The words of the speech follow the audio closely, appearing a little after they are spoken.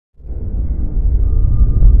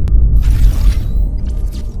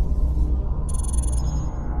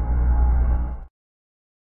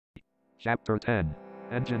Chapter 10.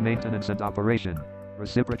 Engine Maintenance and Operation.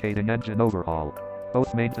 Reciprocating Engine Overhaul.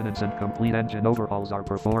 Both maintenance and complete engine overhauls are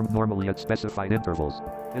performed normally at specified intervals.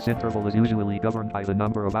 This interval is usually governed by the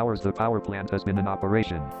number of hours the power plant has been in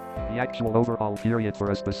operation. The actual overhaul period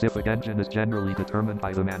for a specific engine is generally determined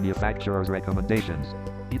by the manufacturer's recommendations.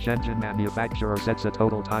 Each engine manufacturer sets a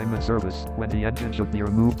total time in service when the engine should be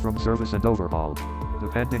removed from service and overhauled.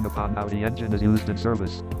 Depending upon how the engine is used in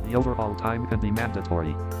service, the overhaul time can be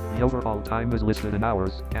mandatory. The overhaul time is listed in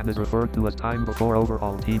hours and is referred to as time before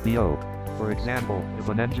overhaul (TBO). For example, if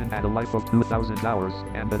an engine had a life of 2,000 hours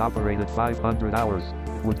and it operated 500 hours,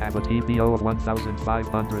 it would have a TBO of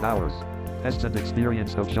 1,500 hours. Tests and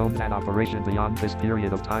experience have shown that operation beyond this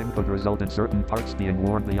period of time could result in certain parts being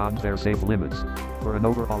worn beyond their safe limits. For an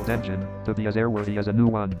overhauled engine to be as airworthy as a new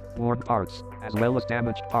one, worn parts, as well as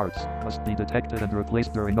damaged parts, must be detected and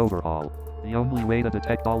replaced during overhaul. The only way to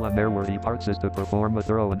detect all unairworthy parts is to perform a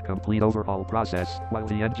thorough and complete overhaul process while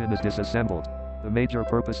the engine is disassembled. The major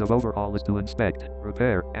purpose of overhaul is to inspect,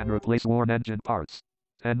 repair, and replace worn engine parts.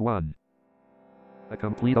 10.1. A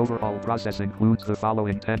complete overhaul process includes the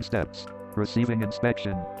following 10 steps: receiving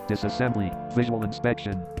inspection, disassembly, visual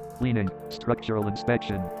inspection, cleaning, structural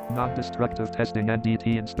inspection, non-destructive testing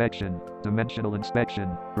NDT inspection, dimensional inspection,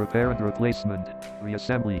 repair and replacement,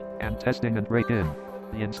 reassembly, and testing and break-in.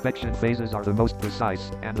 The inspection phases are the most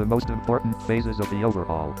precise and the most important phases of the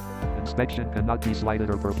overhaul. Inspection cannot be slighted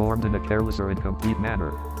or performed in a careless or incomplete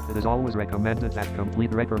manner. It is always recommended that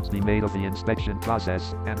complete records be made of the inspection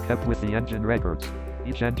process and kept with the engine records.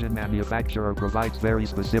 Each engine manufacturer provides very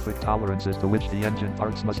specific tolerances to which the engine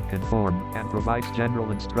parts must conform and provides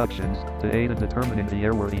general instructions to aid in determining the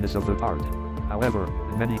airworthiness of the part. However,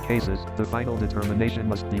 in many cases, the final determination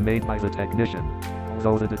must be made by the technician.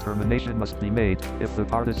 Although the determination must be made if the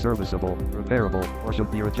part is serviceable, repairable, or should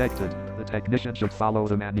be rejected, the technician should follow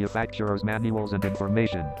the manufacturer's manuals and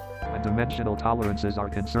information. When dimensional tolerances are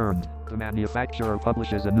concerned, the manufacturer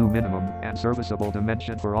publishes a new minimum and serviceable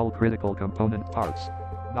dimension for all critical component parts.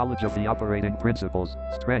 Knowledge of the operating principles,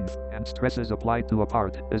 strength, and stresses applied to a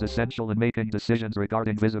part is essential in making decisions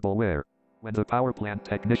regarding visible wear. When the power plant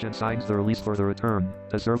technician signs the release for the return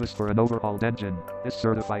to service for an overhauled engine, this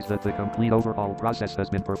certifies that the complete overhaul process has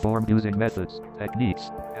been performed using methods, techniques,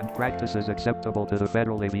 and practices acceptable to the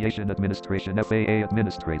Federal Aviation Administration (FAA)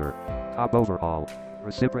 administrator. Top overhaul.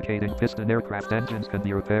 Reciprocating piston aircraft engines can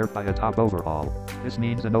be repaired by a top overhaul. This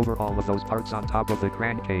means an overhaul of those parts on top of the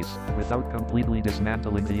crankcase without completely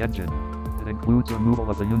dismantling the engine. It includes removal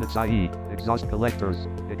of the units, i.e., exhaust collectors,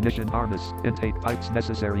 ignition harness, intake pipes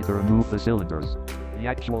necessary to remove the cylinders. The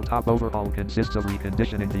actual top overhaul consists of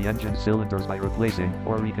reconditioning the engine cylinders by replacing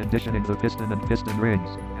or reconditioning the piston and piston rings,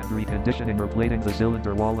 and reconditioning or plating the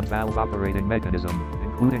cylinder wall and valve operating mechanism,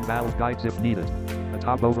 including valve guides if needed. A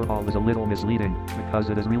top overhaul is a little misleading, because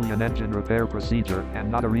it is really an engine repair procedure and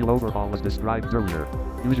not a real overhaul as described earlier.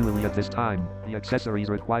 Usually at this time, the accessories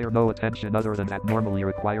require no attention other than that normally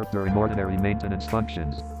required during ordinary maintenance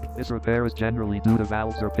functions. This repair is generally due to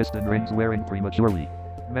valves or piston rings wearing prematurely.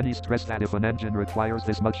 Many stress that if an engine requires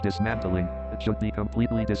this much dismantling, it should be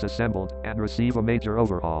completely disassembled and receive a major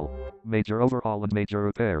overhaul. Major overhaul and major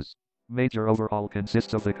repairs. Major overhaul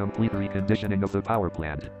consists of the complete reconditioning of the power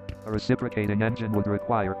plant. A reciprocating engine would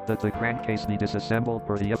require that the crankcase be disassembled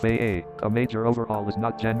per the FAA. A major overhaul is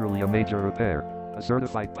not generally a major repair. A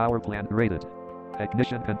certified power plant rated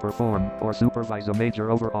technician can perform or supervise a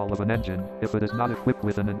major overhaul of an engine if it is not equipped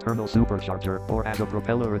with an internal supercharger or has a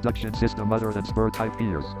propeller reduction system other than spur-type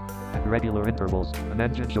gears. At regular intervals, an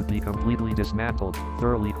engine should be completely dismantled,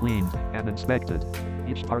 thoroughly cleaned, and inspected.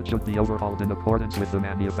 Each part should be overhauled in accordance with the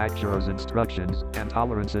manufacturer's instructions and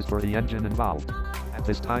tolerances for the engine involved. At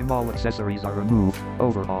this time, all accessories are removed,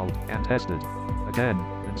 overhauled, and tested. Again,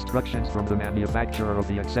 instructions from the manufacturer of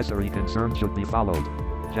the accessory concerned should be followed.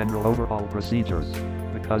 General overhaul procedures.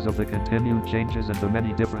 Because of the continued changes and the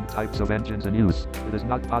many different types of engines in use, it is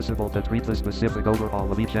not possible to treat the specific overhaul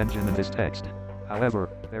of each engine in this text. However,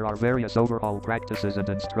 there are various overhaul practices and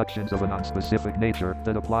instructions of a non-specific nature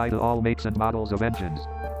that apply to all makes and models of engines.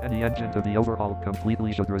 Any engine to be overhauled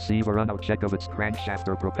completely should receive a run-out check of its crankshaft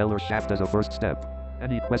or propeller shaft as a first step.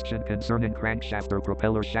 Any question concerning crankshaft or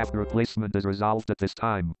propeller shaft replacement is resolved at this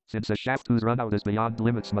time, since a shaft whose runout is beyond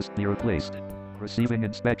limits must be replaced. Receiving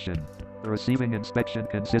inspection. The receiving inspection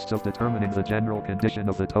consists of determining the general condition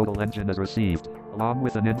of the total engine as received, along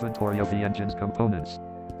with an inventory of the engine's components.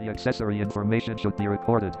 The accessory information should be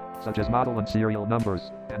recorded, such as model and serial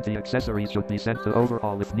numbers, and the accessories should be sent to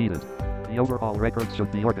overhaul if needed. The overhaul records should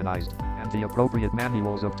be organized, and the appropriate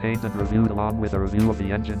manuals obtained and reviewed along with a review of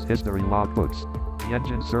the engine's history logbooks. The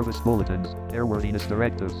engine service bulletins, airworthiness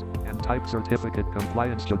directives, and type certificate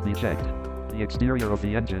compliance should be checked. The exterior of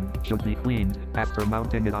the engine should be cleaned after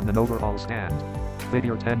mounting it on an overhaul stand.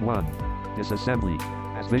 Figure 10.1. Disassembly.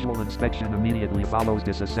 As visual inspection immediately follows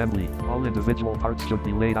disassembly, all individual parts should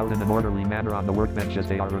be laid out in an orderly manner on the workbench as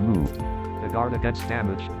they are removed. To guard against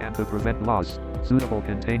damage and to prevent loss, suitable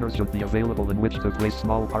containers should be available in which to place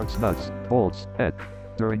small parts, nuts, bolts, etc.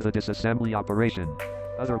 during the disassembly operation.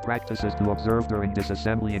 Other practices to observe during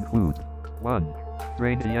disassembly include: 1.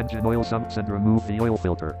 Drain the engine oil sumps and remove the oil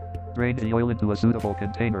filter. Drain the oil into a suitable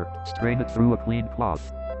container, strain it through a clean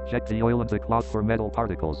cloth. Check the oil in the cloth for metal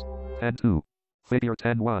particles. 10.2. Figure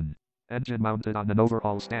 10.1. Engine mounted on an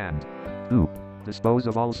overhaul stand. 2. Dispose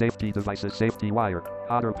of all safety devices, safety wire,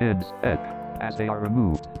 cotter pins, etc. as they are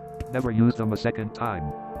removed. Never use them a second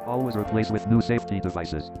time. Always replace with new safety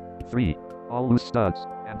devices. 3. All loose studs,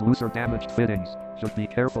 and loose or damaged fittings, should be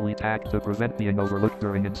carefully tacked to prevent being overlooked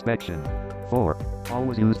during inspection. 4.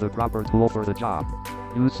 Always use the proper tool for the job.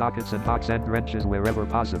 Use sockets and box end wrenches wherever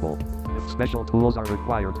possible. If special tools are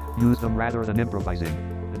required, use them rather than improvising.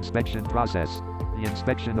 Inspection process. The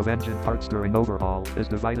inspection of engine parts during overhaul is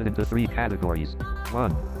divided into 3 categories.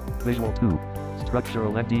 1. Visual. 2.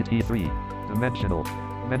 Structural and DT3. Dimensional.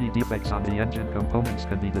 Many defects on the engine components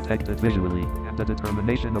can be detected visually, and a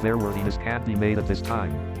determination of airworthiness can be made at this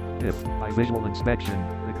time. If, by visual inspection,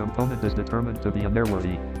 the component is determined to be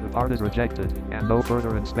unairworthy, the part is rejected, and no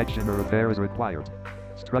further inspection or repair is required.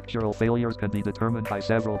 Structural failures can be determined by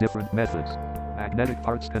several different methods. Magnetic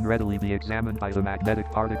parts can readily be examined by the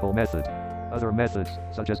magnetic particle method. Other methods,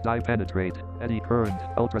 such as dye penetrate, eddy current,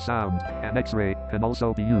 ultrasound, and X-ray, can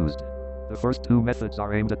also be used. The first 2 methods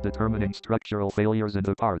are aimed at determining structural failures in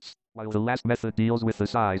the parts, while the last method deals with the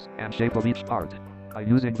size and shape of each part. By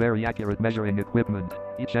using very accurate measuring equipment,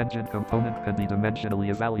 each engine component can be dimensionally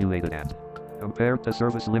evaluated and compared to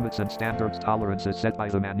service limits and standards tolerances set by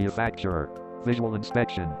the manufacturer. Visual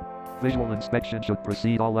inspection. Visual inspection should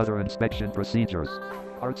precede all other inspection procedures.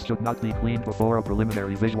 Parts should not be cleaned before a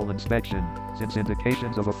preliminary visual inspection, since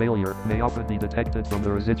indications of a failure may often be detected from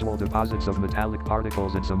the residual deposits of metallic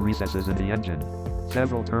particles in some recesses in the engine.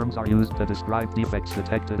 Several terms are used to describe defects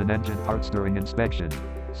detected in engine parts during inspection.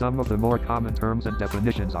 Some of the more common terms and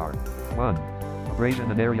definitions are: 1.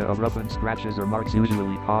 Abrasion, an area of roughened scratches or marks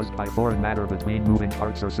usually caused by foreign matter between moving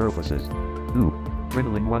parts or surfaces. 2.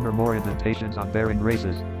 Riddling, 1 or more indentations on bearing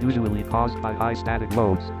races, usually caused by high static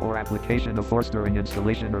loads or application of force during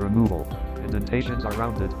installation or removal. Indentations are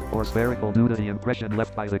rounded or spherical due to the impression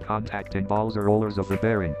left by the contacting balls or rollers of the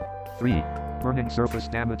bearing. 3. Burning surface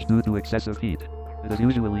damage due to excessive heat. It is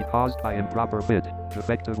usually caused by improper fit,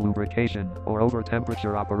 defective lubrication, or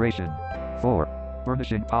over-temperature operation. 4.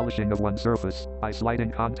 Burnishing, polishing of one surface by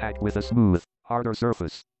sliding contact with a smooth, harder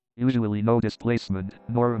surface. Usually no displacement,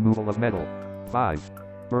 nor removal of metal. 5.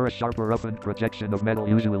 Burr, sharp or roughened projection of metal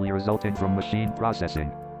usually resulting from machine processing.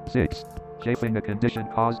 6. Chafing, a condition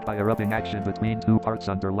caused by a rubbing action between 2 parts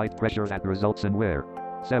under light pressure that results in wear.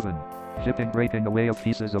 7. Chipping, breaking away of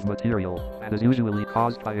pieces of material, that is usually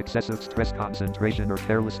caused by excessive stress concentration or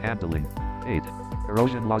careless handling. 8.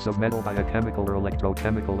 Corrosion, loss of metal by a chemical or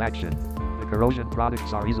electrochemical action. The corrosion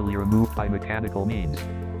products are easily removed by mechanical means.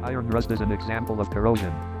 Iron rust is an example of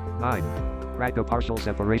corrosion. 9. Crack, a partial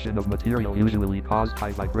separation of material usually caused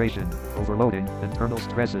by vibration, overloading, internal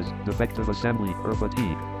stresses, defective assembly, or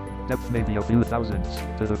fatigue. Depth may be a few thousandths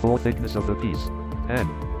to the full thickness of the piece. 10.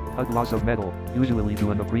 Hug, loss of metal, usually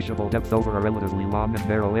to an appreciable depth over a relatively long and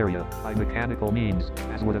narrow area, by mechanical means,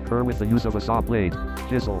 as would occur with the use of a saw blade,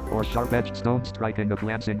 chisel, or sharp-edged stone striking a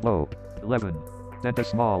glancing blow. 11. Dent, a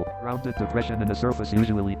small, rounded depression in the surface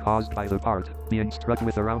usually caused by the part being struck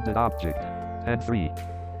with a rounded object. 10.3.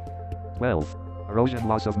 12. Erosion,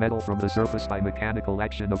 loss of metal from the surface by mechanical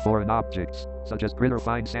action of foreign objects, such as grit or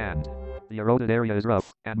fine sand. The eroded area is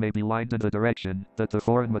rough, and may be lined in the direction that the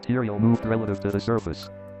foreign material moved relative to the surface.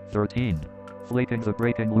 13. Flaking, the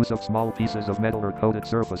breaking loose of small pieces of metal or coated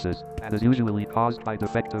surfaces, that is usually caused by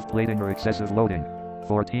defective plating or excessive loading.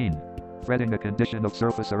 14. Fretting, a condition of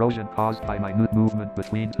surface erosion caused by minute movement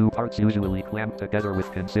between 2 parts usually clamped together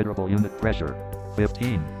with considerable unit pressure.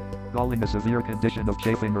 15. Galling, a severe condition of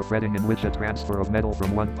chafing or fretting in which a transfer of metal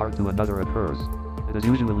from one part to another occurs. It is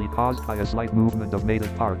usually caused by a slight movement of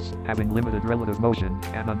mated parts, having limited relative motion,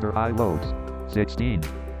 and under high loads. 16.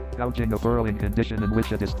 Gouging, a furrowing condition in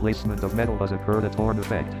which a displacement of metal has occurred, a torn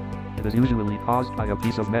effect. It is usually caused by a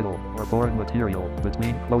piece of metal, or foreign material,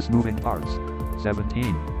 between close moving parts.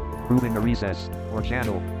 17. Grooving, a recess, or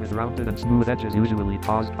channel, with rounded and smooth edges usually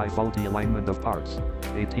caused by faulty alignment of parts.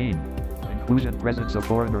 18. Inclusion, presence of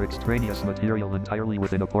foreign or extraneous material entirely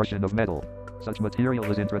within a portion of metal. Such material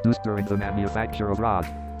is introduced during the manufacture of rod,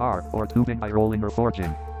 bar, or tubing by rolling or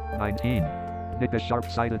forging. 19. Nick a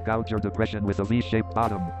sharp-sided gouge or depression with a V-shaped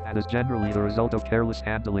bottom, and is generally the result of careless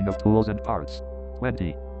handling of tools and parts.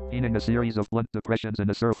 20. Peening a series of blunt depressions in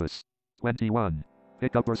a surface. 21.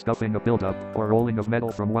 Pickup or scuffing a buildup, or rolling of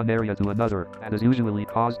metal from one area to another, and is usually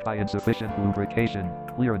caused by insufficient lubrication,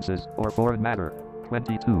 clearances, or foreign matter.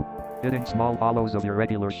 22. Hitting small hollows of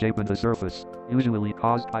irregular shape in the surface, usually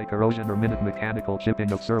caused by corrosion or minute mechanical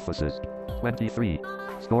chipping of surfaces. 23.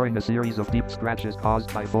 Scoring a series of deep scratches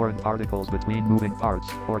caused by foreign particles between moving parts,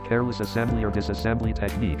 or careless assembly or disassembly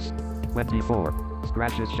techniques. 24.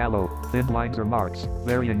 Scratches shallow, thin lines or marks,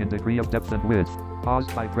 varying in degree of depth and width,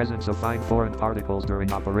 caused by presence of fine foreign particles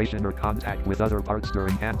during operation or contact with other parts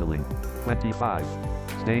during handling. 25.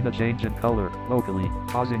 Stain a change in color, locally,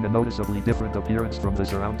 causing a noticeably different appearance from the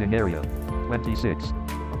surrounding area. 26.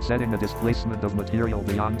 Setting a displacement of material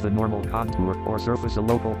beyond the normal contour or surface a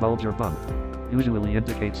local bulge or bump. Usually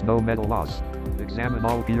indicates no metal loss. Examine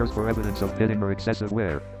all gears for evidence of pitting or excessive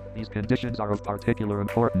wear. These conditions are of particular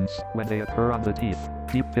importance when they occur on the teeth.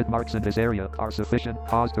 Deep pit marks in this area are sufficient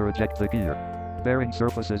cause to reject the gear. Bearing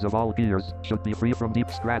surfaces of all gears should be free from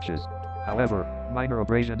deep scratches. However, minor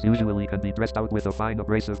abrasions usually can be dressed out with a fine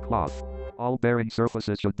abrasive cloth. All bearing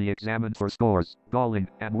surfaces should be examined for scores, galling,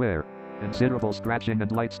 and wear. Considerable scratching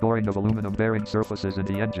and light scoring of aluminum bearing surfaces in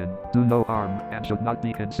the engine do no harm and should not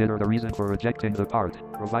be considered a reason for rejecting the part,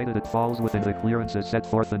 provided it falls within the clearances set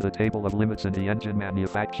forth in the table of limits in the engine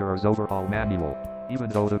manufacturer's overhaul manual. Even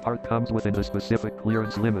though the part comes within the specific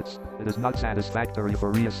clearance limits, it is not satisfactory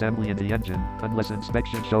for reassembly in the engine unless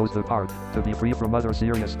inspection shows the part to be free from other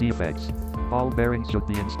serious defects. All bearings should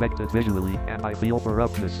be inspected visually and by feel for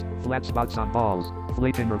roughness, flat spots on balls,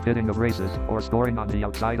 flaking or pitting of races, or scoring on the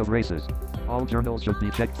outside of races. All journals should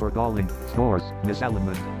be checked for galling, scores,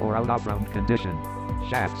 misalignment, or out-of-round condition.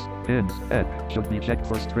 Shafts, pins, head should be checked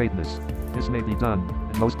for straightness. This may be done,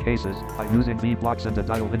 in most cases, by using V-blocks and a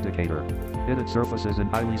dial indicator. Pitted surfaces in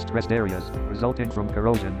highly stressed areas, resulting from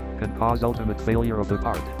corrosion, can cause ultimate failure of the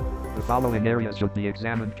part. The following areas should be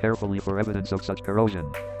examined carefully for evidence of such corrosion.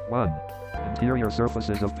 1. Interior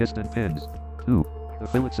surfaces of piston pins. 2. The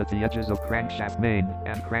fillets at the edges of crankshaft main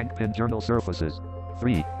and crank pin journal surfaces.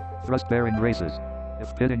 3. Thrust bearing races.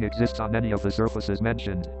 If pitting exists on any of the surfaces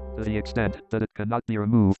mentioned, to the extent that it cannot be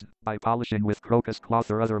removed by polishing with crocus cloth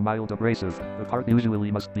or other mild abrasive, the part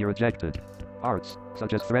usually must be rejected. Parts,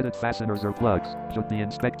 such as threaded fasteners or plugs, should be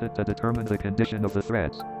inspected to determine the condition of the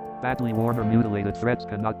threads. Badly worn or mutilated threads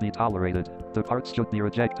cannot be tolerated. The parts should be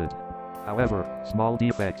rejected. However, small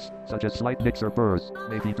defects, such as slight nicks or burrs,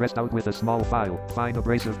 may be dressed out with a small file, fine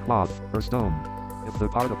abrasive cloth, or stone. If the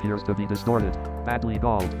part appears to be distorted, badly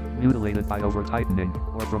galled, mutilated by over-tightening,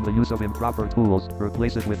 or from the use of improper tools,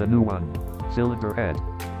 replace it with a new one. Cylinder head.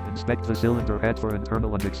 Inspect the cylinder head for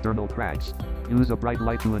internal and external cracks. Use a bright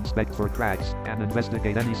light to inspect for cracks, and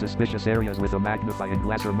investigate any suspicious areas with a magnifying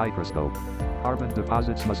glass or microscope. Carbon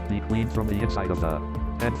deposits must be cleaned from the inside of the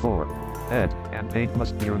 10-4 head, and paint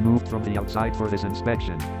must be removed from the outside for this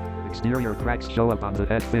inspection. Exterior cracks show up on the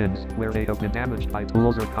head fins, where they have been damaged by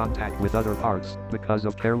tools or contact with other parts, because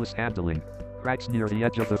of careless handling. Cracks near the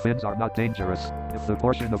edge of the fins are not dangerous, if the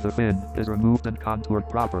portion of the fin is removed and contoured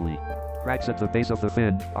properly. Cracks at the base of the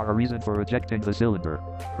fin are a reason for rejecting the cylinder.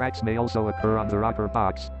 Cracks may also occur on the rocker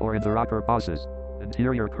box, or in the rocker bosses.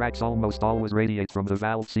 Interior cracks almost always radiate from the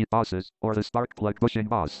valve seat bosses, or the spark plug bushing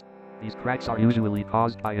boss. These cracks are usually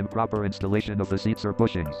caused by improper installation of the seats or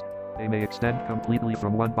bushings. They may extend completely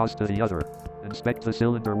from one boss to the other. Inspect the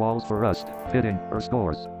cylinder walls for rust, pitting, or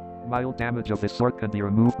scores. Mild damage of this sort can be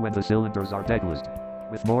removed when the cylinders are deglazed.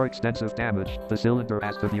 With more extensive damage, the cylinder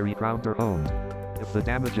has to be recrowned or honed. If the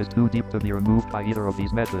damage is too deep to be removed by either of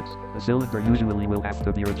these methods, the cylinder usually will have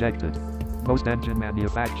to be rejected. Most engine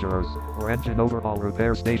manufacturers, or engine overhaul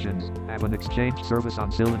repair stations, have an exchange service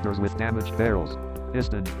on cylinders with damaged barrels,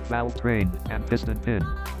 piston, valve train, and piston pin.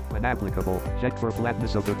 When applicable, check for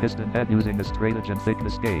flatness of the piston head using a straightedge and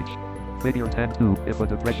thickness gauge. Figure 10.2. If a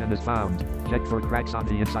depression is found, check for cracks on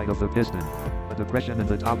the inside of the piston. A depression in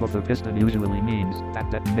the top of the piston usually means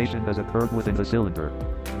that detonation has occurred within the cylinder.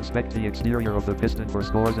 Inspect the exterior of the piston for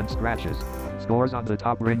scores and scratches. Scores on the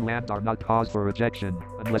top ring land are not cause for rejection,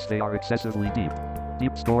 unless they are excessively deep.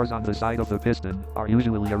 Deep scores on the side of the piston are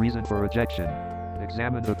usually a reason for rejection.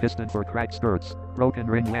 Examine the piston for cracked skirts, broken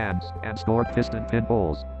ring lands, and scored piston pin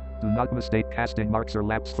holes. Do not mistake casting marks or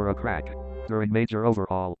laps for a crack. During major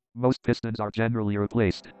overhaul, most pistons are generally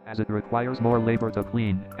replaced, as it requires more labor to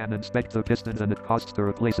clean and inspect the piston than it costs to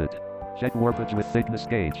replace it. Check warpage with thickness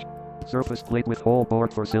gauge. Surface plate with hole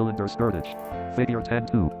bored for cylinder skirtage. Figure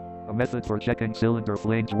 10.2. A method for checking cylinder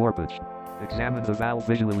flange warpage. Examine the valve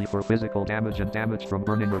visually for physical damage and damage from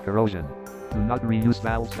burning or corrosion. Do not reuse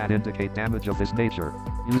valves that indicate damage of this nature.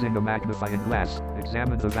 Using a magnifying glass,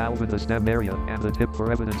 examine the valve in the stem area and the tip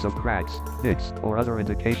for evidence of cracks, nicks, or other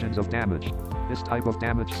indications of damage. This type of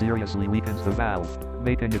damage seriously weakens the valve,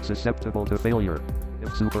 making it susceptible to failure.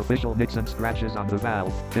 If superficial nicks and scratches on the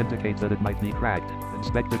valve indicate that it might be cracked,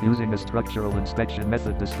 inspect it using a structural inspection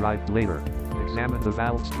method described later. Examine the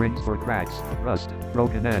valve springs for cracks, rust,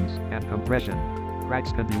 broken ends, and compression.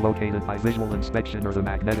 Cracks can be located by visual inspection or the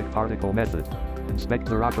magnetic particle method. Inspect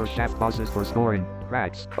the rocker shaft bosses for scoring,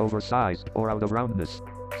 cracks, oversize, or out of roundness.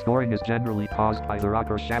 Scoring is generally caused by the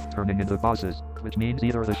rocker shaft turning in the bosses, which means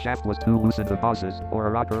either the shaft was too loose in the bosses, or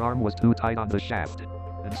a rocker arm was too tight on the shaft.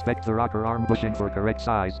 Inspect the rocker arm bushing for correct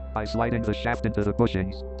size, by sliding the shaft into the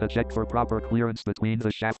bushings, to check for proper clearance between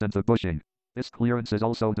the shaft and the bushing. This clearance is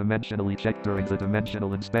also dimensionally checked during the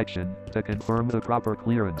dimensional inspection, to confirm the proper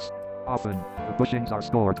clearance. Often, the bushings are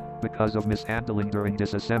scored, because of mishandling during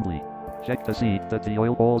disassembly. Check to see that the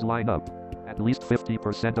oil holes line up. At least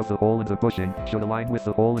 50% of the hole in the bushing should align with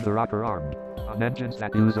the hole in the rocker arm. On engines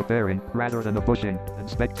that use a bearing, rather than a bushing,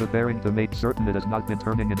 inspect the bearing to make certain it has not been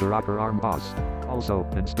turning in the rocker arm boss. Also,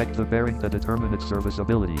 inspect the bearing to determine its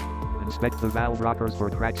serviceability. Inspect the valve rockers for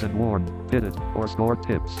cracks and worn, pitted, or scored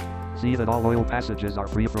tips. See that all oil passages are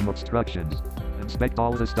free from obstructions. Inspect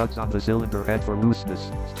all the studs on the cylinder head for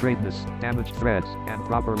looseness, straightness, damaged threads, and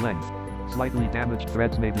proper length. Slightly damaged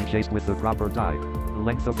threads may be chased with the proper die. The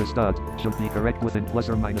length of the stud should be correct within plus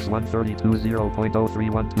or minus 132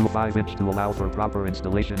 0.03125 inch to allow for proper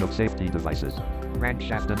installation of safety devices.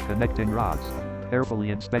 Crankshaft and connecting rods. Carefully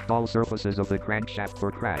inspect all surfaces of the crankshaft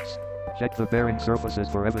for cracks. Check the bearing surfaces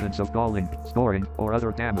for evidence of galling, scoring, or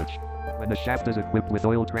other damage. When the shaft is equipped with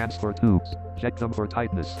oil transfer tubes, check them for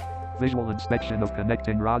tightness. Visual inspection of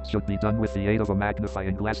connecting rods should be done with the aid of a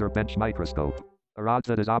magnifying glass or bench microscope. A rod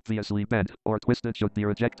that is obviously bent or twisted should be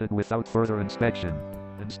rejected without further inspection.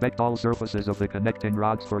 Inspect all surfaces of the connecting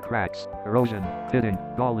rods for cracks, corrosion, pitting,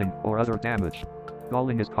 galling, or other damage.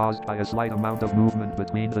 Galling is caused by a slight amount of movement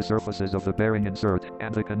between the surfaces of the bearing insert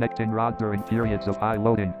and the connecting rod during periods of high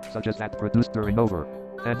loading, such as that produced during over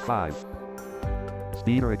 10.5.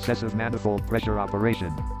 Speed or excessive manifold pressure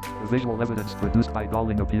operation. The visual evidence produced by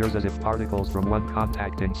galling appears as if particles from one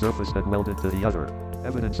contacting surface had welded to the other.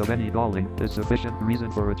 Evidence of any galling is sufficient reason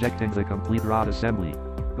for rejecting the complete rod assembly.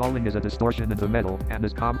 Galling is a distortion in the metal and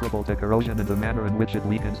is comparable to corrosion in the manner in which it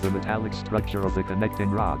weakens the metallic structure of the connecting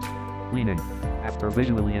rods. Cleaning. After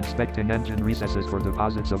visually inspecting engine recesses for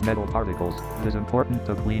deposits of metal particles, it is important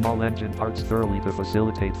to clean all engine parts thoroughly to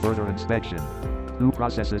facilitate further inspection. Two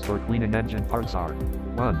processes for cleaning engine parts are: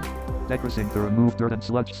 1. Decreasing to remove dirt and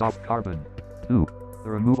sludge soft carbon. 2. The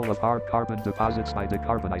removal of hard carbon deposits by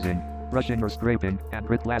decarbonizing, brushing or scraping, and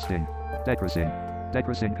grit blasting. Decreasing.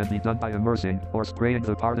 Decreasing can be done by immersing or spraying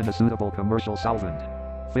the part in a suitable commercial solvent.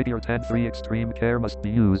 Figure 10.3 Extreme care must be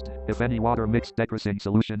used if any water-mixed decreasing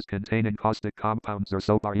solutions containing caustic compounds or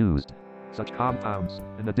soap are used. Such compounds,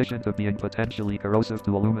 in addition to being potentially corrosive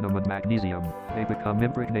to aluminum and magnesium, may become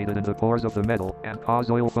impregnated in the pores of the metal and cause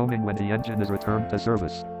oil foaming when the engine is returned to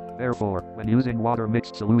service. Therefore, when using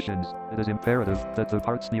water-mixed solutions, it is imperative that the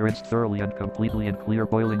parts be rinsed thoroughly and completely in clear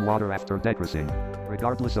boiling water after decreasing.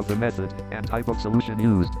 Regardless of the method and type of solution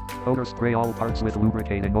used, coat or spray all parts with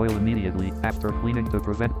lubricating oil immediately after cleaning to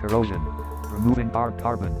prevent corrosion. Removing hard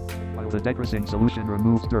carbon. While the decreasing solution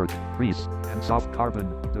removes dirt, grease, and soft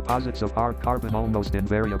carbon, deposits of hard carbon almost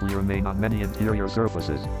invariably remain on many interior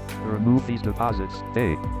surfaces. To remove these deposits,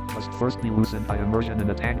 they must first be loosened by immersion in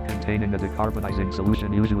a tank containing a decarbonizing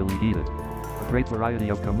solution usually heated. A great variety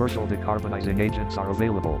of commercial decarbonizing agents are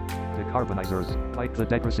available. Decarbonizers, like the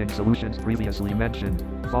decreasing solutions previously mentioned,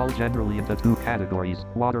 fall generally into two categories: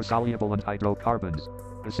 water-soluble and hydrocarbons.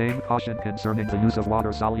 The same caution concerning the use of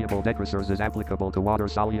water-soluble decreasers is applicable to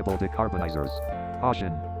water-soluble decarbonizers.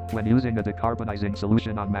 Caution: when using a decarbonizing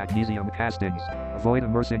solution on magnesium castings, avoid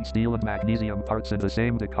immersing steel and magnesium parts in the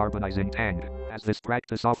same decarbonizing tank, as this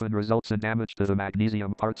practice often results in damage to the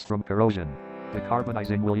magnesium parts from corrosion.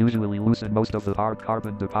 Decarbonizing will usually loosen most of the hard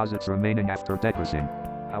carbon deposits remaining after decreasing.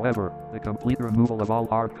 However, the complete removal of all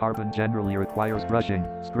hard carbon generally requires brushing,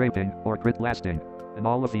 scraping, or grit blasting. In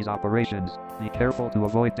all of these operations, be careful to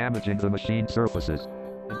avoid damaging the machine surfaces.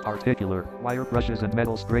 In particular, wire brushes and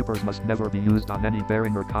metal scrapers must never be used on any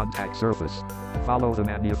bearing or contact surface. Follow the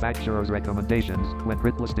manufacturer's recommendations when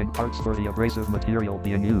grit blasting parts for the abrasive material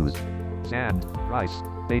being used. Sand, rice,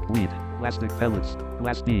 baked wheat, plastic pellets,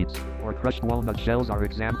 glass beads, or crushed walnut shells are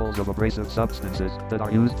examples of abrasive substances that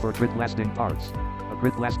are used for grit blasting parts. A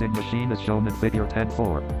grid blasting machine is shown in figure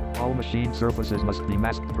 10.4. All machine surfaces must be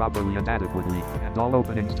masked properly and adequately, and all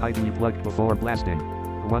openings tightly plugged before blasting.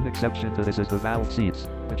 The one exception to this is the valve seats,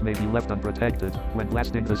 which may be left unprotected when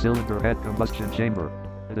blasting the cylinder head combustion chamber.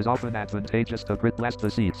 It is often advantageous to grid blast the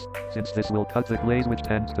seats, since this will cut the glaze which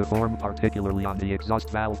tends to form particularly on the exhaust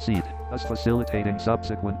valve seat, thus facilitating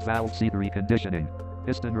subsequent valve seat reconditioning.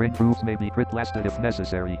 Piston ring grooves may be grid blasted if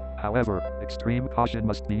necessary, however, extreme caution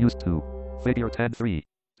must be used to. Figure 10.3.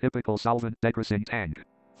 Typical solvent degreasing tank.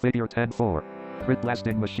 Figure 10.4. Grid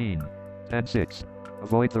blasting machine. 10.6.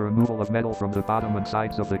 Avoid the removal of metal from the bottom and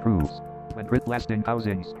sides of the grooves. When grid blasting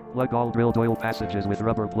housings, plug all drilled oil passages with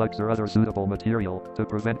rubber plugs or other suitable material to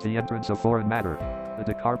prevent the entrance of foreign matter.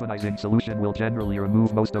 The decarbonizing solution will generally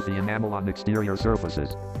remove most of the enamel on exterior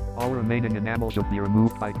surfaces. All remaining enamel should be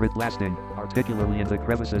removed by grid blasting, particularly in the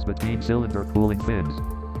crevices between cylinder cooling fins.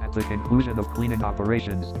 At the conclusion of cleaning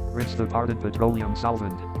operations, rinse the part in petroleum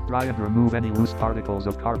solvent, dry and remove any loose particles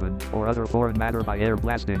of carbon or other foreign matter by air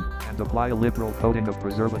blasting, and apply a liberal coating of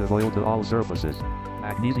preservative oil to all surfaces.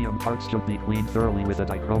 Magnesium parts should be cleaned thoroughly with a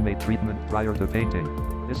dichromate treatment prior to painting.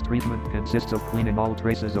 This treatment consists of cleaning all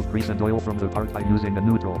traces of grease and oil from the part by using a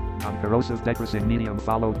neutral, non-corrosive degreasing medium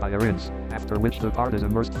followed by a rinse, after which the part is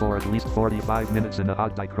immersed for at least 45 minutes in a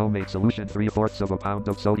hot dichromate solution. 3/4 of a pound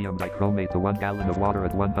of sodium dichromate to 1 gallon of water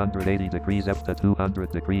at 180 degrees F to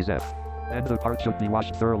 200 degrees F. Then the part should be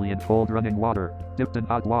washed thoroughly in cold running water, dipped in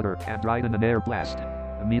hot water, and dried in an air blast.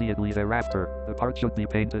 Immediately thereafter, the part should be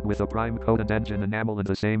painted with a prime-coated engine enamel in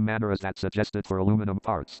the same manner as that suggested for aluminum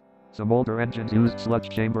parts. Some older engines used sludge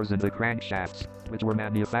chambers in the crankshafts, which were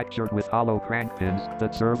manufactured with hollow crank pins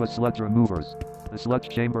that serve as sludge removers. The sludge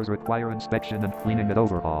chambers require inspection and cleaning at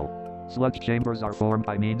overhaul. Sludge chambers are formed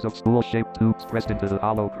by means of spool-shaped tubes pressed into the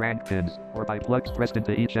hollow crank pins, or by plugs pressed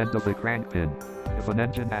into each end of the crank pin. If an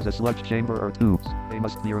engine has a sludge chamber or tubes, they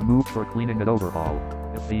must be removed for cleaning at overhaul.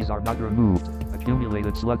 If these are not removed,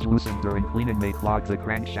 accumulated sludge loosened during cleaning may clog the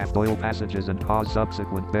crankshaft oil passages and cause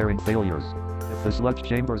subsequent bearing failures. If the sludge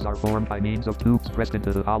chambers are formed by means of tubes pressed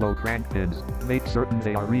into the hollow crank pins, make certain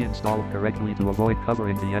they are reinstalled correctly to avoid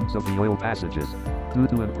covering the ends of the oil passages. Due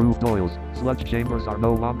to improved oils, sludge chambers are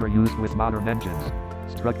no longer used with modern engines.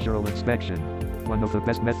 Structural inspection. One of the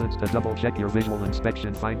best methods to double-check your visual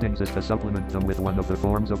inspection findings is to supplement them with one of the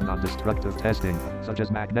forms of non-destructive testing, such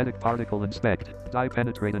as magnetic particle inspect,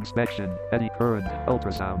 dye-penetrate inspection, eddy current,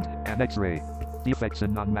 ultrasound, and X-ray. Defects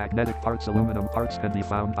in non-magnetic parts. Aluminum parts can be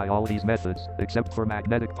found by all these methods, except for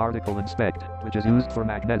magnetic particle inspect, which is used for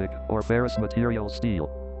magnetic or ferrous material steel.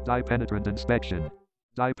 Dye-penetrant inspection.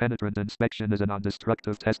 Dye-penetrant inspection is a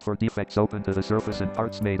non-destructive test for defects open to the surface in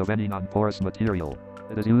parts made of any non-porous material.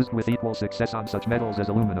 It is used with equal success on such metals as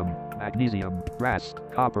aluminum, magnesium, brass,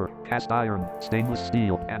 copper, cast iron, stainless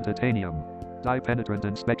steel, and titanium. Dye-penetrant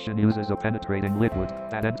inspection uses a penetrating liquid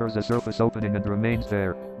that enters a surface opening and remains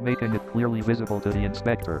there, making it clearly visible to the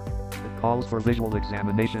inspector. It calls for visual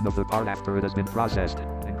examination of the part after it has been processed,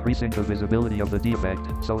 increasing the visibility of the defect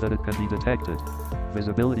so that it can be detected.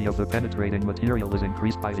 Visibility of the penetrating material is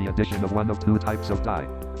increased by the addition of one of two types of dye,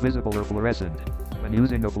 visible or fluorescent. When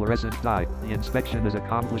using a fluorescent dye, the inspection is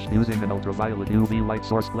accomplished using an ultraviolet UV light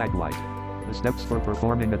source black light. The steps for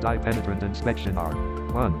performing a dye-penetrant inspection are: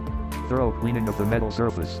 1. Thorough cleaning of the metal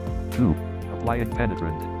surface. 2. Applying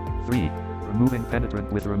penetrant. 3. Removing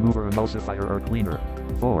penetrant with remover emulsifier or cleaner.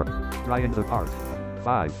 4. Drying the part.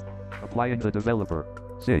 5. Applying the developer.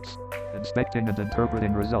 6. Inspecting and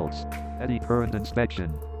interpreting results. Eddy current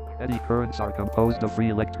inspection. Eddy currents are composed of free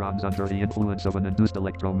electrons under the influence of an induced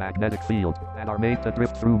electromagnetic field, and are made to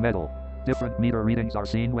drift through metal. Different meter readings are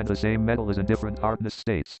seen when the same metal is in different hardness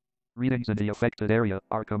states. Readings in the affected area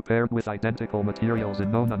are compared with identical materials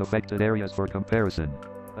in known unaffected areas for comparison.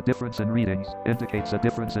 A difference in readings indicates a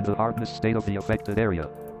difference in the hardness state of the affected area.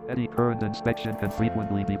 Eddy current inspection can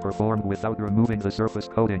frequently be performed without removing the surface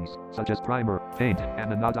coatings, such as primer, paint,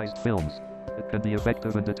 and anodized films. It can be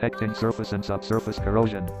effective in detecting surface and subsurface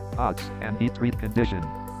corrosion, odds, and heat treat condition.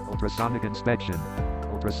 Ultrasonic inspection.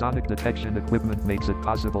 Ultrasonic detection equipment makes it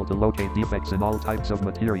possible to locate defects in all types of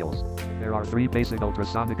materials. There are 3 basic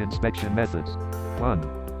ultrasonic inspection methods. 1.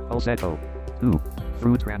 Pulse echo. 2.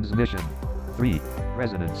 Through transmission. 3.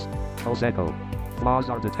 Resonance. Pulse echo. Flaws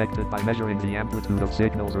are detected by measuring the amplitude of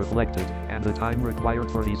signals reflected, and the time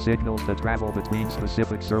required for these signals to travel between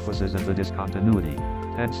specific surfaces and the discontinuity.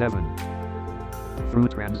 10.7. Through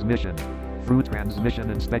transmission. Through transmission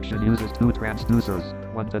inspection uses 2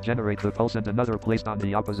 transducers, one to generate the pulse and another placed on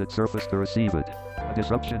the opposite surface to receive it. A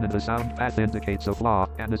disruption in the sound path indicates a flaw,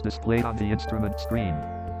 and is displayed on the instrument screen.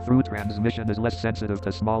 Through transmission is less sensitive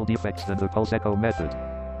to small defects than the pulse echo method.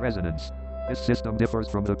 Resonance. This system differs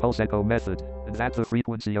from the pulse echo method, in that the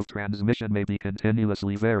frequency of transmission may be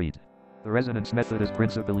continuously varied. The resonance method is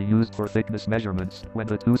principally used for thickness measurements, when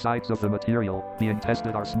the two sides of the material being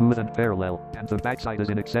tested are smooth and parallel, and the backside is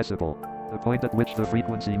inaccessible. The point at which the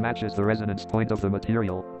frequency matches the resonance point of the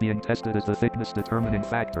material being tested is the thickness determining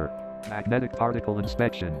factor. Magnetic particle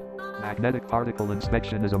inspection. Magnetic particle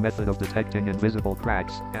inspection is a method of detecting invisible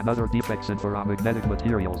cracks and other defects in ferromagnetic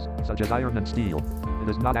materials, such as iron and steel. It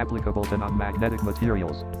is not applicable to non-magnetic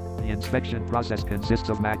materials. The inspection process consists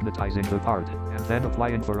of magnetizing the part, and then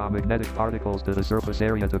applying ferromagnetic particles to the surface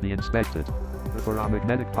area to be inspected. The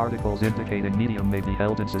ferromagnetic particles indicating medium may be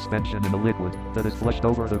held in suspension in a liquid that is flushed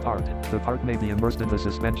over the part. The part may be immersed in the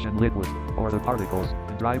suspension liquid, or the particles,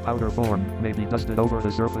 in dry powder form, may be dusted over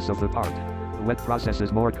the surface of the part. The wet process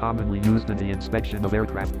is more commonly used in the inspection of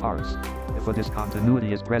aircraft parts. If a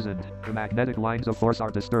discontinuity is present, the magnetic lines of force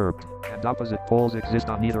are disturbed, and opposite poles exist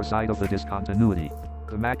on either side of the discontinuity.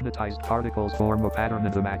 The magnetized particles form a pattern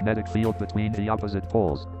in the magnetic field between the opposite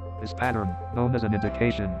poles. This pattern, known as an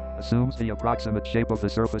indication, assumes the approximate shape of the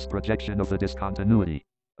surface projection of the discontinuity.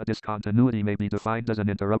 A discontinuity may be defined as an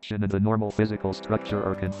interruption in the normal physical structure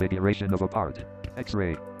or configuration of a part.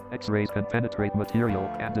 X-ray. X-rays can penetrate material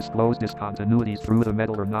and disclose discontinuities through the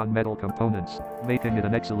metal or non-metal components, making it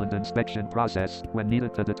an excellent inspection process when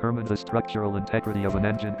needed to determine the structural integrity of an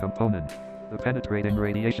engine component. The penetrating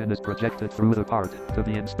radiation is projected through the part to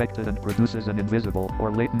be inspected and produces an invisible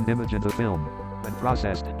or latent image in the film. When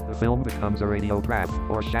processed, the film becomes a radiograph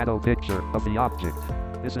or shadow picture of the object.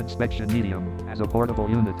 This inspection medium, as a portable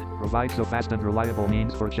unit, provides a fast and reliable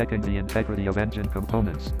means for checking the integrity of engine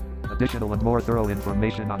components. Additional and more thorough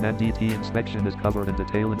information on NDT inspection is covered in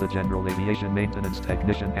detail in the General Aviation Maintenance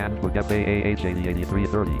Technician Handbook FAAH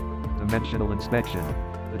 808330. Dimensional inspection.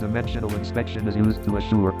 The dimensional inspection is used to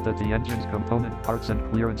assure that the engine's component parts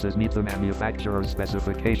and clearances meet the manufacturer's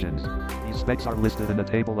specifications. These specs are listed in a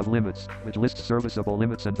table of limits, which lists serviceable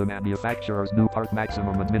limits and the manufacturer's new part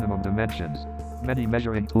maximum and minimum dimensions. Many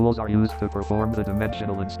measuring tools are used to perform the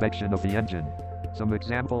dimensional inspection of the engine. Some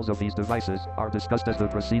examples of these devices are discussed as the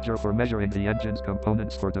procedure for measuring the engine's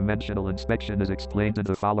components for dimensional inspection is explained in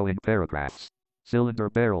the following paragraphs. Cylinder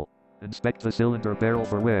barrel. Inspect the cylinder barrel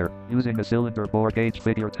for wear, using a cylinder bore gauge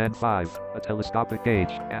figure 10.5, a telescopic gauge,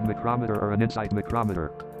 and micrometer or an inside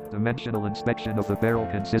micrometer. Dimensional inspection of the barrel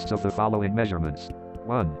consists of the following measurements.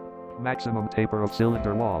 1. Maximum taper of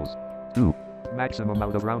cylinder walls. 2. Maximum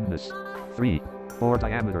out of roundness. 3. Bore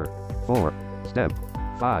diameter. 4. Step.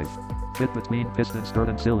 5. Fit between piston skirt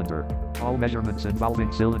and cylinder. All measurements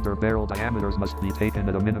involving cylinder barrel diameters must be taken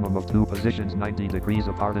at a minimum of 2 positions 90 degrees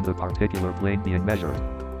apart in the particular plane being measured.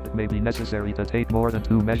 It may be necessary to take more than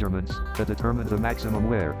 2 measurements to determine the maximum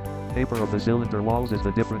wear. Taper of the cylinder walls is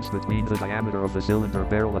the difference between the diameter of the cylinder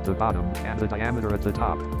barrel at the bottom and the diameter at the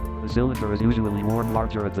top. The cylinder is usually worn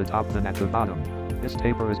larger at the top than at the bottom. This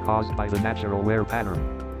taper is caused by the natural wear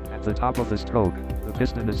pattern. At the top of the stroke, the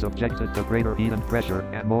piston is subjected to greater heat and pressure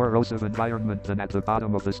and more erosive environment than at the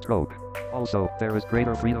bottom of the stroke. Also, there is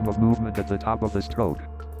greater freedom of movement at the top of the stroke.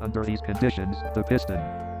 Under these conditions, the piston,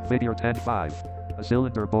 figure 10.5, a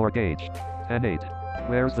cylinder bore gauge, 10.8,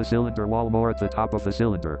 wears the cylinder wall more at the top of the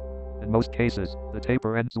cylinder. In most cases, the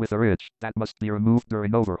taper ends with a ridge that must be removed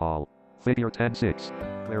during overhaul. Figure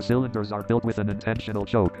 10.6, where cylinders are built with an intentional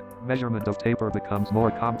choke, measurement of taper becomes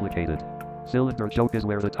more complicated. Cylinder choke is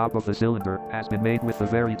where the top of the cylinder has been made with the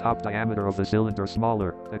very top diameter of the cylinder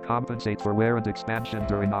smaller to compensate for wear and expansion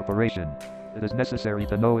during operation. It is necessary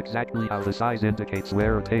to know exactly how the size indicates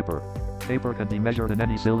wear or taper. Taper can be measured in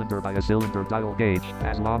any cylinder by a cylinder dial gauge,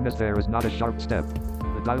 as long as there is not a sharp step.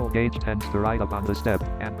 The dial gauge tends to ride up on the step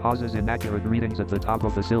and causes inaccurate readings at the top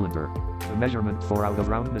of the cylinder. The measurement for out of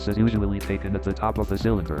roundness is usually taken at the top of the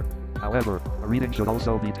cylinder. However, a reading should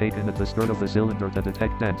also be taken at the skirt of the cylinder to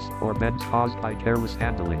detect dents or bends caused by careless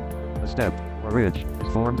handling. A step, or ridge,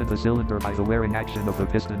 is formed in the cylinder by the wearing action of the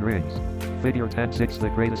piston rings. Figure 10.6, the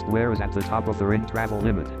greatest wear is at the top of the ring travel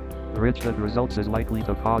limit. The ridge that results is likely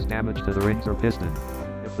to cause damage to the rings or piston.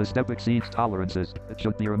 If the step exceeds tolerances, it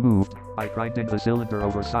should be removed by grinding the cylinder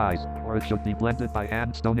over size, or it should be blended by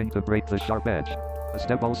hand stoning to break the sharp edge. A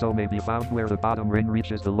step also may be found where the bottom ring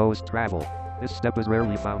reaches the lowest travel. This step is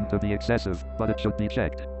rarely found to be excessive, but it should be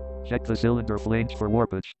checked. Check the cylinder flange for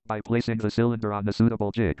warpage by placing the cylinder on a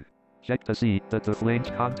suitable jig. Check to see that the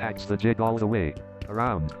flange contacts the jig all the way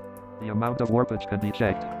around. The amount of warpage can be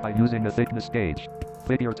checked by using a thickness gauge.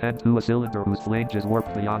 Figure 10.2, a cylinder whose flange is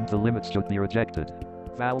warped beyond the limits should be rejected.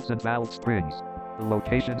 Valves and valve springs. The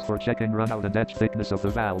locations for checking runout and edge thickness of the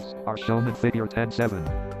valves are shown in figure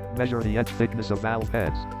 10.7. Measure the edge thickness of valve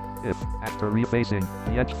heads. If, after refacing,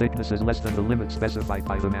 the edge thickness is less than the limit specified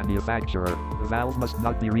by the manufacturer, the valve must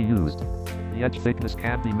not be reused. The edge thickness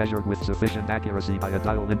can be measured with sufficient accuracy by a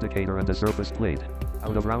dial indicator and a surface plate.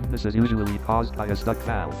 Out of roundness is usually caused by a stuck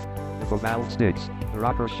valve. If a valve sticks, the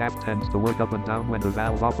rocker shaft tends to work up and down when the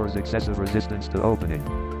valve offers excessive resistance to opening.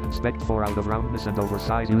 Inspect for out of roundness and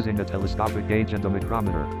oversize using a telescopic gauge and a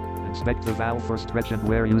micrometer. Inspect the valve for stretch and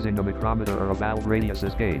wear using a micrometer or a valve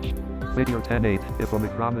radiuses gauge. Figure 10.8. If a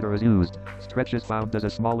micrometer is used, stretch is found as a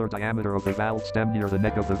smaller diameter of the valve stem near the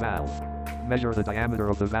neck of the valve. Measure the diameter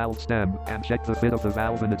of the valve stem and check the fit of the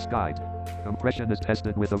valve in its guide. Compression is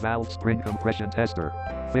tested with a valve spring compression tester.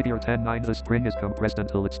 Figure 10.9. The spring is compressed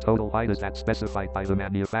until its total height is that specified by the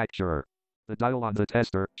manufacturer. The dial on the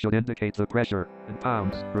tester should indicate the pressure, in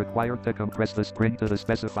pounds, required to compress the spring to the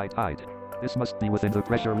specified height. This must be within the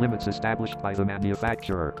pressure limits established by the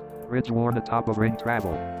manufacturer. Ridge worn atop of ring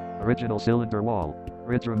travel. Original cylinder wall.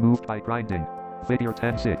 Ridge removed by grinding. Figure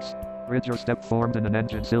 10.6. Ridge or step formed in an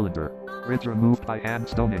engine cylinder. Ridge removed by hand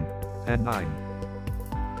stoning.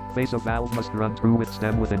 10.9. Face of valve must run through with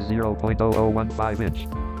stem within 0.0015 inch.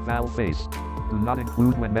 Valve face. Do not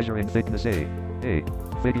include when measuring thickness A.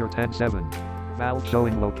 Figure 10.7. Valve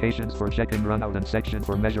showing locations for checking runout and section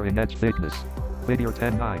for measuring edge thickness. Figure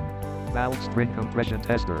 10.9. Valve spring compression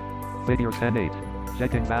tester. Figure 10.8.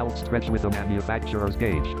 Checking valve stretch with a manufacturer's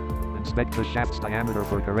gauge. Inspect the shaft's diameter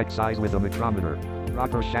for correct size with a micrometer.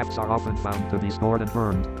 Rocker shafts are often found to be scored and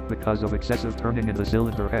burned because of excessive turning in the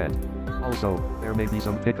cylinder head. Also, there may be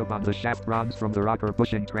some pickup on the shaft rods from the rocker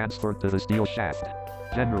bushing transferred to the steel shaft.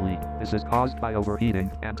 Generally, this is caused by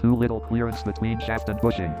overheating and too little clearance between shaft and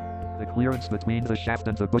bushing. The clearance between the shaft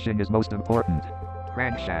and the bushing is most important.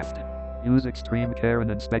 Crankshaft. Use extreme care in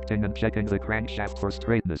inspecting and checking the crankshaft for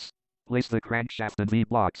straightness. Place the crankshaft in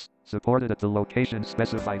V-blocks, supported at the location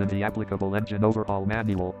specified in the applicable engine overhaul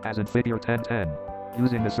manual, as in Figure 10.10.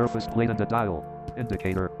 Using a surface plate and a dial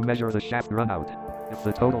indicator, measure the shaft runout. If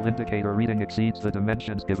the total indicator reading exceeds the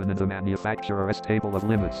dimensions given in the manufacturer's table of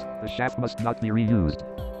limits, the shaft must not be reused.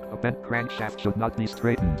 A bent crankshaft should not be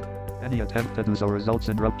straightened. Any attempt to do so results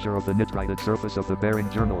in rupture of the nitrited surface of the bearing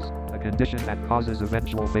journals, a condition that causes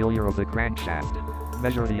eventual failure of the crankshaft.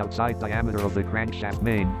 Measure the outside diameter of the crankshaft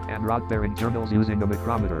main and rod bearing journals using a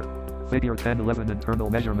micrometer. Figure 10.11. Internal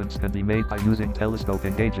measurements can be made by using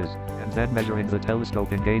telescoping gauges, and then measuring the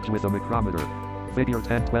telescoping gauge with a micrometer. Figure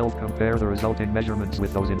 10.12. Compare the resulting measurements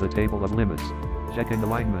with those in the table of limits. Checking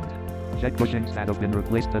alignment. Check bushings that have been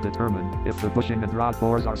replaced to determine if the bushing and rod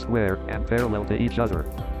bores are square and parallel to each other.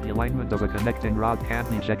 The alignment of a connecting rod can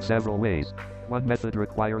be checked several ways. One method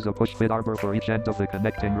requires a push-fit arbor for each end of the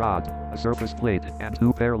connecting rod, a surface plate, and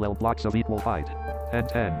two parallel blocks of equal height.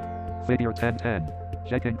 10.10. Figure 10.10.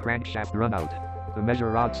 Checking crankshaft runout. To measure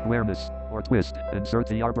rod squareness, or twist, insert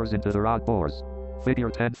the arbors into the rod bores. Figure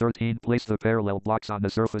 10.13. Place the parallel blocks on the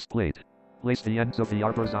surface plate. Place the ends of the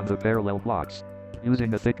arbors on the parallel blocks.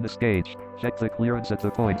 Using a thickness gauge, check the clearance at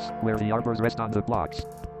the points where the arbors rest on the blocks.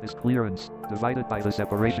 This clearance, divided by the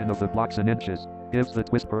separation of the blocks in inches, gives the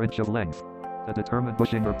twist per inch of length. To determine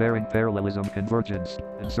bushing or bearing parallelism convergence,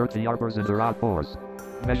 insert the arbors in the rod bores.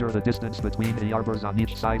 Measure the distance between the arbors on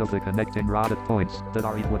each side of the connecting rod at points that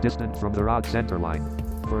are equidistant from the rod center line.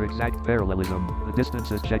 For exact parallelism, the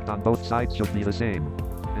distances checked on both sides should be the same.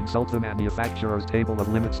 Consult the manufacturer's table of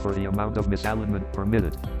limits for the amount of misalignment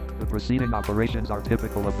permitted. The preceding operations are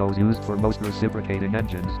typical of those used for most reciprocating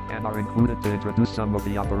engines, and are included to introduce some of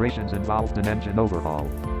the operations involved in engine overhaul.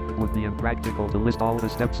 It would be impractical to list all the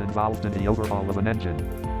steps involved in the overhaul of an engine.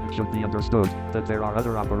 It should be understood that there are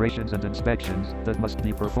other operations and inspections that must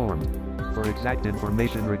be performed. For exact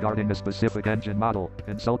information regarding a specific engine model,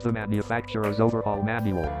 consult the manufacturer's overhaul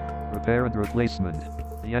manual. Repair and replacement.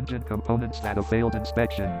 The engine components that have failed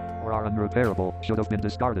inspection, or are unrepairable, should have been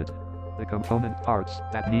discarded. The component parts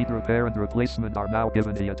that need repair and replacement are now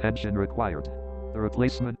given the attention required. The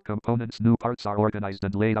replacement components' new parts are organized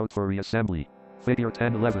and laid out for reassembly. Figure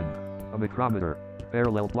 10.11. A micrometer.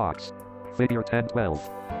 Parallel blocks. Figure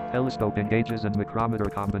 10.12. Telescoping gauges and micrometer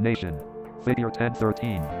combination. Figure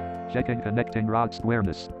 10.13. Checking connecting rod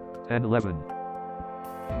squareness. 10.11.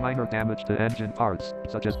 Minor damage to engine parts,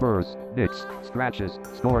 such as burrs, nicks, scratches,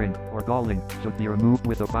 scoring, or galling, should be removed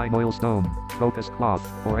with a fine oil stone, focus cloth,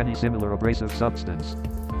 or any similar abrasive substance.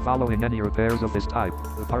 Following any repairs of this type,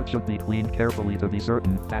 the part should be cleaned carefully to be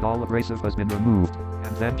certain that all abrasive has been removed,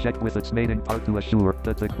 and then checked with its mating part to assure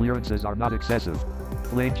that the clearances are not excessive.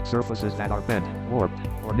 Flanged surfaces that are bent, warped,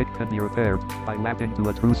 or nicked can be repaired by lapping to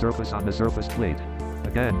a true surface on the surface plate.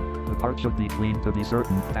 Again, the part should be cleaned to be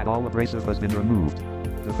certain that all abrasive has been removed.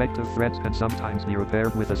 Defective threads can sometimes be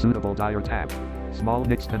repaired with a suitable die or tap. Small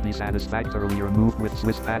nicks can be satisfactorily removed with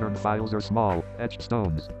Swiss pattern files or small, edged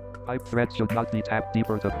stones. Pipe threads should not be tapped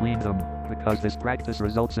deeper to clean them, because this practice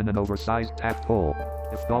results in an oversized tapped hole.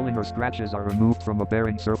 If galling or scratches are removed from a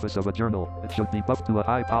bearing surface of a journal, it should be buffed to a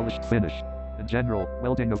high polished finish. In general,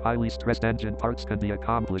 welding of highly stressed engine parts can be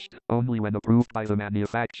accomplished only when approved by the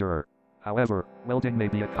manufacturer. However, welding may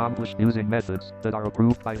be accomplished using methods that are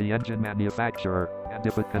approved by the engine manufacturer, and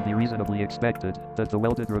if it can be reasonably expected that the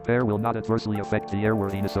welded repair will not adversely affect the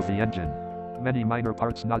airworthiness of the engine. Many minor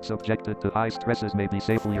parts not subjected to high stresses may be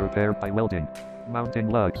safely repaired by welding.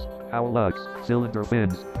 Mounting lugs, cowl lugs, cylinder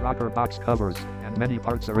fins, rocker box covers, and many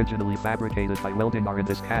parts originally fabricated by welding are in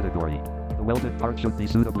this category. The welded part should be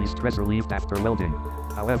suitably stress relieved after welding.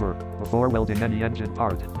 However, before welding any engine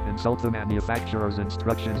part, consult the manufacturer's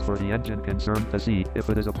instructions for the engine concerned to see if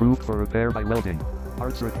it is approved for repair by welding.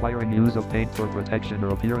 Parts requiring use of paint for protection or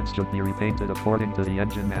appearance should be repainted according to the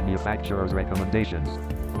engine manufacturer's recommendations.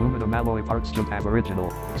 Aluminum alloy parts should have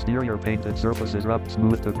original, exterior painted surfaces rubbed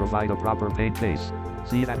smooth to provide a proper paint base.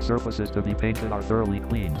 See that surfaces to be painted are thoroughly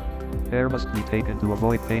cleaned. Care must be taken to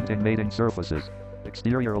avoid painting mating surfaces.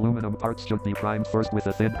 Exterior aluminum parts should be primed first with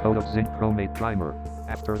a thin coat of zinc chromate primer.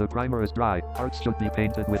 After the primer is dry, parts should be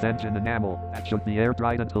painted with engine enamel that should be air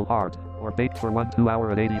dried until hard, or baked for 1-2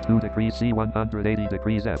 hours at 82 degrees C 180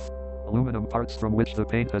 degrees F. Aluminum parts from which the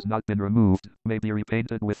paint has not been removed may be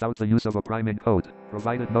repainted without the use of a priming coat,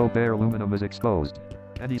 provided no bare aluminum is exposed.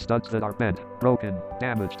 Any studs that are bent, broken,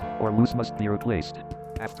 damaged, or loose must be replaced.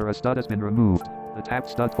 After a stud has been removed, the tapped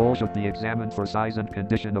stud hole should be examined for size and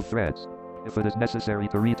condition of threads. If it is necessary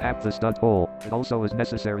to re-tap the stud hole, it also is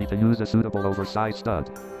necessary to use a suitable oversized stud.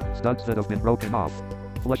 Studs that have been broken off,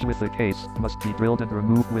 flush with the case, must be drilled and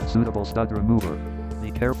removed with suitable stud remover.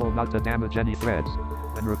 Be careful not to damage any threads.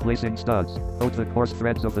 When replacing studs, coat the coarse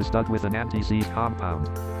threads of the stud with an anti-seize compound.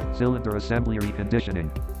 Cylinder assembly reconditioning.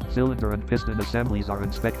 Cylinder and piston assemblies are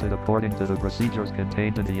inspected according to the procedures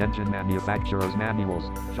contained in the engine manufacturer's manuals,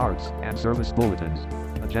 charts, and service bulletins.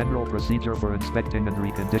 A general procedure for inspecting and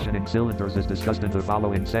reconditioning cylinders is discussed in the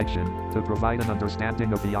following section, to provide an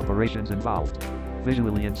understanding of the operations involved.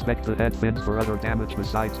 Visually inspect the head fins for other damage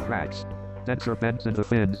besides cracks. Dents or bends in the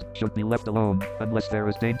fins should be left alone, unless there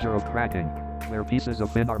is danger of cracking. Where pieces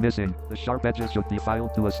of fin are missing, the sharp edges should be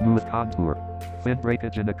filed to a smooth contour. Fin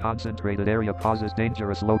breakage in a concentrated area causes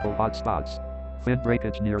dangerous local hot spots. Fin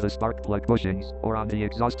breakage near the spark plug bushings, or on the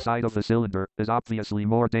exhaust side of the cylinder, is obviously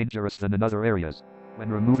more dangerous than in other areas. When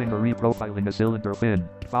removing or reprofiling a cylinder fin,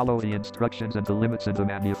 follow the instructions and the limits in the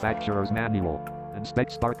manufacturer's manual.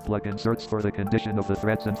 Inspect spark plug inserts for the condition of the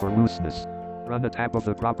threads and for looseness. Run a tap of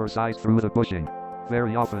the proper size through the bushing.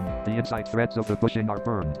 Very often, the inside threads of the bushing are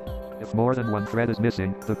burned. If more than one thread is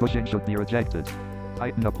missing, the bushing should be rejected.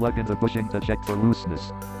 Tighten a plug in the bushing to check for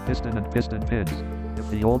looseness. Piston and piston pins. If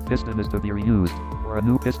the old piston is to be reused, or a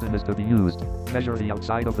new piston is to be used, measure the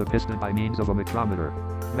outside of the piston by means of a micrometer.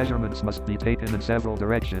 Measurements must be taken in several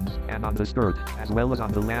directions, and on the skirt, as well as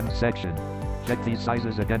on the land section. Check these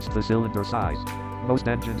sizes against the cylinder size. Most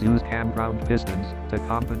engines use cam-ground pistons to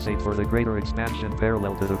compensate for the greater expansion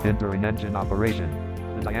parallel to the pin during engine operation.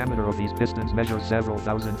 The diameter of these pistons measures several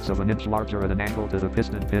thousandths of an inch larger at an angle to the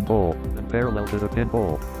piston pin hole than parallel to the pin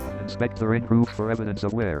hole. Inspect the ring groove for evidence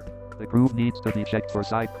of wear. The groove needs to be checked for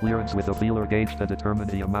side clearance with a feeler gauge to determine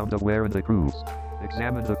the amount of wear in the grooves.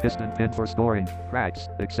 Examine the piston pin for scoring, cracks,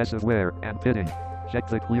 excessive wear, and pitting. Check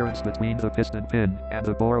the clearance between the piston pin and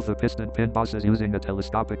the bore of the piston pin bosses using a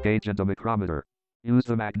telescopic gauge and a micrometer. Use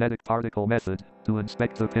the magnetic particle method to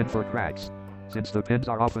inspect the pin for cracks. Since the pins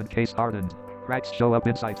are often case hardened, cracks show up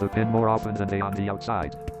inside the pin more often than they on the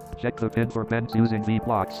outside. Check the pin for bends using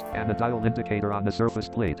V-blocks and a dial indicator on the surface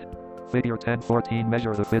plate. Figure 1014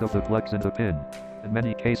 measure the fit of the plugs in the pin. In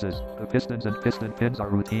many cases, the pistons and piston pins are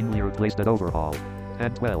routinely replaced at overhaul.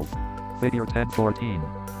 1012. Figure 1014.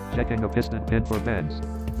 Checking a piston pin for bends.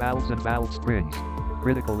 Valves and valve springs.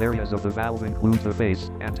 Critical areas of the valve include the face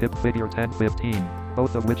and tip. Figure 1015,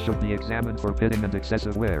 both of which should be examined for pitting and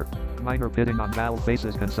excessive wear. Minor pitting on valve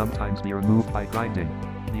faces can sometimes be removed by grinding.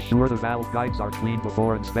 Be sure the valve guides are clean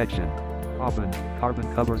before inspection. Often,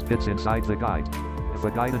 carbon covers pits inside the guide. If a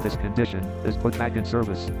guide in this condition is put back in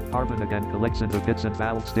service, carbon again collects in the pits and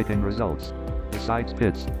valve sticking results. Besides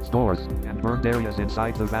pits, stores, and burned areas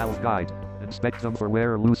inside the valve guide, inspect them for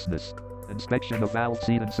wear or looseness. Inspection of valve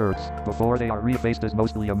seat inserts before they are refaced is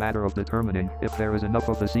mostly a matter of determining if there is enough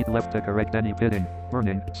of the seat left to correct any pitting,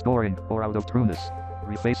 burning, scoring, or out of trueness.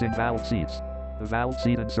 Refacing valve seats. The valve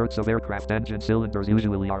seat inserts of aircraft engine cylinders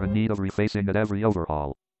usually are in need of refacing at every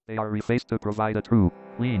overhaul. They are refaced to provide a true,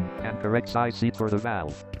 clean, and correct size seat for the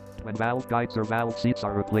valve. When valve guides or valve seats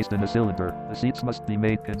are replaced in a cylinder, the seats must be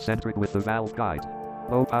made concentric with the valve guide.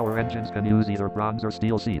 Low-power engines can use either bronze or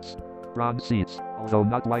steel seats. Bronze seats, although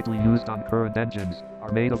not widely used on current engines,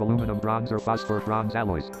 are made of aluminum bronze or phosphor bronze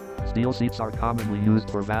alloys. Steel seats are commonly used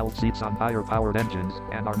for valve seats on higher-powered engines,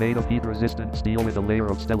 and are made of heat-resistant steel with a layer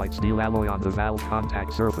of stellite steel alloy on the valve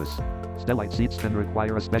contact surface. Stellite seats can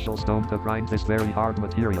require a special stone to grind this very hard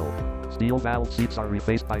material. Steel valve seats are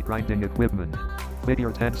refaced by grinding equipment.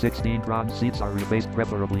 Figure 10-16 bronze seats are refaced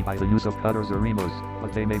preferably by the use of cutters or reamers,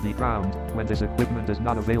 but they may be ground when this equipment is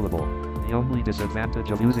not available. The only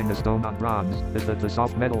disadvantage of using a stone on bronze is that the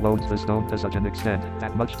soft metal loads the stone to such an extent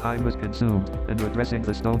that much time is consumed in redressing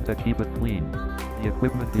the stone to keep it clean. The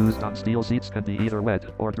equipment used on steel seats can be either wet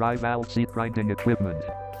or dry valve seat grinding equipment.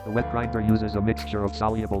 The wet grinder uses a mixture of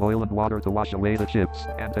soluble oil and water to wash away the chips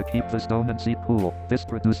and to keep the stone and seat cool. This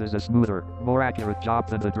produces a smoother, more accurate job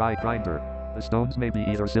than the dry grinder. The stones may be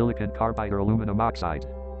either silicon carbide or aluminum oxide.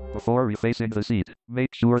 Before refacing the seat,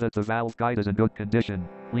 make sure that the valve guide is in good condition,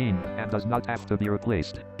 clean, and does not have to be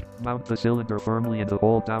replaced. Mount the cylinder firmly in the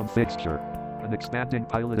hold-down fixture. An expanding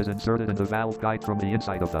pilot is inserted in the valve guide from the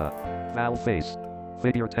inside of the valve face.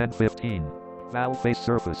 Figure 10-15. Valve face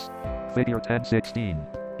surface. Figure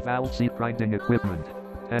 10-16. Valve seat grinding equipment.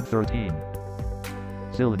 10-13.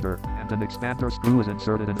 Cylinder, and an expander screw is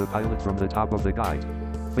inserted in the pilot from the top of the guide.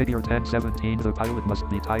 Figure 10-17. The pilot must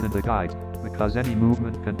be tight in the guide, because any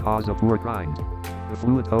movement can cause a poor grind. The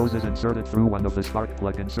fluid hose is inserted through one of the spark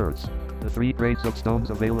plug inserts. The three grades of stones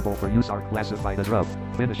available for use are classified as rough,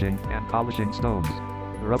 finishing, and polishing stones.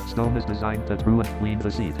 The rough stone is designed to true and clean the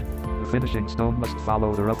seat. The finishing stone must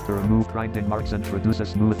follow the rough to remove grinding marks and produce a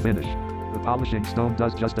smooth finish. The polishing stone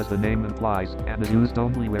does just as the name implies, and is used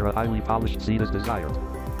only where a highly polished seat is desired.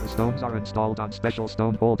 The stones are installed on special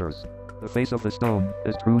stone holders. The face of the stone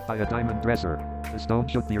is trued by a diamond dresser. The stone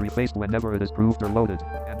should be refaced whenever it is grooved or loaded,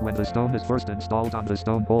 and when the stone is first installed on the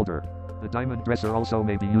stone holder. The diamond dresser also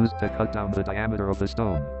may be used to cut down the diameter of the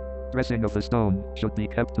stone. Dressing of the stone should be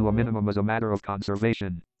kept to a minimum as a matter of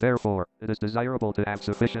conservation. Therefore, it is desirable to have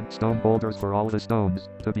sufficient stone holders for all the stones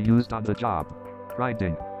to be used on the job.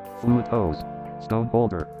 Grinding. Fluid hose. Stone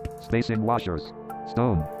holder. Spacing washers.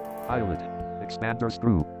 Stone. Pilot. Expander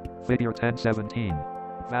screw. Figure 10-17.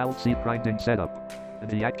 Valve seat grinding setup. In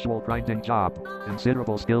the actual grinding job,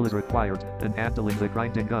 considerable skill is required in handling the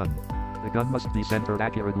grinding gun. The gun must be centered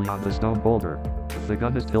accurately on the stone holder. If the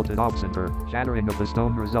gun is tilted off-center, shattering of the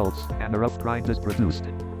stone results, and a rough grind is produced.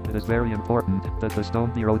 It is very important that the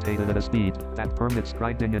stone be rotated at a speed that permits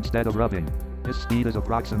grinding instead of rubbing. This speed is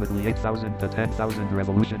approximately 8,000 to 10,000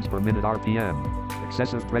 revolutions per minute RPM.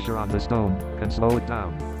 Excessive pressure on the stone can slow it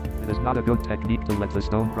down. It is not a good technique to let the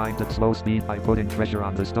stone grind at slow speed by putting pressure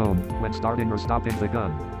on the stone when starting or stopping the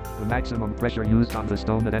gun. The maximum pressure used on the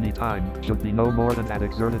stone at any time should be no more than that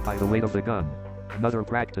exerted by the weight of the gun. Another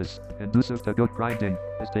practice, conducive to good grinding,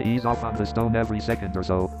 is to ease off on the stone every second or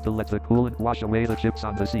so to let the coolant wash away the chips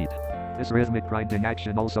on the seat. This rhythmic grinding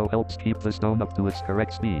action also helps keep the stone up to its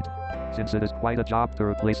correct speed. Since it is quite a job to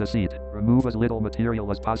replace a seat, remove as little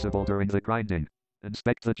material as possible during the grinding.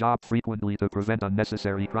 Inspect the job frequently to prevent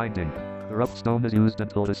unnecessary grinding. The rough stone is used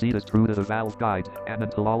until the seat is true to the valve guide, and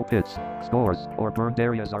until all pits, scores, or burned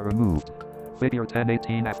areas are removed. Figure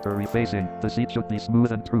 10-18. After refacing, the seat should be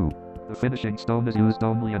smooth and true. The finishing stone is used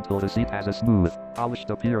only until the seat has a smooth,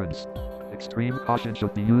 polished appearance. Extreme caution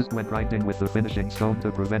should be used when grinding with the finishing stone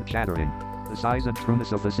to prevent shattering. The size and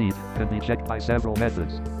trueness of the seat can be checked by several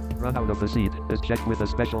methods. Runout of the seat is checked with a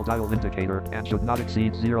special dial indicator and should not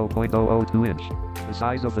exceed 0.002 inch. The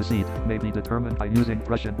size of the seat may be determined by using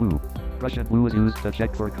Prussian glue. Prussian glue is used to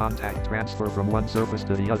check for contact transfer from one surface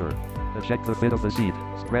to the other. To check the fit of the seat,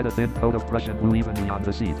 spread a thin coat of Prussian glue evenly on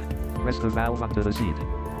the seat. Press the valve onto the seat.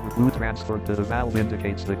 The glue transferred to the valve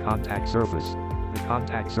indicates the contact surface. The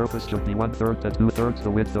contact surface should be 1/3 to 2/3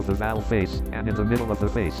 the width of the valve face and in the middle of the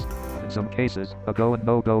face. In some cases, a go and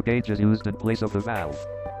no-go gauge is used in place of the valve.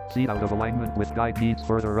 Seat out of alignment with guide needs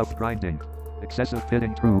further rough grinding. Excessive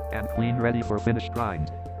pitting true and clean ready for finished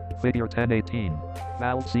grind. Figure 10-18.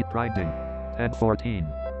 Valve seat grinding. 10-14.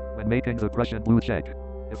 When making the Prussian glue check.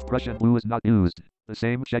 If Prussian glue is not used, the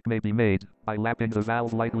same check may be made by lapping the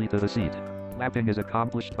valve lightly to the seat. Lapping is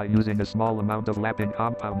accomplished by using a small amount of lapping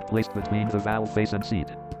compound placed between the valve face and seat.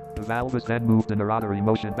 The valve is then moved in a rotary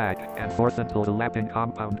motion back and forth until the lapping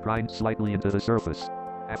compound grinds slightly into the surface.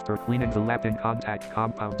 After cleaning the lapping contact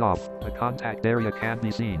compound off, the contact area can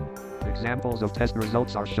be seen. Examples of test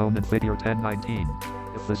results are shown in Figure 10-19.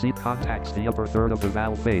 If the seat contacts the upper third of the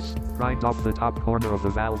valve face, grind off the top corner of the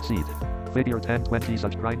valve seat. Figure 10-20.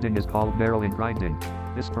 Such grinding is called narrowing grinding.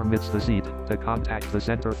 This permits the seat to contact the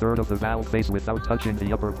center third of the valve face without touching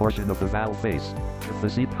the upper portion of the valve face. If the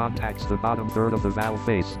seat contacts the bottom third of the valve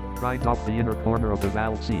face, grind off the inner corner of the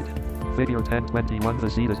valve seat. Figure 10.21. The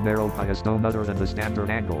seat is narrowed by a stone other than the standard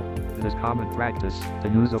angle. It is common practice to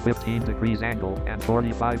use a 15 degrees angle and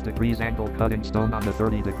 45 degrees angle cutting stone on the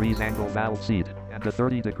 30 degrees angle valve seat, and the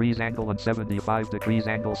 30 degrees angle and 75 degrees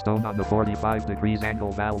angle stone on the 45 degrees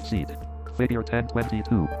angle valve seat. Figure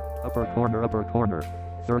 10.22. Upper corner,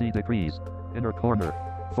 30 degrees. Inner corner,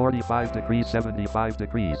 45 degrees 75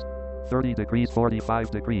 degrees. 30 degrees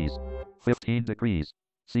 45 degrees. 15 degrees.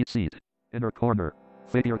 Seat. Inner corner.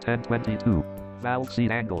 Figure 10.22. Valve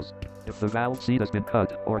seat angles. If the valve seat has been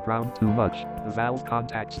cut or ground too much, the valve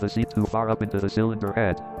contacts the seat too far up into the cylinder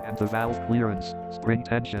head, and the valve clearance, spring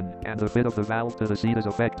tension, and the fit of the valve to the seat is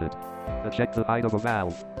affected. To check the height of a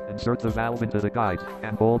valve, insert the valve into the guide,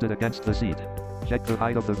 and hold it against the seat. Check the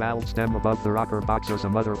height of the valve stem above the rocker box or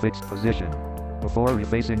some other fixed position. Before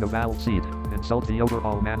refacing a valve seat, consult the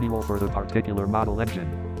overhaul manual for the particular model engine.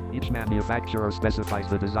 Each manufacturer specifies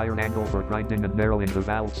the desired angle for grinding and narrowing the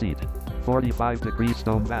valve seat. 45 degrees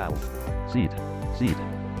stone valve. Seat.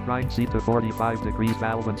 Grind seat to 45 degrees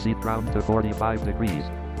valve and seat ground to 45 degrees.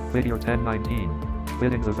 Figure 10.19.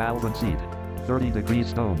 Fitting the valve and seat. 30 degrees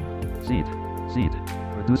stone. Seat.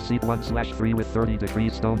 Reduce seat 1/3 with 30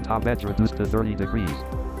 degrees stone top edge reduced to 30 degrees.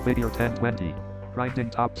 Figure 10.20. Grinding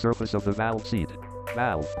top surface of the valve seat.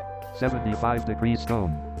 Valve. 75 degrees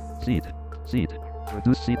stone. Seat.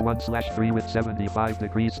 Reduce seat 1/3 with 75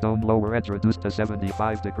 degrees stone lower edge reduced to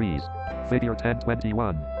 75 degrees. Figure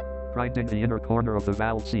 10.21. Grinding the inner corner of the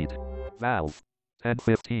valve seat. Valve.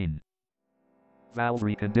 10.15. Valve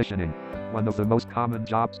reconditioning. One of the most common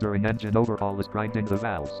jobs during engine overhaul is grinding the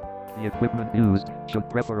valves. The equipment used should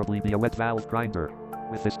preferably be a wet valve grinder.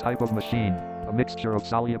 With this type of machine, a mixture of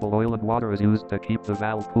soluble oil and water is used to keep the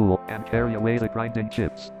valve cool and carry away the grinding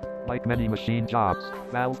chips. Like many machine jobs,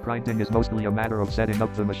 valve grinding is mostly a matter of setting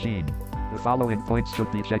up the machine. The following points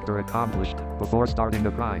should be checked or accomplished before starting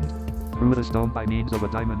the grind. Screw the stone by means of a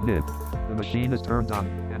diamond nib. The machine is turned on,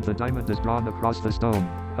 and the diamond is drawn across the stone,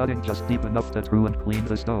 cutting just deep enough to through and clean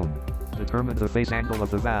the stone. Determine the face angle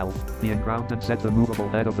of the valve, being ground, and set the movable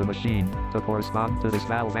head of the machine to correspond to this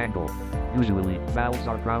valve angle. Usually, valves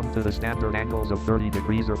are ground to the standard angles of 30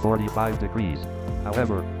 degrees or 45 degrees.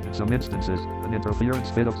 However, in some instances, an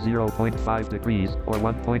interference fit of 0.5 degrees or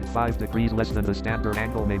 1.5 degrees less than the standard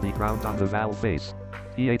angle may be ground on the valve face.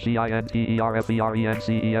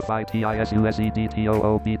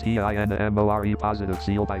 THEINTERFERENCEFITISUSEDTOOBTINMORE positive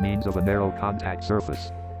seal by means of a narrow contact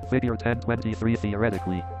surface. Figure 10.23.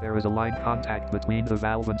 Theoretically, there is a line contact between the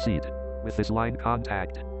valve and seat. With this line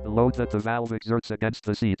contact, the load that the valve exerts against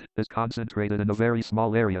the seat is concentrated in a very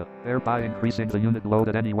small area, thereby increasing the unit load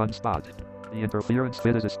at any one spot. The interference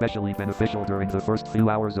fit is especially beneficial during the first few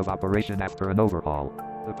hours of operation after an overhaul.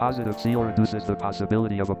 The positive seal reduces the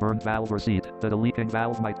possibility of a burned valve or seat that a leaking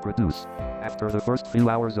valve might produce. After the first few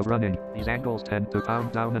hours of running, these angles tend to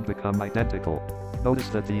pound down and become identical. Notice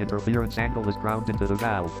that the interference angle is ground into the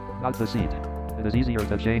valve, not the seat. It is easier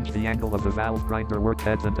to change the angle of the valve grinder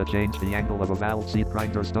workhead than to change the angle of a valve seat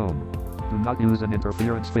grinder stone. Do not use an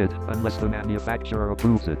interference fit unless the manufacturer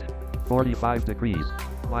approves it. 45 degrees.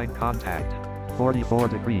 Line contact. 44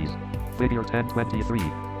 degrees. Figure 10.23.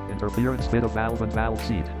 Interference fit of valve and valve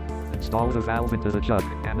seat. Install the valve into the chuck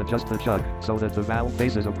and adjust the chuck so that the valve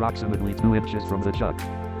face is approximately 2 inches from the chuck.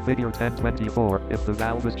 Figure 10.24. If the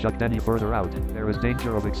valve is chucked any further out, there is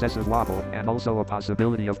danger of excessive wobble and also a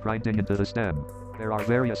possibility of grinding into the stem. There are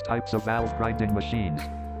various types of valve grinding machines.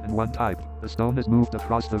 In one type, the stone is moved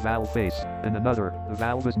across the valve face. In another, the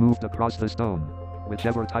valve is moved across the stone.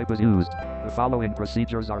 Whichever type is used, the following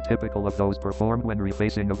procedures are typical of those performed when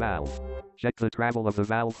refacing a valve. Check the travel of the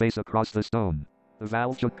valve face across the stone. The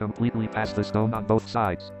valve should completely pass the stone on both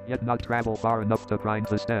sides, yet not travel far enough to grind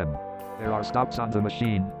the stem. There are stops on the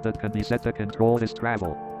machine that can be set to control this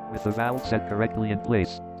travel. With the valve set correctly in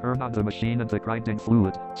place, turn on the machine and the grinding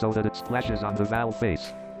fluid so that it splashes on the valve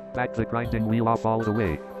face. Back the grinding wheel off all the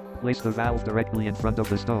way. Place the valve directly in front of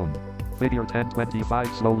the stone. Figure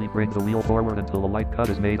 10.25. Slowly bring the wheel forward until a light cut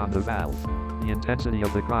is made on the valve. The intensity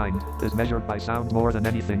of the grind is measured by sound more than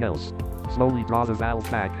anything else. Slowly draw the valve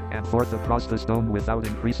back and forth across the stone without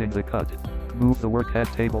increasing the cut. Move the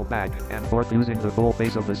workhead table back and forth using the full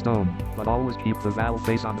face of the stone, but always keep the valve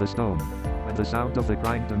face on the stone. When the sound of the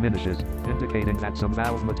grind diminishes, indicating that some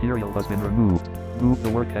valve material has been removed, move the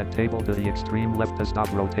workhead table to the extreme left to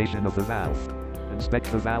stop rotation of the valve.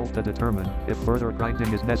 Inspect the valve to determine if further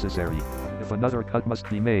grinding is necessary. If another cut must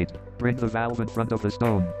be made, bring the valve in front of the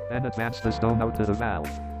stone, then advance the stone out to the valve.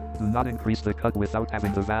 Do not increase the cut without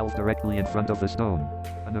having the valve directly in front of the stone.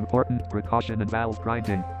 An important precaution in valve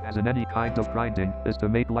grinding, as in any kind of grinding, is to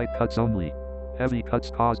make light cuts only. Heavy cuts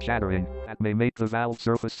cause shattering, that may make the valve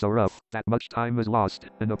surface so rough that much time is lost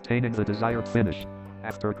in obtaining the desired finish.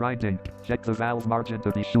 After grinding, check the valve margin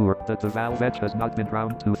to be sure that the valve edge has not been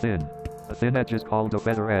ground too thin. A thin edge is called a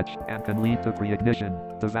feather edge and can lead to pre-ignition.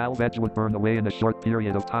 The valve edge would burn away in a short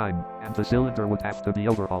period of time, and the cylinder would have to be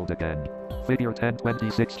overhauled again. Figure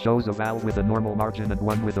 1026 shows a valve with a normal margin and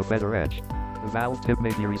one with a feather edge. The valve tip may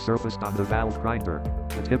be resurfaced on the valve grinder.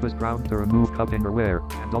 The tip is ground to remove cupping or wear,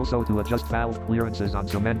 and also to adjust valve clearances on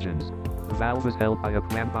some engines. The valve is held by a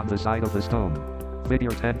clamp on the side of the stone. Figure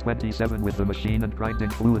 1027 with the machine and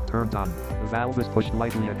grinding fluid turned on. The valve is pushed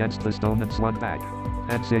lightly against the stone and swung back.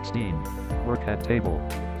 1016. Workhead table.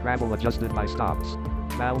 Travel adjusted by stops.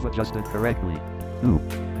 Valve adjusted correctly. 2.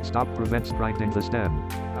 Stop prevents grinding the stem.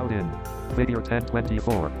 Out in. Figure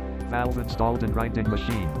 1024. Valve installed in grinding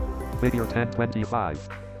machine. Figure 1025.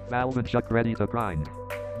 Valve and chuck ready to grind.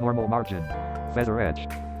 Normal margin. Feather edge.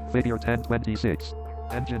 Figure 1026.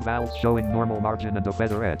 Engine valves showing normal margin and a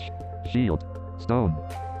feather edge. Shield. Stone.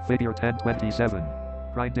 Figure 1027.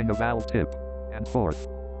 Grinding a valve tip. And fourth.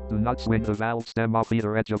 Do not swing the valve stem off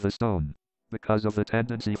either edge of the stone. Because of the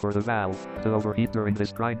tendency for the valve to overheat during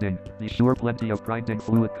this grinding, be sure plenty of grinding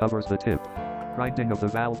fluid covers the tip. Grinding of the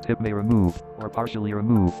valve tip may remove, or partially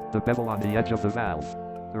remove, the bevel on the edge of the valve.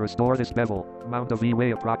 To restore this bevel, mount a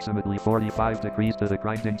V-way approximately 45 degrees to the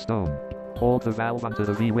grinding stone. Hold the valve onto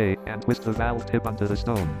the V-way and twist the valve tip onto the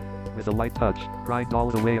stone. With a light touch, grind all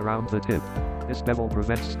the way around the tip. This bevel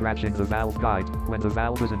prevents scratching the valve guide when the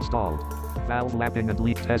valve is installed. Valve lapping and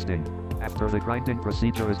leak testing. After the grinding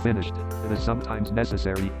procedure is finished, it is sometimes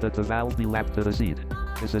necessary that the valve be lapped to the seat.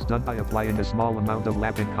 This is done by applying a small amount of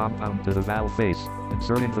lapping compound to the valve face,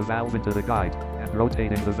 inserting the valve into the guide, and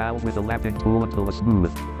rotating the valve with a lapping tool until a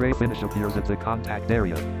smooth, gray finish appears at the contact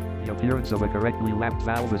area. The appearance of a correctly lapped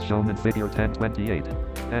valve is shown in Figure 1028.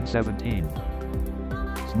 1017.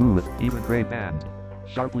 Smooth, even gray band.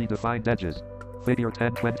 Sharply defined edges. Figure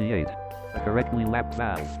 1028. A correctly lapped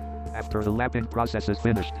valve. After the lapping process is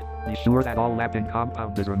finished, be sure that all lapping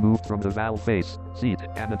compound is removed from the valve face, seat,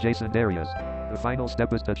 and adjacent areas. The final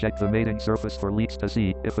step is to check the mating surface for leaks to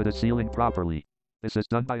see if it is sealing properly. This is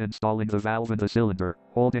done by installing the valve in the cylinder,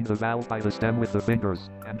 holding the valve by the stem with the fingers,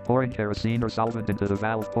 and pouring kerosene or solvent into the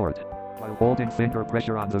valve port. While holding finger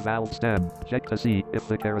pressure on the valve stem, check to see if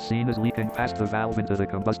the kerosene is leaking past the valve into the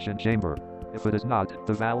combustion chamber. If it is not,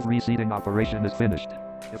 the valve reseating operation is finished.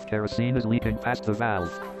 If kerosene is leaking past the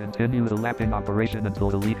valve, continue the lapping operation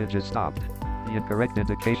until the leakage is stopped. The incorrect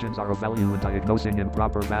indications are of value in diagnosing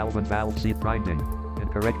improper valve and valve seat grinding.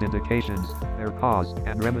 Incorrect indications, their cause,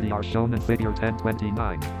 and remedy are shown in Figure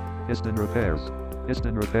 1029. Piston repairs.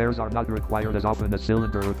 Piston repairs are not required as often as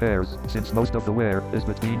cylinder repairs, since most of the wear is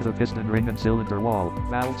between the piston ring and cylinder wall,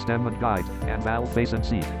 valve stem and guide, and valve face and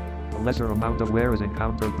seat. A lesser amount of wear is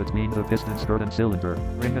encountered between the piston skirt and cylinder,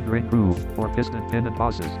 ring and ring groove, or piston pin and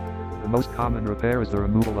bosses. The most common repair is the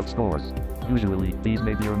removal of scores. Usually, these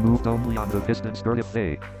may be removed only on the piston skirt if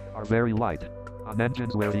they are very light. On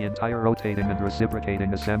engines where the entire rotating and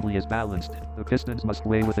reciprocating assembly is balanced, the pistons must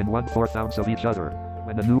weigh within 1/4 ounce of each other.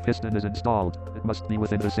 When a new piston is installed, it must be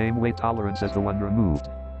within the same weight tolerance as the one removed.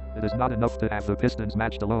 It is not enough to have the pistons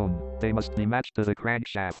matched alone, they must be matched to the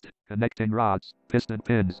crankshaft, connecting rods, piston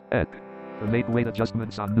pins, etc. To make weight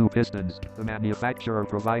adjustments on new pistons, the manufacturer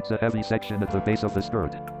provides a heavy section at the base of the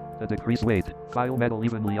skirt. To decrease weight, file metal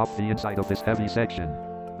evenly off the inside of this heavy section.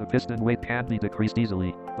 The piston weight can be decreased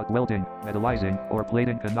easily, but welding, metallizing, or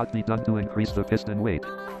plating cannot be done to increase the piston weight.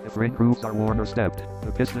 If ring grooves are worn or stepped,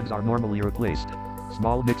 the pistons are normally replaced.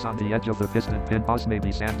 Small nicks on the edge of the piston pin boss may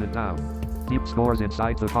be sanded down. Deep scores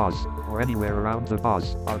inside the boss, or anywhere around the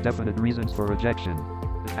boss, are definite reasons for rejection.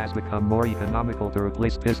 It has become more economical to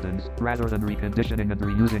replace pistons, rather than reconditioning and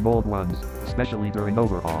reusing old ones, especially during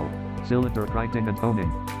overhaul. Cylinder grinding and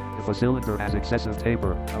toning. If a cylinder has excessive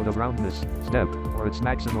taper, out of roundness, step, or its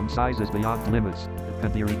maximum size is beyond limits, it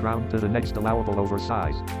can be reground to the next allowable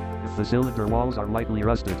oversize. If the cylinder walls are lightly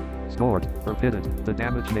rusted, scored, or pitted, the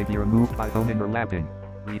damage may be removed by toning or lapping.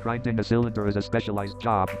 Regrinding a cylinder is a specialized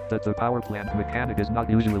job that the power plant mechanic is not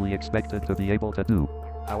usually expected to be able to do.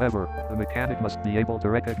 However, the mechanic must be able to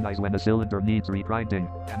recognize when a cylinder needs regrinding,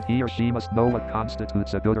 and he or she must know what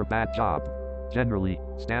constitutes a good or bad job. Generally,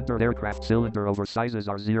 standard aircraft cylinder oversizes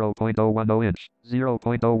are 0.010 inch,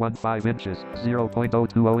 0.015 inches,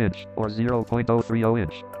 0.020 inch, or 0.030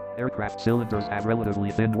 inch. Aircraft cylinders have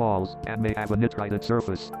relatively thin walls and may have a nitrided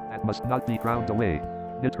surface that must not be ground away.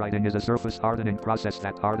 Nitriding is a surface hardening process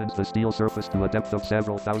that hardens the steel surface to a depth of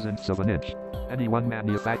several thousandths of an inch. Any one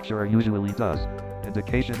manufacturer usually does.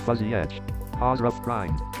 Indication fuzzy edge. Cause rough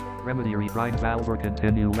grind. Remedy regrind valve or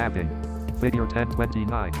continue lapping. Figure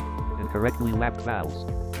 1029. Incorrectly lapped valves.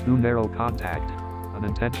 Too narrow contact.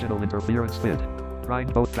 Unintentional interference fit.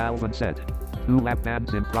 Grind both valve and set. 2 lap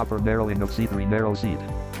bands improper narrowing of C3 narrow seat.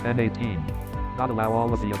 1018. Not allow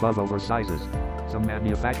all of the above oversizes. Some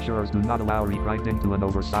manufacturers do not allow regrinding to an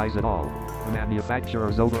oversize at all. The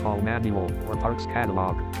manufacturer's overhaul manual, or parts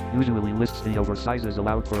catalog, usually lists the oversizes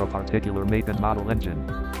allowed for a particular make and model engine.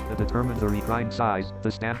 To determine the regrind size,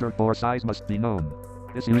 the standard bore size must be known.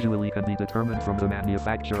 This usually can be determined from the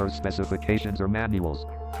manufacturer's specifications or manuals.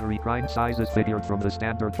 The regrind size is figured from the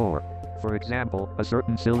standard bore. For example, a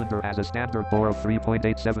certain cylinder has a standard bore of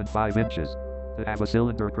 3.875 inches. To have a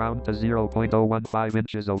cylinder ground to 0.015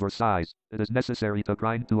 inches oversize, it is necessary to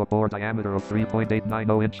grind to a bore diameter of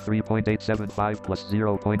 3.890 inch 3.875 plus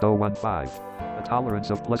 0.015. A tolerance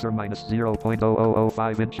of plus or minus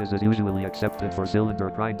 0.0005 inches is usually accepted for cylinder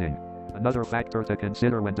grinding. Another factor to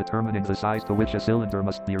consider when determining the size to which a cylinder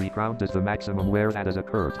must be reground is the maximum wear that has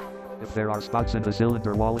occurred. If there are spots in the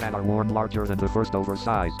cylinder wall that are worn larger than the first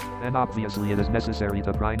oversize, then obviously it is necessary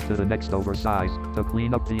to grind to the next oversize, to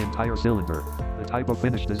clean up the entire cylinder. The type of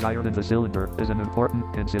finish desired in the cylinder is an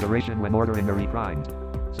important consideration when ordering a regrind.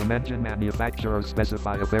 Some engine manufacturers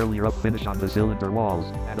specify a fairly rough finish on the cylinder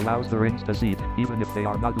walls, that allows the rings to seat, even if they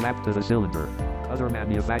are not lapped to the cylinder. Other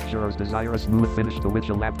manufacturers desire a smooth finish to which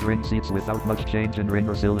a lapped ring seats without much change in ring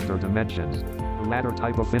or cylinder dimensions. The latter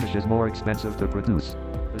type of finish is more expensive to produce.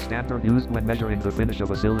 The standard used when measuring the finish of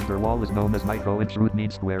a cylinder wall is known as micro-inch root mean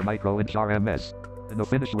square micro-inch RMS. In a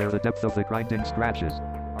finish where the depth of the grinding scratches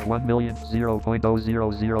are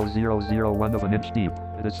 1,000,000,001 of an inch deep,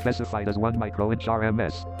 it is specified as 1 micro-inch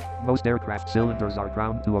RMS. Most aircraft cylinders are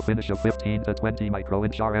ground to a finish of 15 to 20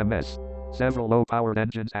 micro-inch RMS. Several low-powered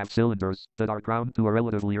engines have cylinders that are ground to a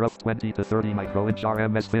relatively rough 20 to 30 micro-inch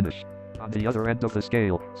RMS finish. On the other end of the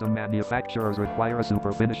scale, some manufacturers require a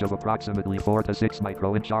super finish of approximately 4 to 6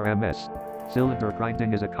 micro-inch RMS. Cylinder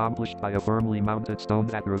grinding is accomplished by a firmly mounted stone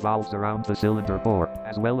that revolves around the cylinder bore,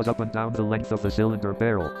 as well as up and down the length of the cylinder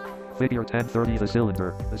barrel. Figure 1030. The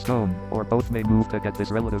cylinder, the stone, or both may move to get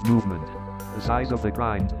this relative movement. The size of the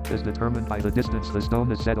grind is determined by the distance the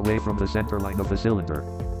stone is set away from the center line of the cylinder.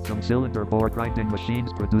 Some cylinder bore grinding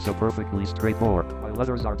machines produce a perfectly straight bore, while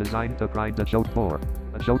others are designed to grind a choke bore.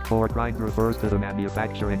 A choke bore grind refers to the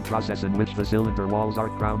manufacturing process in which the cylinder walls are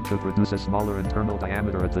ground to produce a smaller internal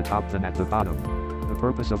diameter at the top than at the bottom. The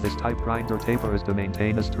purpose of this type grind or taper is to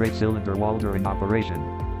maintain a straight cylinder wall during operation.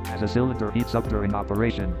 As a cylinder heats up during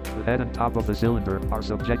operation, the head and top of the cylinder are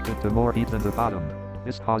subjected to more heat than the bottom.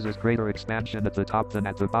 This causes greater expansion at the top than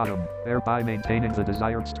at the bottom, thereby maintaining the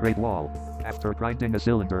desired straight wall. After grinding a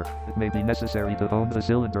cylinder, it may be necessary to hone the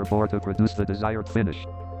cylinder bore to produce the desired finish.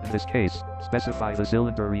 In this case, specify the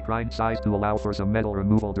cylinder regrind size to allow for some metal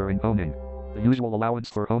removal during honing. The usual allowance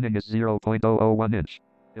for honing is 0.001 inch.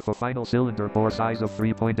 If a final cylinder bore size of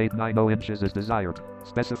 3.890 inches is desired,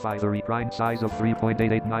 specify the regrind size of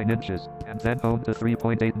 3.889 inches, and then hone to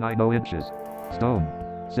 3.890 inches. Stone.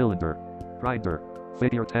 Cylinder. Grinder.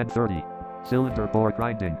 Figure 1030. Cylinder bore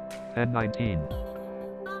grinding. 1019.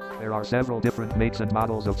 There are several different makes and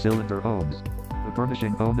models of cylinder hones. The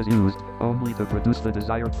burnishing hone is used only to produce the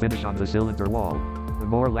desired finish on the cylinder wall. The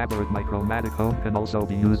more elaborate micromatic hone can also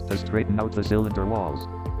be used to straighten out the cylinder walls.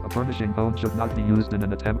 A burnishing hone should not be used in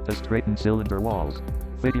an attempt to straighten cylinder walls.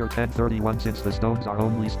 Figure 1031. Since the stones are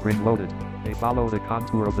only spring-loaded, they follow the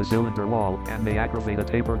contour of the cylinder wall and may aggravate a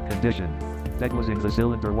tapered condition. Deglazing the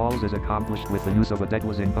cylinder walls is accomplished with the use of a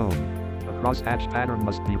deglazing hone. A cross-hatch pattern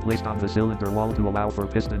must be placed on the cylinder wall to allow for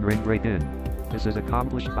piston ring break-in. This is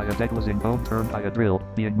accomplished by a deglazing hone turned by a drill,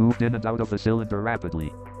 being moved in and out of the cylinder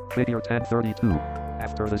rapidly. Figure 1032.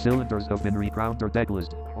 After the cylinders have been reground or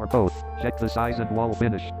deglazed, or both, check the size and wall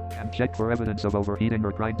finish, and check for evidence of overheating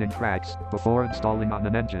or grinding cracks, before installing on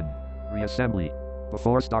an engine. Reassembly.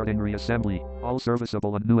 Before starting reassembly, all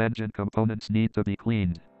serviceable and new engine components need to be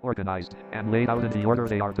cleaned, organized, and laid out in the order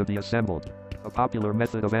they are to be assembled. A popular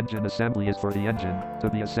method of engine assembly is for the engine to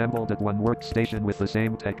be assembled at one workstation with the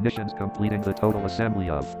same technicians completing the total assembly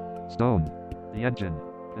of stone. The engine.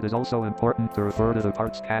 It is also important to refer to the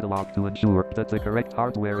parts catalog to ensure that the correct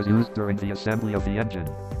hardware is used during the assembly of the engine.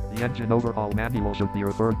 The engine overhaul manual should be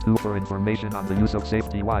referred to for information on the use of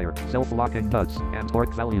safety wire, self-locking nuts, and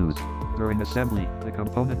torque values. During assembly, the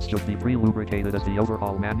components should be pre-lubricated as the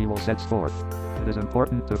overhaul manual sets forth. It is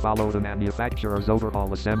important to follow the manufacturer's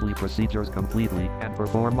overhaul assembly procedures completely and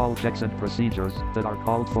perform all checks and procedures that are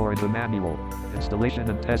called for in the manual. Installation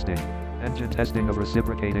and testing. Engine testing of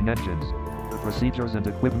reciprocating engines. The procedures and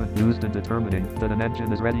equipment used in determining that an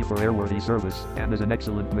engine is ready for airworthy service and is in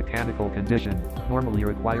excellent mechanical condition normally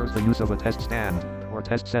requires the use of a test stand or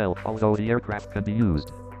test cell, although the aircraft can be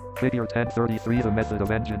used. Figure 1033. The method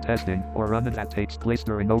of engine testing, or run-in, that takes place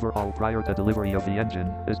during overhaul prior to delivery of the engine,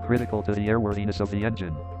 is critical to the airworthiness of the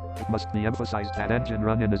engine. It must be emphasized that engine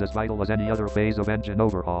run-in is as vital as any other phase of engine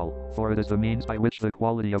overhaul, for it is the means by which the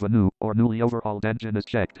quality of a new or newly overhauled engine is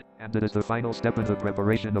checked, and it is the final step in the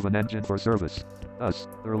preparation of an engine for service. Thus,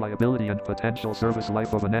 the reliability and potential service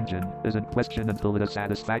life of an engine is in question until it has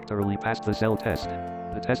satisfactorily passed the cell test.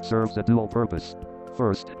 The test serves a dual purpose.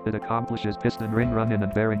 First, it accomplishes piston ring run-in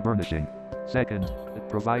and bearing burnishing. Second, it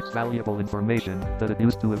provides valuable information that it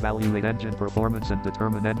used to evaluate engine performance and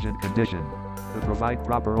determine engine condition. To provide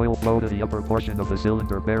proper oil flow to the upper portion of the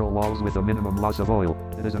cylinder barrel walls with a minimum loss of oil,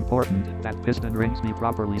 it is important that piston rings be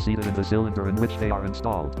properly seated in the cylinder in which they are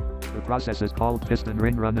installed. The process is called piston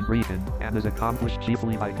ring run-in breaking and is accomplished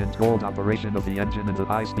chiefly by controlled operation of the engine in the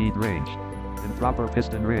high-speed range. Improper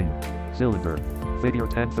piston ring. Cylinder. Figure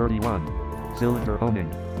 1031. Cylinder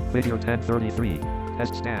honing. Figure 1033.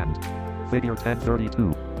 Test stand. Figure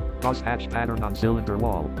 1032. Crosshatch pattern on cylinder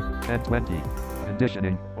wall. 1020.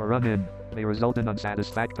 Conditioning, or run-in, may result in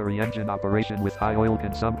unsatisfactory engine operation with high oil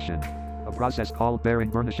consumption. A process called bearing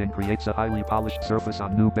burnishing creates a highly polished surface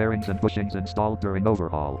on new bearings and bushings installed during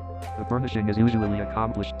overhaul. The burnishing is usually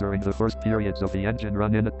accomplished during the first periods of the engine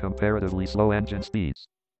run-in at comparatively slow engine speeds.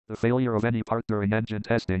 The failure of any part during engine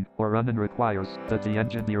testing or run-in requires that the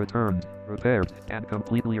engine be returned, repaired, and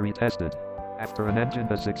completely retested. After an engine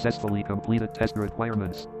has successfully completed test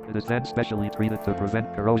requirements, it is then specially treated to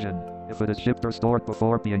prevent corrosion, if it is shipped or stored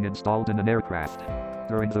before being installed in an aircraft.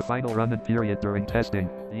 During the final run-in period during testing,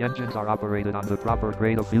 the engines are operated on the proper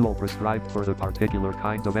grade of fuel prescribed for the particular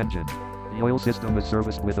kind of engine. The oil system is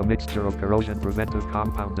serviced with a mixture of corrosion preventive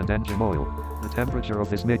compound and engine oil. The temperature of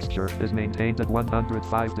this mixture is maintained at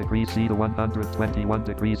 105 degrees C to 121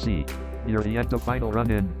 degrees C. Near the end of final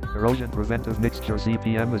run-in, corrosion preventive mixture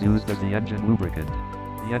CPM is used as the engine lubricant.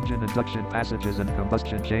 The engine induction passages and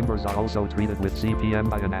combustion chambers are also treated with CPM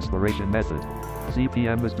by an aspiration method.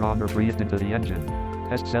 CPM is drawn or breathed into the engine.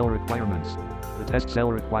 Test cell requirements. The test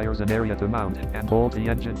cell requires an area to mount and hold the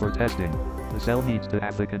engine for testing. The cell needs to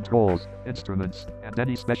have the controls, instruments, and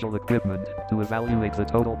any special equipment to evaluate the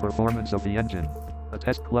total performance of the engine. A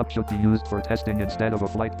test club should be used for testing instead of a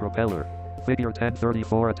flight propeller. Figure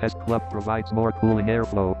 1034. A test club provides more cooling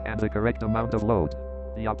airflow and the correct amount of load.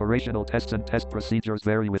 The operational tests and test procedures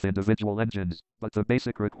vary with individual engines, but the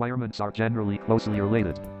basic requirements are generally closely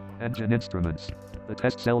related. Engine instruments. The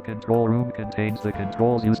test cell control room contains the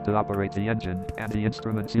controls used to operate the engine, and the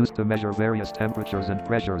instruments used to measure various temperatures and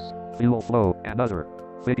pressures, fuel flow, and other.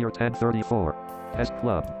 Figure 1034. Test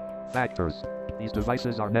club. Factors. These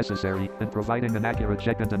devices are necessary in providing an accurate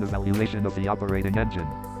check and an evaluation of the operating engine.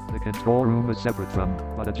 The control room is separate from,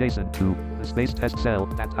 but adjacent to, the space test cell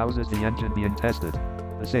that houses the engine being tested.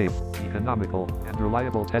 The safe, economical, and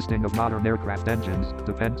reliable testing of modern aircraft engines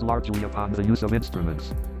depends largely upon the use of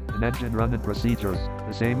instruments. In engine run-in procedures,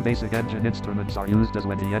 the same basic engine instruments are used as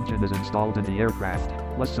when the engine is installed in the aircraft,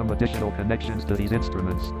 plus some additional connections to these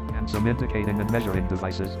instruments, and some indicating and measuring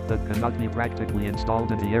devices that cannot be practically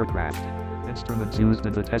installed in the aircraft. Instruments used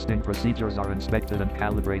in the testing procedures are inspected and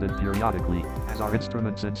calibrated periodically, as are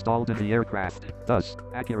instruments installed in the aircraft. Thus,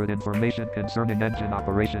 accurate information concerning engine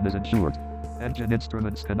operation is ensured. Engine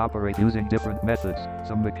instruments can operate using different methods,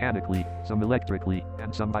 some mechanically, some electrically,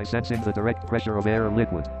 and some by sensing the direct pressure of air or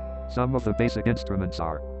liquid. Some of the basic instruments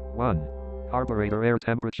are 1. Carburetor air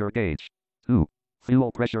temperature gauge. 2.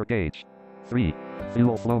 Fuel pressure gauge. 3.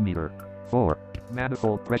 Fuel flow meter. 4.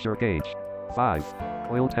 Manifold pressure gauge. 5.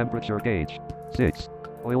 Oil temperature gauge. 6.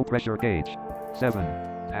 Oil pressure gauge. 7.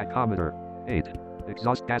 Tachometer. 8.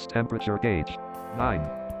 Exhaust gas temperature gauge. 9.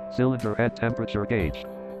 Cylinder head temperature gauge.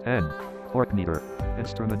 10. Torque meter.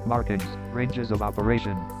 Instrument markings, ranges of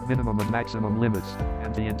operation, minimum and maximum limits,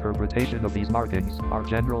 and the interpretation of these markings are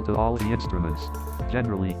general to all the instruments.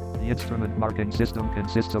 Generally, the instrument marking system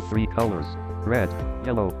consists of 3 colors: red,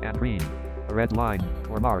 yellow, and green. A red line,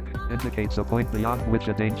 or mark, indicates a point beyond which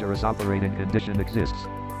a dangerous operating condition exists.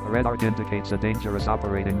 A red arc indicates a dangerous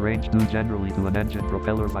operating range due generally to an engine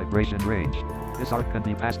propeller vibration range. This arc can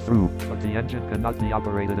be passed through, but the engine cannot be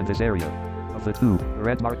operated in this area. Of the two, the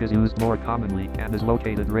red mark is used more commonly and is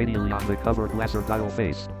located radially on the cover glass or dial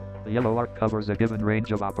face. The yellow arc covers a given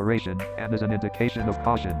range of operation and is an indication of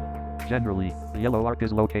caution. Generally, the yellow arc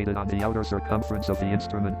is located on the outer circumference of the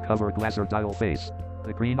instrument cover glass or dial face.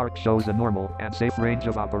 The green arc shows a normal and safe range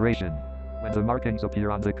of operation. When the markings appear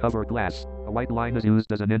on the cover glass, a white line is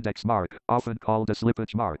used as an index mark, often called a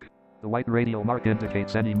slippage mark. The white radial mark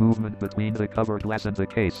indicates any movement between the cover glass and the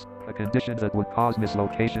case, a condition that would cause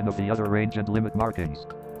mislocation of the other range and limit markings.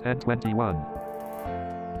 1021.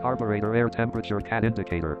 Carburetor air temperature CAT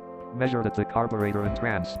indicator. Measured at the carburetor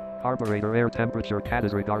entrance, carburetor air temperature CAT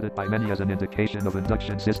is regarded by many as an indication of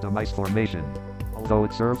induction system ice formation. Although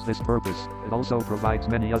it serves this purpose, it also provides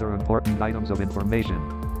many other important items of information.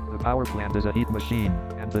 The power plant is a heat machine,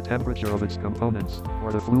 and the temperature of its components,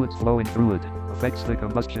 or the fluids flowing through it, affects the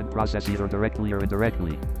combustion process either directly or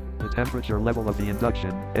indirectly. The temperature level of the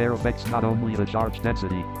induction air affects not only the charge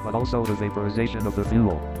density, but also the vaporization of the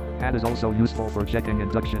fuel. CAT is also useful for checking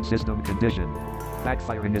induction system condition.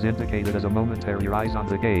 Backfiring is indicated as a momentary rise on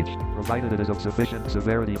the gauge, provided it is of sufficient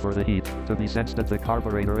severity for the heat to be sensed at the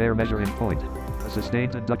carburetor air measuring point. A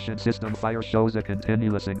sustained induction system fire shows a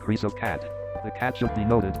continuous increase of CAT. The CAT should be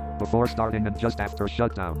noted before starting and just after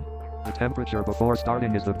shutdown. The temperature before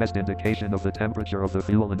starting is the best indication of the temperature of the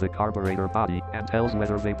fuel in the carburetor body and tells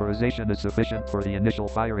whether vaporization is sufficient for the initial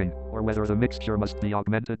firing, or whether the mixture must be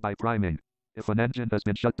augmented by priming. If an engine has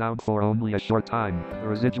been shut down for only a short time, the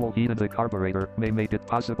residual heat in the carburetor may make it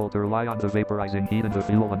possible to rely on the vaporizing heat in the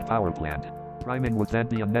fuel and power plant. Priming would then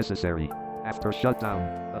be unnecessary. After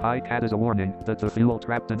shutdown, the high CAT is a warning that the fuel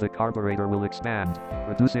trapped in the carburetor will expand,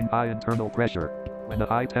 reducing high internal pressure. When a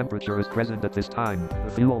high temperature is present at this time,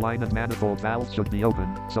 the fuel line and manifold valves should be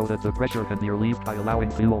open, so that the pressure can be relieved by allowing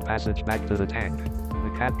fuel passage back to the tank.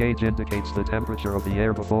 The CAT gauge indicates the temperature of the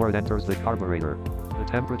air before it enters the carburetor. The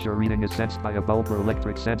temperature reading is sensed by a bulb or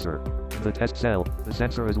electric sensor. In the test cell, the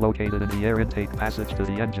sensor is located in the air intake passage to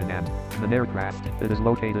the engine and, in an aircraft, it is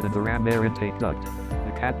located in the ram air intake duct.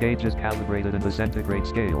 The CAT gauge is calibrated in the centigrade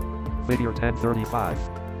scale. Figure 1035.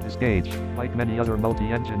 This gauge, like many other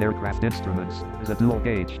multi-engine aircraft instruments, is a dual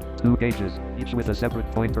gauge. Two gauges, each with a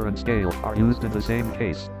separate pointer and scale, are used in the same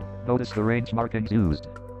case. Notice the range markings used.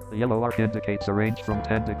 The yellow arc indicates a range from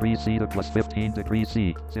 10 degrees C to plus 15 degrees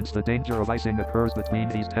C, since the danger of icing occurs between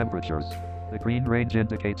these temperatures. The green range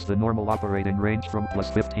indicates the normal operating range from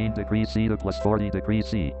plus 15 degrees C to plus 40 degrees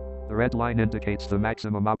C. The red line indicates the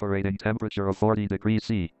maximum operating temperature of 40 degrees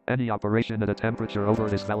C. Any operation at a temperature over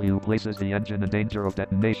this value places the engine in danger of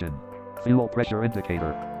detonation. Fuel pressure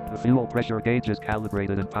indicator. The fuel pressure gauge is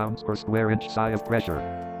calibrated in pounds per square inch SI of pressure.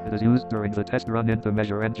 It is used during the test run-in to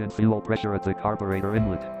measure engine fuel pressure at the carburetor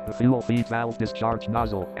inlet, the fuel feed valve discharge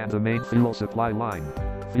nozzle, and the main fuel supply line.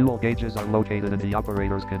 Fuel gauges are located in the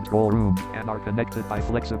operator's control room and are connected by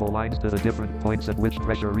flexible lines to the different points at which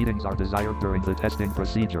pressure readings are desired during the testing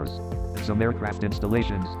procedures. In some aircraft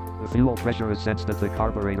installations, the fuel pressure is sensed at the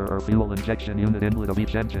carburetor or fuel injection unit inlet of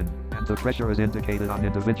each engine, and the pressure is indicated on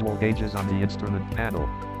individual gauges on the instrument panel.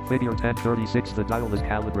 Figure 1036. The dial is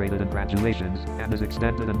calibrated in graduations and is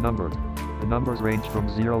extended and numbered. The numbers range from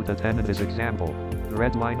 0 to 10 in this example. The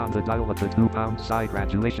red line on the dial at the 2-pound psi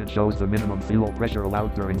graduation shows the minimum fuel pressure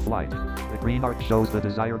allowed during flight. The green arc shows the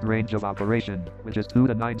desired range of operation, which is 2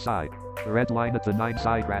 to 9 psi. The red line at the 9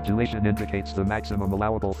 psi graduation indicates the maximum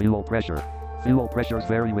allowable fuel pressure. Fuel pressures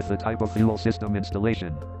vary with the type of fuel system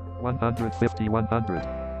installation. 150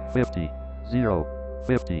 100 50 0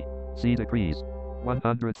 50 C degrees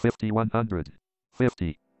 150 100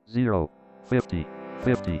 50 0 50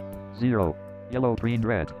 50 0 Yellow green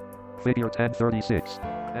red. Figure 1036.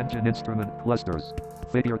 Engine instrument clusters.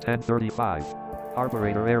 Figure 1035.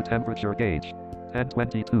 Carburetor air temperature gauge.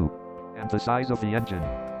 1022. And the size of the engine.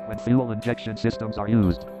 When fuel injection systems are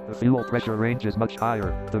used, the fuel pressure range is much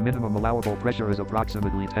higher. The minimum allowable pressure is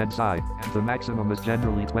approximately 10 psi, and the maximum is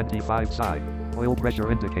generally 25 psi. Oil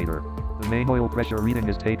pressure indicator. The main oil pressure reading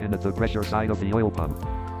is taken at the pressure side of the oil pump.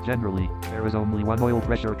 Generally, there is only one oil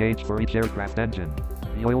pressure gauge for each aircraft engine.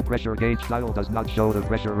 The oil pressure gauge dial does not show the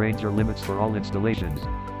pressure range or limits for all installations.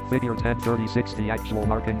 Figure 1036. The actual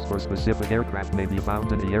markings for specific aircraft may be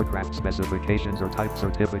found in the aircraft specifications or type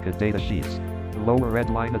certificate data sheets. The lower red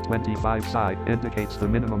line at 25 psi indicates the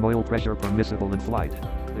minimum oil pressure permissible in flight.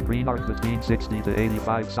 The green arc between 60 to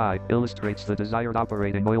 85 psi illustrates the desired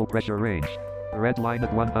operating oil pressure range. The red line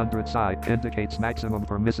at 100 psi indicates maximum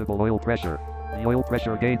permissible oil pressure. The oil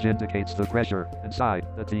pressure gauge indicates the pressure, and psi,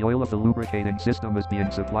 that the oil of the lubricating system is being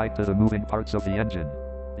supplied to the moving parts of the engine.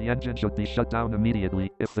 The engine should be shut down immediately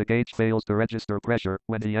if the gauge fails to register pressure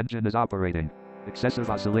when the engine is operating. Excessive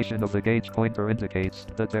oscillation of the gauge pointer indicates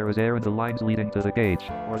that there is air in the lines leading to the gauge,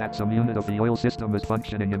 or that some unit of the oil system is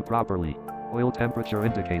functioning improperly. Oil temperature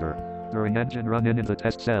indicator. During engine run-in the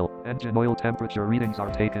test cell, engine oil temperature readings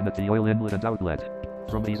are taken at the oil inlet and outlet.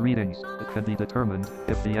 From these readings, it can be determined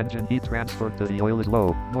if the engine heat transferred to the oil is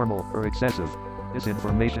low, normal, or excessive. This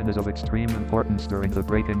information is of extreme importance during the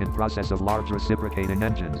braking and process of large reciprocating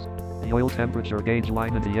engines. The oil temperature gauge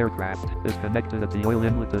line in the aircraft is connected at the oil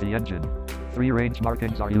inlet to the engine. 3 range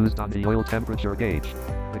markings are used on the oil temperature gauge.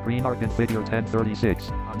 The green arc in figure 1036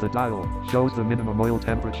 on the dial shows the minimum oil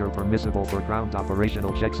temperature permissible for ground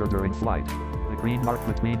operational checks or during flight. The green mark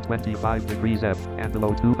between 25 degrees F and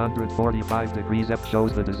below 245 degrees F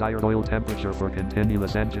shows the desired oil temperature for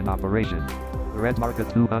continuous engine operation. The red mark at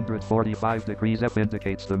 245 degrees F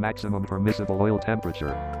indicates the maximum permissible oil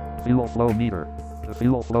temperature. Fuel flow meter. The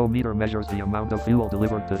fuel flow meter measures the amount of fuel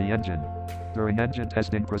delivered to the engine. During engine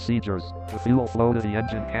testing procedures, the fuel flow to the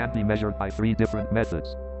engine can be measured by 3 different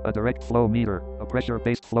methods: a direct flow meter, a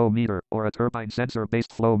pressure-based flow meter, or a turbine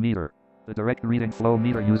sensor-based flow meter. The direct reading flow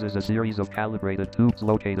meter uses a series of calibrated tubes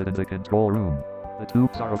located in the control room. The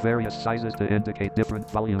tubes are of various sizes to indicate different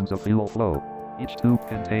volumes of fuel flow. Each tube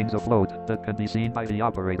contains a float that can be seen by the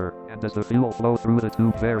operator, and as the fuel flow through the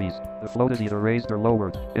tube varies, the float is either raised or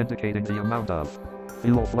lowered, indicating the amount of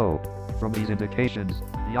fuel flow. From these indications,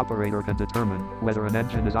 the operator can determine whether an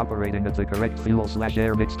engine is operating at the correct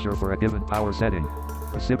fuel/air mixture for a given power setting.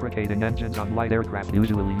 Reciprocating engines on light aircraft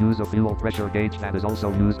usually use a fuel pressure gauge that is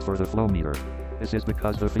also used for the flow meter. This is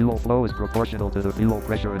because the fuel flow is proportional to the fuel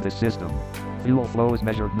pressure in this system. Fuel flow is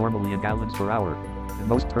measured normally in gallons per hour. In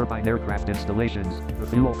most turbine aircraft installations, the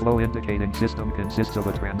fuel flow indicating system consists of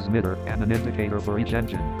a transmitter and an indicator for each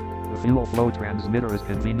engine. The fuel flow transmitter is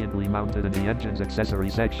conveniently mounted in the engine's accessory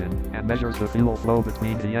section and measures the fuel flow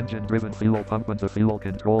between the engine-driven fuel pump and the fuel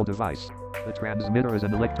control device. The transmitter is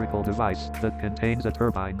an electrical device that contains a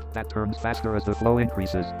turbine that turns faster as the flow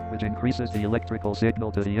increases, which increases the electrical signal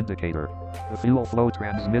to the indicator. The fuel flow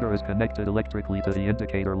transmitter is connected electrically to the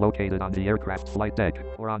indicator located on the aircraft flight deck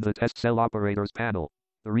or on the test cell operator's panel.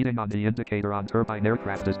 The reading on the indicator on turbine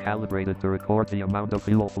aircraft is calibrated to record the amount of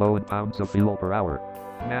fuel flow in pounds of fuel per hour.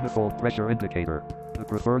 Manifold pressure indicator. The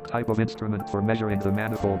preferred type of instrument for measuring the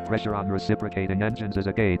manifold pressure on reciprocating engines is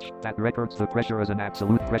a gauge that records the pressure as an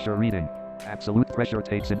absolute pressure reading. Absolute pressure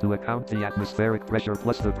takes into account the atmospheric pressure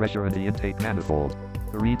plus the pressure in the intake manifold.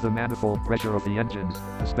 To read the manifold pressure of the engines,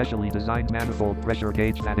 a specially designed manifold pressure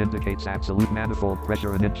gauge that indicates absolute manifold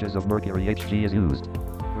pressure in inches of mercury Hg is used.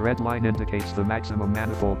 The red line indicates the maximum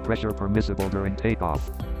manifold pressure permissible during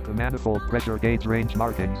takeoff. The manifold pressure gauge range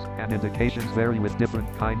markings and indications vary with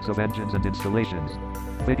different kinds of engines and installations.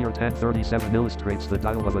 Figure 1037 illustrates the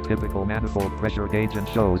dial of a typical manifold pressure gauge and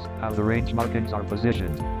shows how the range markings are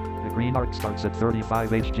positioned. The green arc starts at 35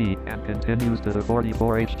 Hg and continues to the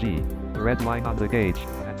 44 Hg. The red line on the gauge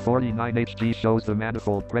at 49 Hg shows the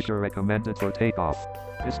manifold pressure recommended for takeoff.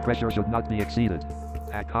 This pressure should not be exceeded.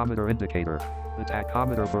 Tachometer indicator. The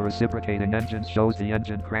tachometer for reciprocating engines shows the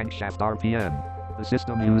engine crankshaft RPM. The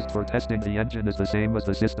system used for testing the engine is the same as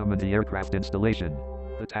the system in the aircraft installation.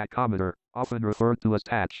 The tachometer, often referred to as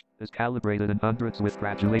TACH, is calibrated in hundreds with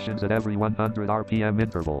graduations at every 100 RPM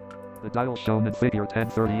interval. The dial shown in figure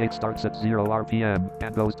 1038 starts at 0 RPM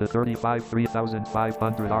and goes to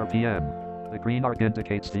 35,500 RPM. The green arc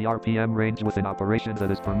indicates the RPM range within operation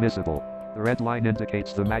that is permissible. The red line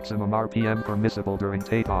indicates the maximum RPM permissible during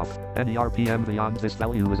takeoff. Any RPM beyond this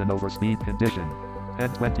value is an overspeed condition.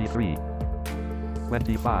 1023,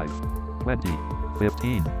 25, 20,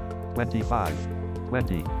 15, 25,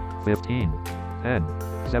 20, 15,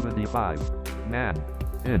 10, 75, man,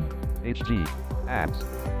 in, Hg, abs,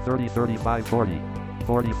 30, 35, 40,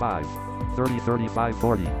 45, 30, 35,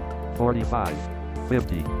 40, 45,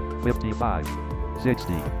 50, 55,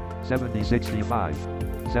 60, 70, 65,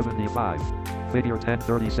 75, figure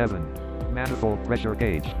 1037, manifold pressure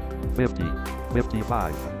gauge, 50,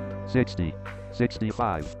 55, 60,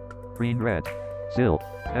 65, green red, SIL,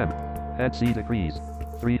 M, head C degrees,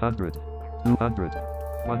 300, 200,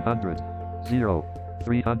 100, 0,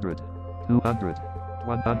 300, 200,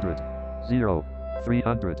 100, 0,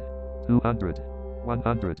 300, 200,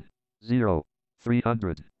 100, 0,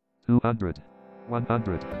 300, 200,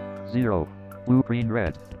 100, 0, blue green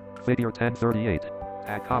red, figure 1038,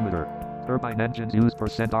 tachometer. Turbine engines use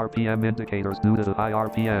percent RPM indicators due to the high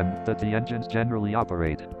RPM that the engines generally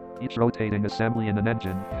operate. Each rotating assembly in an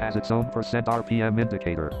engine has its own percent RPM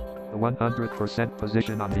indicator. The 100%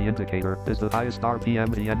 position on the indicator is the highest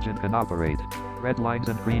RPM the engine can operate. Red lines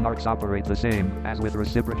and green arcs operate the same as with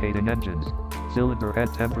reciprocating engines. Cylinder head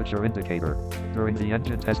temperature indicator. During the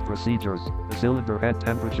engine test procedures, the cylinder head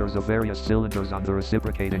temperatures of various cylinders on the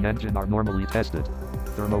reciprocating engine are normally tested.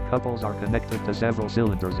 Thermocouples are connected to several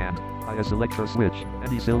cylinders and, by a selector switch,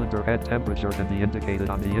 any cylinder head temperature can be indicated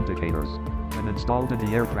on the indicators. When installed in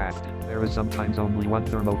the aircraft, there is sometimes only one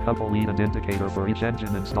thermocouple lead and indicator for each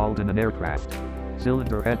engine installed in an aircraft.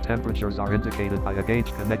 Cylinder head temperatures are indicated by a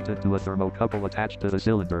gauge connected to a thermocouple attached to the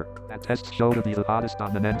cylinder, that tests show to be the hottest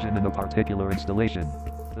on an engine in a particular installation.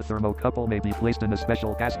 The thermocouple may be placed in a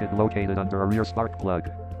special gasket located under a rear spark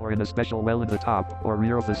plug, or in a special well in the top or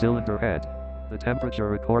rear of the cylinder head. The temperature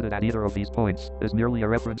recorded at either of these points is merely a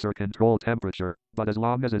reference or control temperature, but as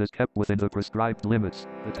long as it is kept within the prescribed limits,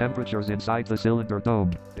 the temperatures inside the cylinder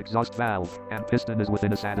dome, exhaust valve, and piston is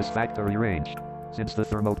within a satisfactory range. Since the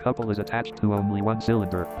thermocouple is attached to only one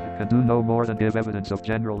cylinder, it can do no more than give evidence of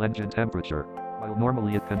general engine temperature. While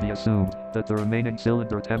normally it can be assumed that the remaining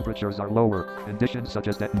cylinder temperatures are lower, conditions such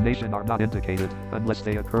as detonation are not indicated unless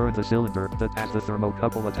they occur in the cylinder that has the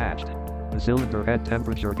thermocouple attached. The cylinder head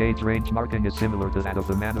temperature gauge range marking is similar to that of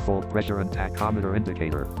the manifold pressure and tachometer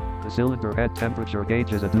indicator. The cylinder head temperature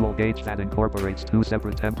gauge is a dual gauge that incorporates two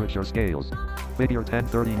separate temperature scales. Figure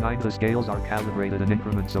 1039. The scales are calibrated in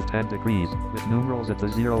increments of 10 degrees, with numerals at the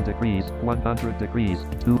 0 degrees, 100 degrees,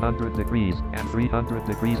 200 degrees, and 300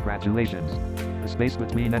 degrees graduations. The space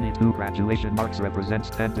between any two graduation marks represents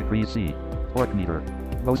 10 degrees C. Torque meter.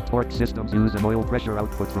 Most torque systems use an oil pressure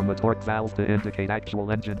output from a torque valve to indicate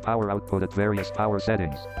actual engine power output at various power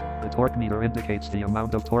settings. The torque meter indicates the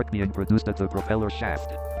amount of torque being produced at the propeller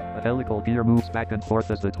shaft. A helical gear moves back and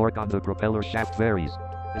forth as the torque on the propeller shaft varies.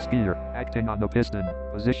 This gear, acting on the piston,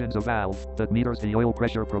 positions a valve that meters the oil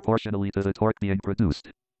pressure proportionally to the torque being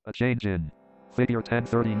produced. A change in Figure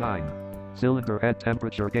 1039. Cylinder head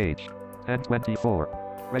temperature gauge. 1024.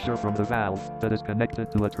 Pressure from the valve that is connected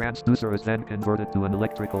to a transducer is then converted to an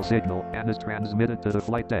electrical signal and is transmitted to the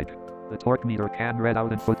flight deck. The torque meter can read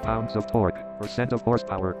out in foot-pounds of torque, percent of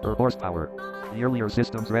horsepower, or horsepower. The earlier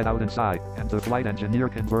systems read out in psi, and the flight engineer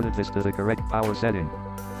converted this to the correct power setting.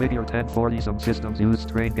 Figure 1040. Some systems use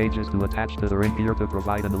strain gauges to attach to the ring gear to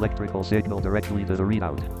provide an electrical signal directly to the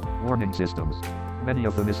readout. Warning systems. Many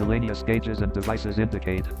of the miscellaneous gauges and devices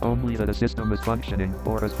indicate only that a system is functioning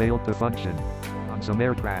or has failed to function. On some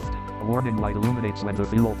aircraft, a warning light illuminates when the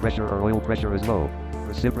fuel pressure or oil pressure is low.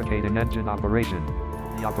 Reciprocating engine operation.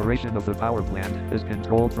 The operation of the power plant is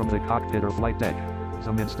controlled from the cockpit or flight deck.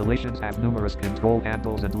 Some installations have numerous control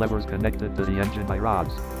handles and levers connected to the engine by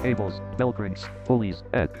rods, cables, bell cranks, pulleys,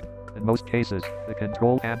 etc. In most cases, the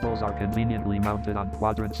control handles are conveniently mounted on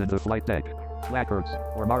quadrants in the flight deck. Placards,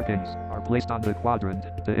 or markings, are placed on the quadrant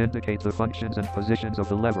to indicate the functions and positions of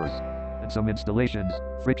the levers. In some installations,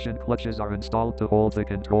 friction clutches are installed to hold the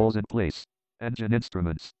controls in place. Engine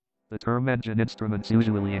instruments. The term engine instruments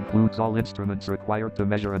usually includes all instruments required to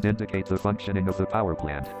measure and indicate the functioning of the power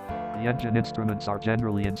plant. The engine instruments are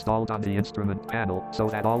generally installed on the instrument panel so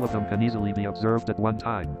that all of them can easily be observed at one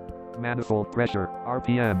time. Manifold pressure,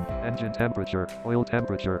 RPM, engine temperature, oil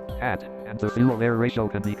temperature, HAT, and the fuel-air ratio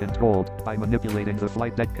can be controlled by manipulating the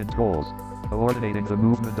flight deck controls. Coordinating the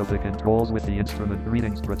movement of the controls with the instrument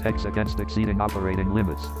readings protects against exceeding operating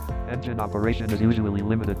limits. Engine operation is usually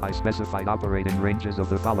limited by specified operating ranges of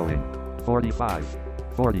the following: 45,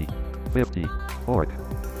 40, 50, torque,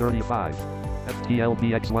 35,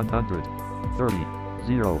 FTLBX 100, 30,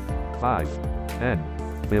 0, 5,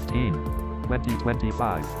 10, 15, 20,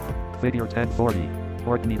 25. Figure 1040.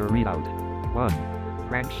 Torque meter readout. 1.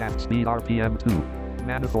 Crankshaft speed RPM 2.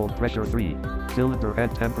 Manifold pressure 3. Cylinder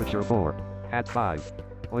head temperature 4. HAT 5.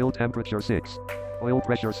 Oil temperature 6. Oil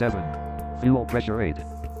pressure 7. Fuel pressure 8.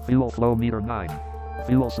 Fuel flow meter 9.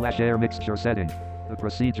 Fuel/air mixture setting. The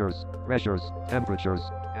procedures, pressures, temperatures,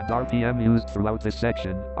 and RPM used throughout this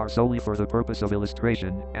section are solely for the purpose of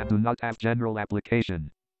illustration and do not have general application.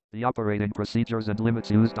 The operating procedures and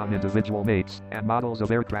limits used on individual makes and models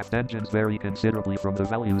of aircraft engines vary considerably from the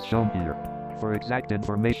values shown here. For exact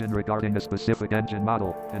information regarding a specific engine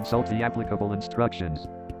model, consult the applicable instructions.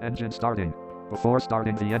 Engine starting. Before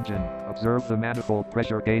starting the engine, observe the manifold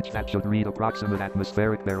pressure gauge that should read approximate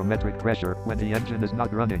atmospheric barometric pressure when the engine is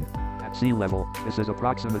not running. At sea level, this is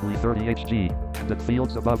approximately 30 Hg, and at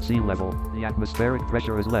fields above sea level, the atmospheric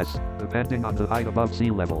pressure is less, depending on the height above sea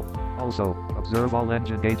level. Also, observe all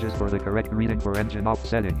engine gauges for the correct reading for engine off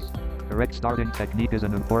settings. Correct starting technique is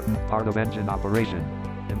an important part of engine operation.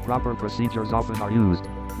 Improper procedures often are used,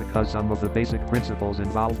 because some of the basic principles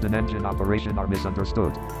involved in engine operation are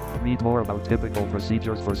misunderstood. Read more about typical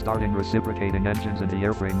procedures for starting reciprocating engines in the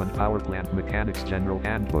Airframe and Powerplant Mechanics General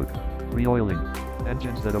Handbook. Re-oiling.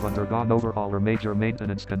 Engines that have undergone overhaul or major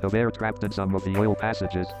maintenance can have air trapped in some of the oil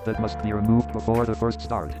passages that must be removed before the first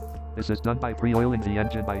start. This is done by pre-oiling the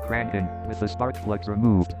engine by cranking, with the spark plugs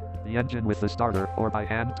removed, the engine with the starter, or by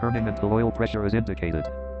hand turning until oil pressure is indicated.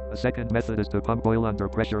 A second method is to pump oil under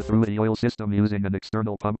pressure through the oil system using an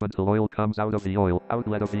external pump until oil comes out of the oil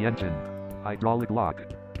outlet of the engine. Hydraulic lock.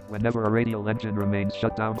 Whenever a radial engine remains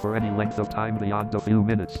shut down for any length of time beyond a few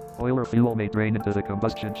minutes, oil or fuel may drain into the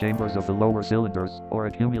combustion chambers of the lower cylinders, or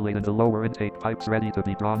accumulate in the lower intake pipes ready to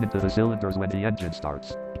be drawn into the cylinders when the engine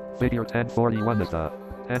starts. Figure 1041 is the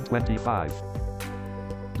 1025.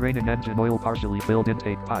 Draining engine oil partially filled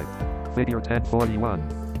intake pipe. Figure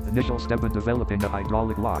 1041. Initial step in developing a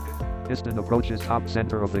hydraulic lock. Piston approaches top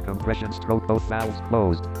center of the compression stroke, both valves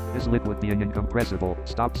closed. This liquid, being incompressible,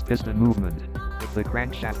 stops piston movement. If the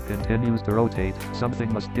crankshaft continues to rotate,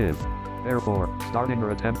 something must give. Therefore, starting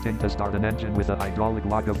or attempting to start an engine with a hydraulic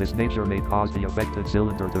lock of this nature may cause the affected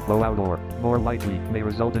cylinder to blow out, or, more likely, may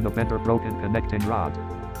result in a bent or broken connecting rod.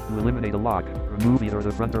 To eliminate a lock, remove either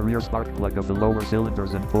the front or rear spark plug of the lower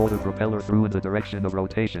cylinders and pull the propeller through in the direction of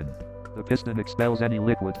rotation. The piston expels any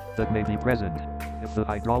liquid that may be present. If the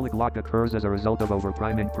hydraulic lock occurs as a result of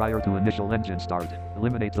overpriming prior to initial engine start,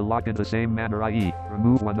 eliminate the lock in the same manner, i.e.,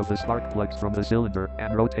 remove one of the spark plugs from the cylinder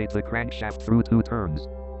and rotate the crankshaft through 2 turns.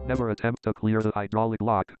 Never attempt to clear the hydraulic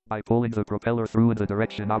lock by pulling the propeller through in the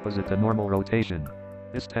direction opposite to normal rotation.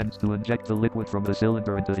 This tends to inject the liquid from the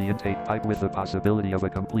cylinder into the intake pipe, with the possibility of a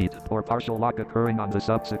complete or partial lock occurring on the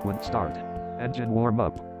subsequent start. Engine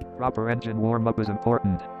warm-up. Proper engine warm-up is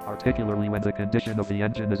important, particularly when the condition of the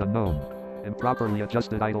engine is unknown. Improperly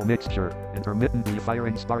adjusted idle mixture, intermittently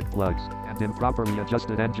firing spark plugs, and improperly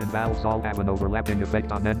adjusted engine valves all have an overlapping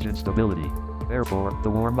effect on engine stability. Therefore, the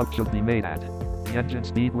warm-up should be made at the engine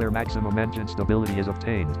speed where maximum engine stability is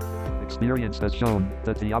obtained. Experience has shown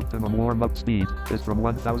that the optimum warm-up speed is from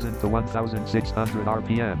 1000 to 1600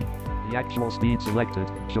 RPM. The actual speed selected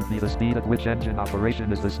should be the speed at which engine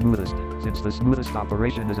operation is the smoothest, since the smoothest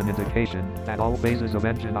operation is an indication that all phases of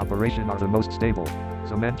engine operation are the most stable.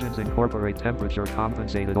 Some engines incorporate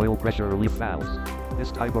temperature-compensated oil pressure relief valves.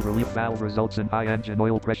 This type of relief valve results in high engine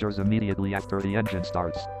oil pressures immediately after the engine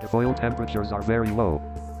starts, if oil temperatures are very low.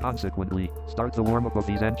 Consequently, start the warm-up of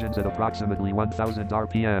these engines at approximately 1000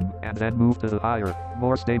 RPM, and then move to the higher,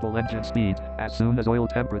 more stable engine speed as soon as oil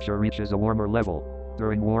temperature reaches a warmer level.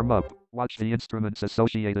 During warm-up, watch the instruments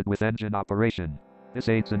associated with engine operation. This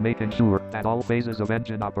aids in making sure that all phases of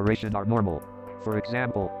engine operation are normal. For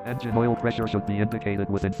example, engine oil pressure should be indicated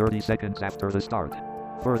within 30 seconds after the start.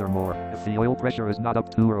 Furthermore, if the oil pressure is not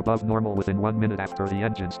up to or above normal within 1 minute after the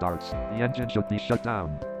engine starts, the engine should be shut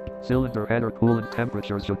down. Cylinder head or coolant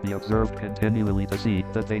temperatures should be observed continually to see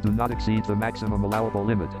that they do not exceed the maximum allowable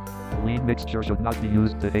limit. A lean mixture should not be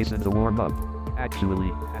used to hasten the warm-up.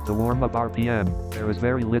 Actually, at the warm-up RPM, there is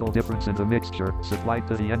very little difference in the mixture supplied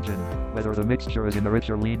to the engine, whether the mixture is in a rich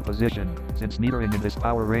or lean position, since metering in this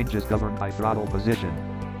power range is governed by throttle position.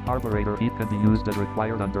 Carburetor heat can be used as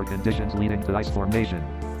required under conditions leading to ice formation.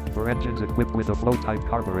 For engines equipped with a flow-type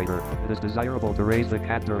carburetor, it is desirable to raise the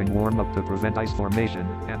cat during warm-up to prevent ice formation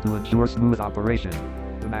and to ensure smooth operation.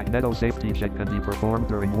 The magneto safety check can be performed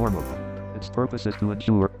during warm-up. Its purpose is to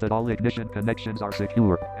ensure that all ignition connections are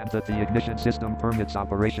secure, and that the ignition system permits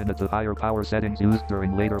operation at the higher power settings used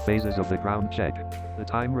during later phases of the ground check. The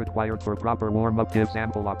time required for proper warm-up gives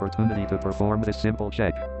ample opportunity to perform this simple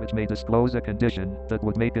check, which may disclose a condition that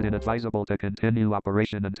would make it inadvisable to continue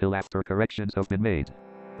operation until after corrections have been made.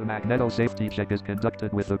 The magneto safety check is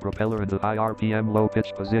conducted with the propeller in the high RPM low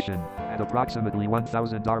pitch position, at approximately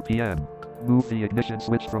 1000 RPM. Move the ignition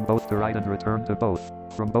switch from both to right and return to both,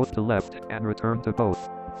 from both to left and return to both,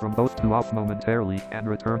 from both to off momentarily and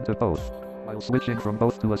return to both. While switching from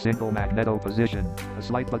both to a single magneto position, a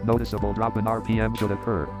slight but noticeable drop in RPM should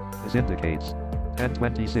occur. This indicates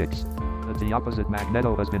 1026 that the opposite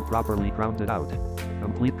magneto has been properly grounded out.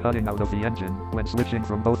 Complete cutting out of the engine when switching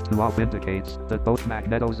from both to off indicates that both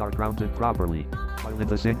magnetos are grounded properly. While in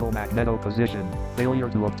the single magneto position, failure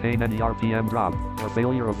to obtain any RPM drop, or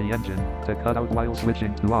failure of the engine to cut out while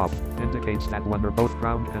switching to off, indicates that one or both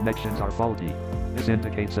ground connections are faulty. This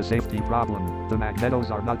indicates a safety problem. The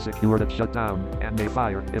magnetos are not secured at shutdown, and may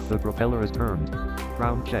fire if the propeller is turned.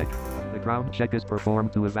 Ground check. The ground check is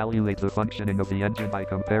performed to evaluate the functioning of the engine by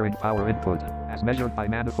comparing power input, as measured by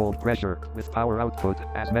manifold pressure, with power output,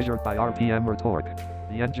 as measured by RPM or torque.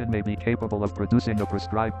 The engine may be capable of producing the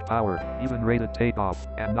prescribed power, even rated takeoff,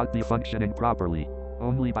 and not be functioning properly.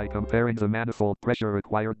 Only by comparing the manifold pressure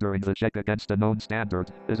required during the check against a known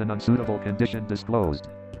standard is an unsuitable condition disclosed.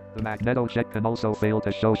 The magneto check can also fail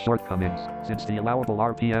to show shortcomings, since the allowable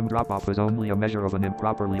RPM drop-off is only a measure of an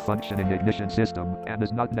improperly functioning ignition system and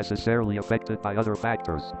is not necessarily affected by other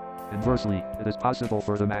factors. Conversely, it is possible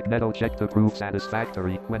for the magneto check to prove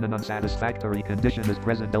satisfactory when an unsatisfactory condition is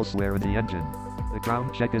present elsewhere in the engine. The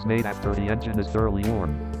ground check is made after the engine is thoroughly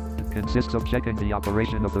warm. It consists of checking the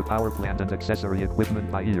operation of the power plant and accessory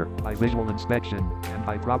equipment by ear, by visual inspection, and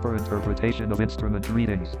by proper interpretation of instrument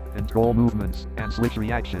readings, control movements, and switch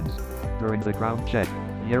reactions. During the ground check,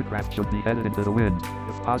 the aircraft should be headed into the wind,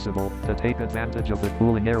 if possible, to take advantage of the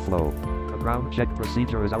cooling airflow. The ground check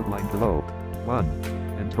procedure is outlined below.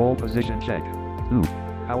 1. Control position check. 2.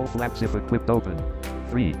 Cowl flaps if equipped open.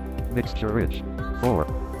 3. Mixture rich. 4.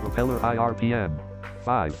 Propeller high RPM.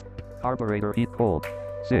 5. Carburetor heat cold.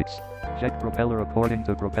 6. Check propeller according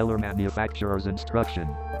to propeller manufacturer's instruction.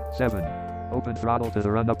 7. Open throttle to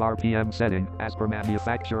the run-up RPM setting, as per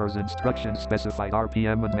manufacturer's instructions specified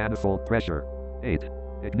RPM and manifold pressure. 8.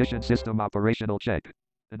 Ignition system operational check.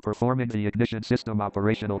 In performing the ignition system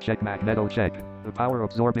operational check magneto check, the power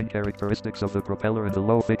absorbing characteristics of the propeller in the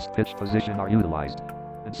low fixed pitch position are utilized.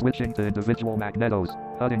 In switching to individual magnetos,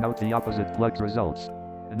 cutting out the opposite plugs results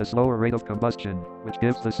in a slower rate of combustion, which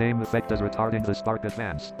gives the same effect as retarding the spark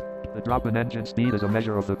advance. The drop in engine speed is a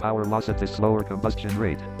measure of the power loss at this slower combustion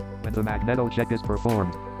rate. When the magneto check is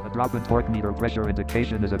performed, a drop in torque meter pressure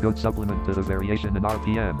indication is a good supplement to the variation in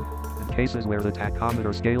RPM. In cases where the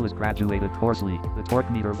tachometer scale is graduated coarsely, the torque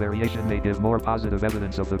meter variation may give more positive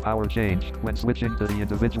evidence of the power change when switching to the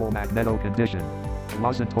individual magneto condition. A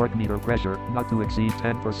loss in torque meter pressure, not to exceed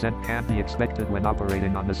 10%, can be expected when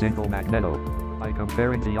operating on the single magneto. By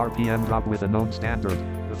comparing the RPM drop with a known standard,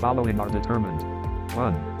 the following are determined.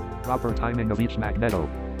 1. Proper timing of each magneto.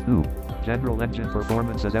 2. General engine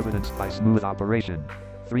performance as evidenced by smooth operation.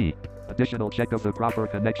 3. Additional check of the proper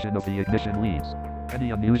connection of the ignition leads. Any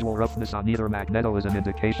unusual roughness on either magneto is an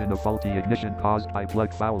indication of faulty ignition caused by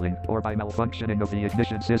plug fouling or by malfunctioning of the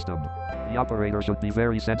ignition system. The operator should be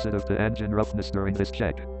very sensitive to engine roughness during this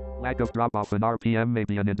check. Lack of drop-off in RPM may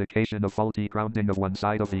be an indication of faulty grounding of one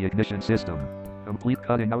side of the ignition system. Complete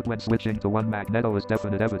cutting out when switching to one magneto is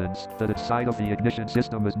definite evidence that its side of the ignition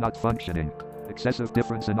system is not functioning. Excessive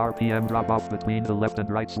difference in RPM drop-off between the left and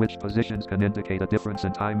right switch positions can indicate a difference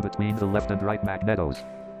in time between the left and right magnetos.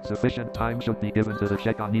 Sufficient time should be given to the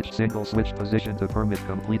check on each single switch position to permit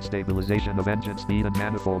complete stabilization of engine speed and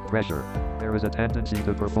manifold pressure. There is a tendency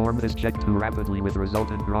to perform this check too rapidly with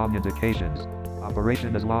resultant wrong indications.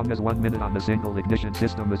 Operation as long as 1 minute on the single ignition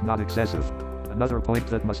system is not excessive. Another point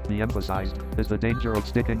that must be emphasized is the danger of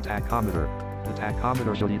sticking tachometer. The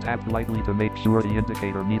tachometer should be tapped lightly to make sure the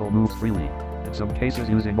indicator needle moves freely. In some cases,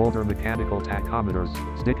 using older mechanical tachometers,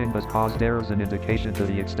 sticking has caused errors in indication to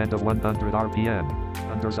the extent of 100 RPM.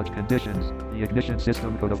 Under such conditions, the ignition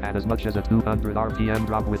system could have had as much as a 200 RPM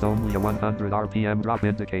drop with only a 100 RPM drop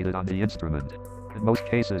indicated on the instrument. In most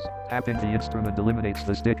cases, tapping the instrument eliminates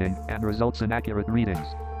the sticking and results in accurate readings.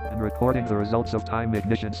 In recording the results of time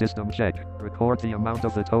ignition system check, record the amount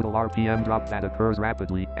of the total RPM drop that occurs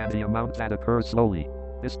rapidly and the amount that occurs slowly.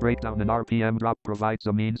 This breakdown in RPM drop provides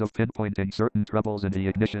a means of pinpointing certain troubles in the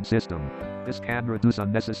ignition system. This can reduce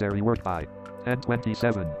unnecessary work by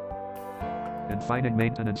 1027. Confining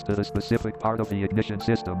maintenance to the specific part of the ignition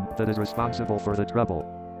system that is responsible for the trouble.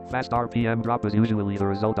 Fast RPM drop is usually the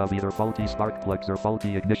result of either faulty spark plugs or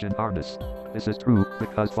faulty ignition harness. This is true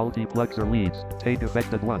because faulty plugs or leads take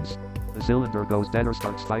effect at once. The cylinder goes dead or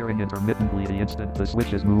starts firing intermittently the instant the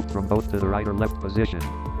switch is moved from both to the right or left position.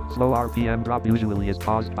 Slow RPM drop usually is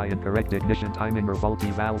caused by incorrect ignition timing or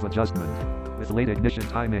faulty valve adjustment. With late ignition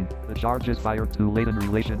timing, the charge is fired too late in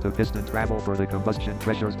relation to piston travel for the combustion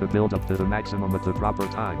pressures to build up to the maximum at the proper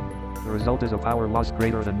time. The result is a power loss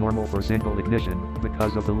greater than normal for single ignition,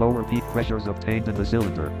 because of the lower peak pressures obtained in the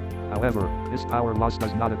cylinder. However, this power loss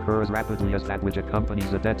does not occur as rapidly as that which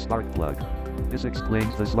accompanies a dead spark plug. This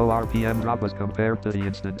explains the slow RPM drop as compared to the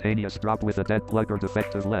instantaneous drop with a dead plug or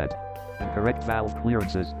defective lead. Incorrect valve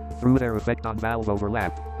clearances, through their effect on valve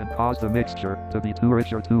overlap, can cause the mixture to be too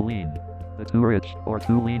rich or too lean. The too rich or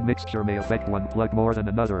too lean mixture may affect one plug more than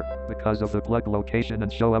another, because of the plug location,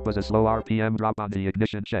 and show up as a slow RPM drop on the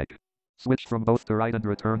ignition check. Switch from both to right and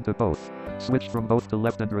return to both. Switch from both to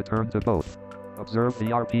left and return to both. Observe the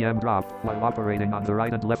RPM drop while operating on the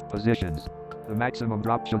right and left positions. The maximum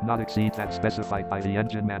drop should not exceed that specified by the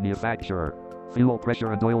engine manufacturer. Fuel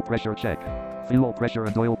pressure and oil pressure check. Fuel pressure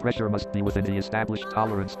and oil pressure must be within the established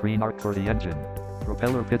tolerance screen arc for the engine.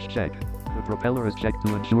 Propeller pitch check. The propeller is checked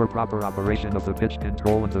to ensure proper operation of the pitch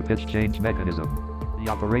control and the pitch change mechanism. The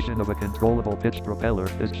operation of a controllable pitch propeller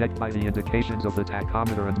is checked by the indications of the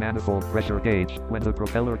tachometer and manifold pressure gauge when the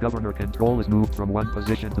propeller governor control is moved from one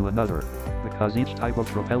position to another. Because each type of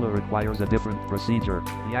propeller requires a different procedure,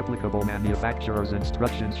 the applicable manufacturer's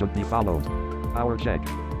instructions should be followed. Power check.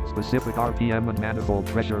 Specific RPM and manifold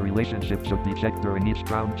pressure relationship should be checked during each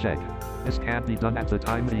ground check. This can be done at the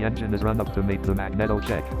time the engine is run up to make the magneto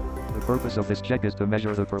check. The purpose of this check is to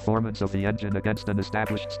measure the performance of the engine against an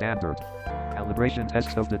established standard. Calibration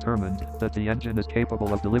tests have determined that the engine is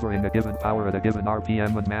capable of delivering a given power at a given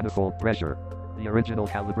RPM and manifold pressure. The original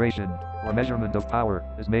calibration, or measurement of power,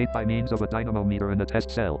 is made by means of a dynamometer in a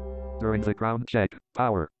test cell. During the ground check,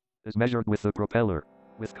 power is measured with the propeller.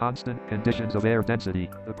 With constant conditions of air density,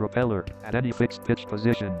 the propeller, at any fixed pitch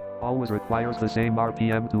position, always requires the same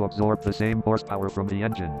RPM to absorb the same horsepower from the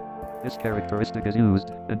engine. This characteristic is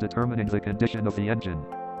used in determining the condition of the engine.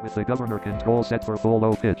 With the governor control set for full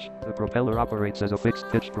low pitch, the propeller operates as a fixed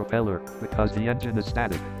pitch propeller because the engine is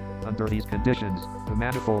static. Under these conditions, the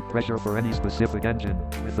manifold pressure for any specific engine,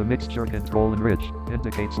 with the mixture control enriched,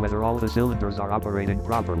 indicates whether all the cylinders are operating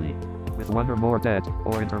properly. With one or more dead,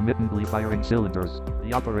 or intermittently firing cylinders,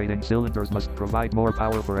 the operating cylinders must provide more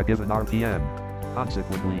power for a given RPM.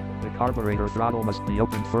 Consequently, the carburetor throttle must be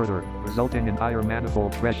opened further, resulting in higher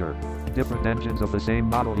manifold pressure. Different engines of the same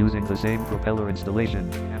model using the same propeller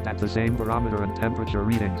installation, and at the same barometer and temperature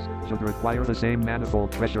readings, should require the same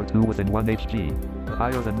manifold pressure 2 within 1 Hg. The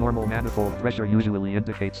higher than normal manifold pressure usually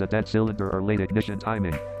indicates a dead cylinder or late ignition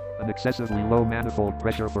timing. An excessively low manifold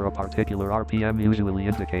pressure for a particular RPM usually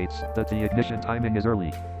indicates that the ignition timing is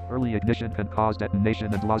early. Early ignition can cause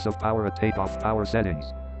detonation and loss of power at takeoff power settings.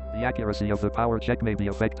 The accuracy of the power check may be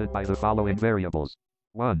affected by the following variables.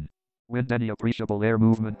 1. Wind. Any appreciable air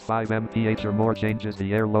movement 5 mph or more changes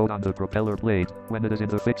the air load on the propeller blade when it is in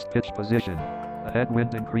the fixed pitch position. A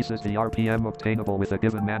headwind increases the RPM obtainable with a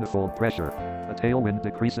given manifold pressure. A tailwind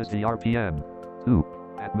decreases the RPM. 2.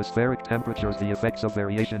 Atmospheric temperatures. The effects of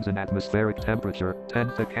variations in atmospheric temperature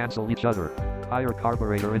tend to cancel each other. Higher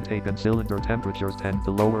carburetor intake and cylinder temperatures tend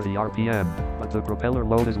to lower the RPM, but the propeller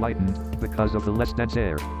load is lightened because of the less dense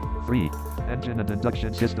air. 3. Engine and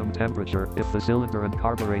induction system temperature. If the cylinder and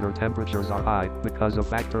carburetor temperatures are high because of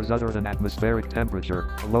factors other than atmospheric temperature,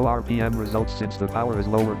 a low RPM results since the power is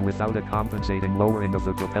lowered without a compensating lowering of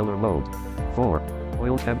the propeller load. 4.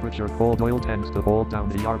 Oil temperature. Cold oil tends to hold down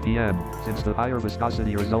the RPM, since the higher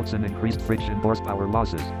viscosity results in increased friction horsepower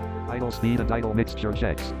losses. Idle speed and idle mixture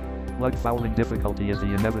checks. Plug fouling difficulty is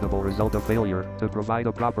the inevitable result of failure to provide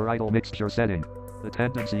a proper idle mixture setting. The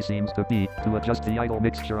tendency seems to be to adjust the idle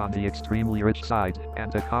mixture on the extremely rich side,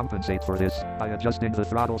 and to compensate for this by adjusting the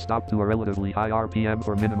throttle stop to a relatively high RPM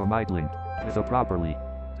for minimum idling. With a properly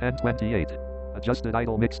 1028 adjusted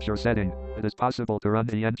idle mixture setting, it is possible to run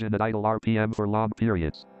the engine at idle RPM for long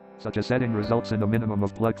periods. Such a setting results in a minimum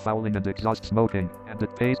of plug fouling and exhaust smoking, and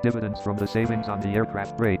it pays dividends from the savings on the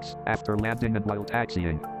aircraft brakes after landing and while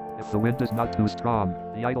taxiing. If the wind is not too strong,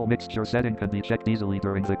 the idle mixture setting can be checked easily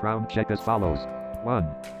during the ground check as follows. 1.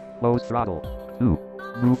 Close throttle.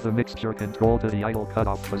 2. Move the mixture control to the idle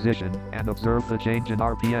cutoff position, and observe the change in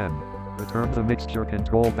RPM. Return the mixture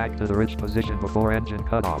control back to the rich position before engine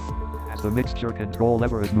cutoff. As the mixture control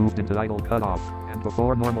lever is moved into idle cutoff, and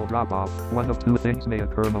before normal drop-off, one of two things may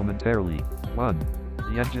occur momentarily. 1.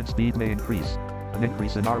 The engine speed may increase. An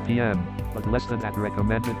increase in RPM, but less than that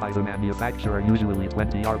recommended by the manufacturer, usually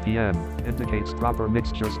 20 RPM, indicates proper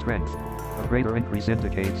mixture strength. A greater increase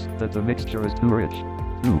indicates that the mixture is too rich.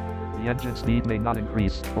 2. The engine speed may not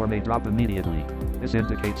increase, or may drop immediately. This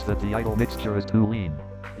indicates that the idle mixture is too lean.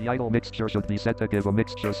 The idle mixture should be set to give a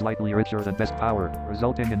mixture slightly richer than best power,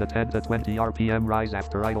 resulting in a 10 to 20 RPM rise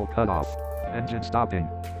after idle cutoff. Engine stopping.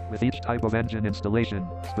 With each type of engine installation,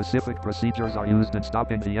 specific procedures are used in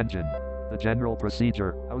stopping the engine. The general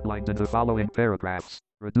procedure, outlined in the following paragraphs,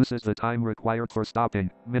 reduces the time required for stopping,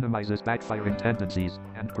 minimizes backfiring tendencies,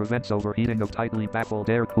 and prevents overheating of tightly baffled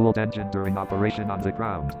air-cooled engine during operation on the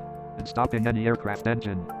ground. In stopping any aircraft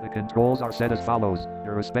engine, the controls are set as follows,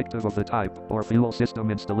 irrespective of the type or fuel system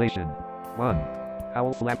installation. 1.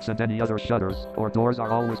 Cowl flaps and any other shutters or doors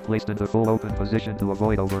are always placed in the full open position to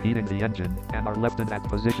avoid overheating the engine, and are left in that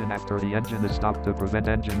position after the engine is stopped to prevent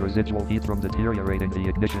engine residual heat from deteriorating the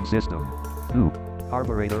ignition system. 2.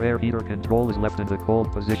 Carburetor air heater control is left in the cold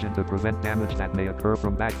position to prevent damage that may occur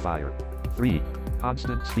from backfire. 3.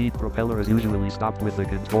 Constant speed propeller is usually stopped with the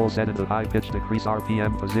control set in the high pitch decrease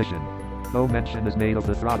RPM position. No mention is made of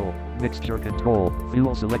the throttle, mixture control,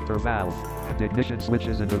 fuel selector valve, and ignition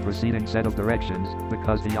switches in the preceding set of directions,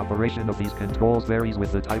 because the operation of these controls varies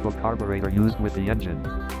with the type of carburetor used with the engine.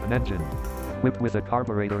 An engine equipped with a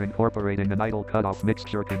carburetor incorporating an idle cutoff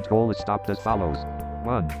mixture control is stopped as follows.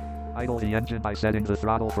 1. Idle the engine by setting the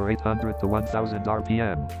throttle for 800 to 1000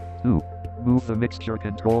 RPM. 2. Move the mixture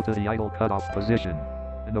control to the idle cutoff position.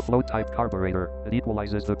 In the float-type carburetor, it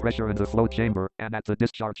equalizes the pressure in the float chamber and at the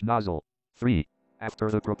discharge nozzle. 3. After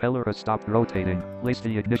the propeller has stopped rotating, place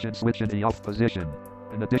the ignition switch in the off position.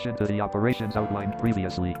 In addition to the operations outlined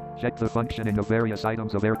previously, check the functioning of various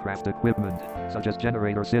items of aircraft equipment, such as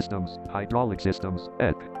generator systems, hydraulic systems,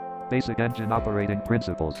 etc. Basic engine operating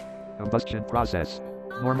principles. Combustion process.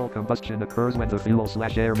 Normal combustion occurs when the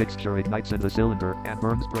fuel/air mixture ignites in the cylinder and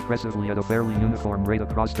burns progressively at a fairly uniform rate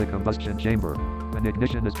across the combustion chamber. When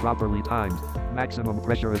ignition is properly timed, maximum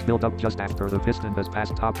pressure is built up just after the piston has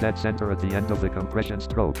passed top dead center at the end of the compression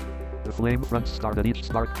stroke. The flame fronts start at each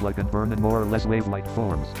spark plug and burn in more or less wave-like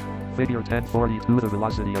forms. Figure 10.42. The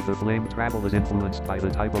velocity of the flame travel is influenced by the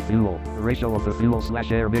type of fuel, the ratio of the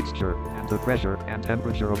fuel/air mixture, and the pressure and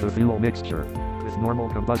temperature of the fuel mixture. With normal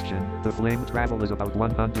combustion, the flame travel is about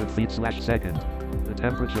 100 feet/second. The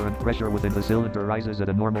temperature and pressure within the cylinder rises at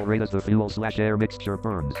a normal rate as the fuel/air mixture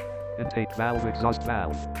burns. Intake valve, exhaust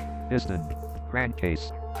valve, piston,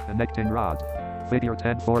 crankcase, connecting rod. Figure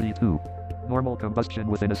 10.42. Normal combustion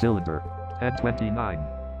within a cylinder. 10.29.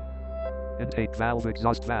 Intake valve,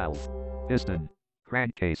 exhaust valve, piston,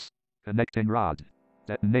 crankcase, connecting rod.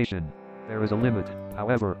 Detonation. There is a limit,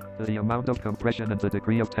 however, to the amount of compression and the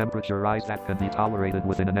degree of temperature rise that can be tolerated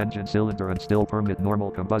within an engine cylinder and still permit normal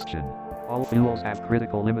combustion. All fuels have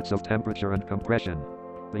critical limits of temperature and compression.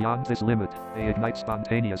 Beyond this limit, they ignite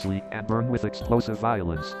spontaneously and burn with explosive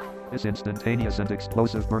violence. This instantaneous and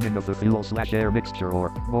explosive burning of the fuel/air mixture,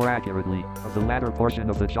 or, more accurately, of the latter portion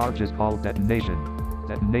of the charge, is called detonation.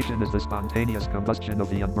 Detonation is the spontaneous combustion of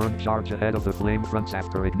the unburned charge ahead of the flame fronts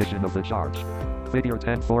after ignition of the charge. Figure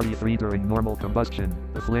 10.43. During normal combustion,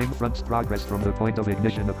 the flame fronts progress from the point of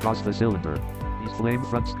ignition across the cylinder. These flame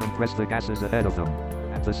fronts compress the gases ahead of them.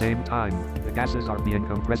 At the same time, the gases are being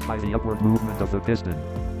compressed by the upward movement of the piston.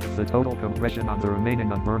 If the total compression on the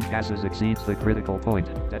remaining unburned gases exceeds the critical point,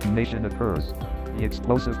 detonation occurs. The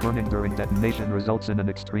explosive burning during detonation results in an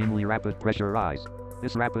extremely rapid pressure rise.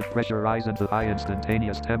 This rapid pressure rise and the high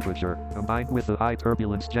instantaneous temperature, combined with the high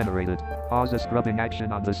turbulence generated, cause a scrubbing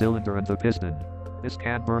action on the cylinder and the piston. This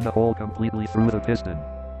can burn the hole completely through the piston.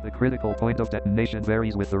 The critical point of detonation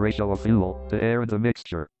varies with the ratio of fuel to air in the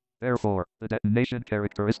mixture. Therefore, the detonation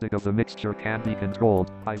characteristic of the mixture can be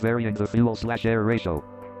controlled by varying the fuel/air ratio.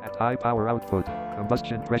 At high power output,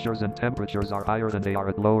 combustion pressures and temperatures are higher than they are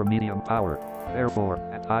at low or medium power. Therefore,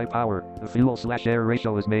 at high power, the fuel/air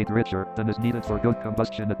ratio is made richer than is needed for good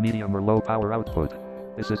combustion at medium or low power output.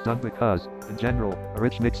 This is done because, in general, a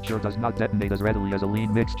rich mixture does not detonate as readily as a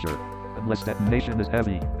lean mixture. Unless detonation is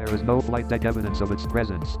heavy, there is no flight deck evidence of its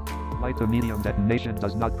presence. Light to medium detonation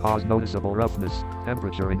does not cause noticeable roughness,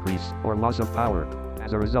 temperature increase, or loss of power.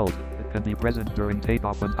 As a result, it can be present during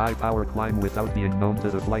takeoff and high power climb without being known to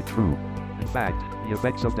the flight crew. In fact, the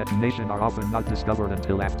effects of detonation are often not discovered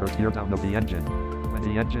until after teardown of the engine. When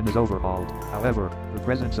the engine is overhauled, however, the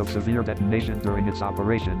presence of severe detonation during its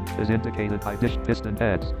operation is indicated by dished piston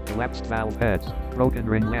heads, collapsed valve heads, broken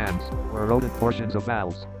ring lands, or eroded portions of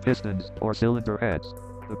valves, pistons, or cylinder heads.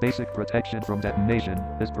 The basic protection from detonation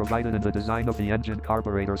is provided in the design of the engine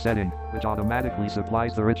carburetor setting, which automatically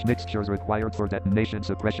supplies the rich mixtures required for detonation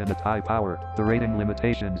suppression at high power. The rating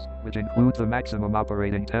limitations, which include the maximum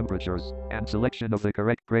operating temperatures, and selection of the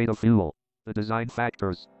correct grade of fuel. The design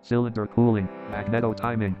factors, cylinder cooling,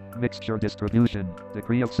 magneto-timing, mixture distribution,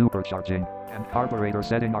 degree of supercharging, and carburetor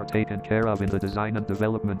setting are taken care of in the design and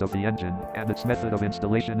development of the engine, and its method of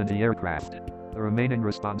installation in the aircraft. The remaining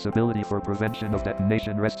responsibility for prevention of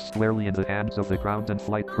detonation rests squarely in the hands of the ground and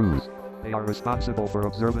flight crews. They are responsible for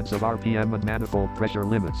observance of RPM and manifold pressure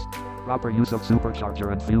limits, proper use of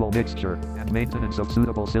supercharger and fuel mixture, and maintenance of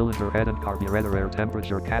suitable cylinder head and carburetor air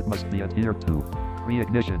temperature cat must be adhered to.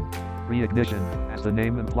 Reignition. Reignition, as the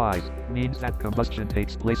name implies, means that combustion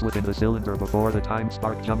takes place within the cylinder before the time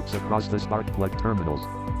spark jumps across the spark plug terminals.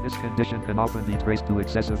 This condition can often be traced to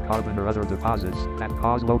excessive carbon or other deposits that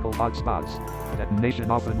cause local hot spots.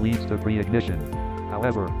 Detonation often leads to pre-ignition.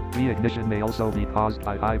 However, reignition may also be caused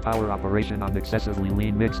by high power operation on excessively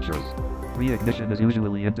lean mixtures. Reignition is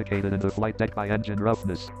usually indicated in the flight deck by engine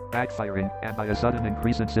roughness, backfiring, and by a sudden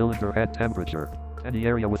increase in cylinder head temperature. Any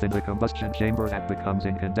area within the combustion chamber that becomes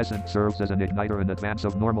incandescent serves as an igniter in advance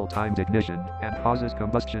of normal timed ignition, and causes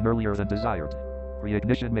combustion earlier than desired.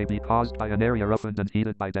 Reignition may be caused by an area roughened and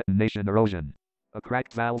heated by detonation erosion. A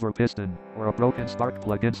cracked valve or piston, or a broken spark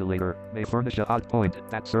plug insulator, may furnish a hot point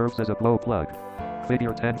that serves as a glow plug. Figure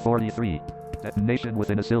 1043. Detonation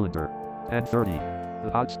within a cylinder. 1030.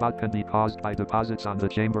 The hot spot can be caused by deposits on the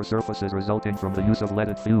chamber surfaces resulting from the use of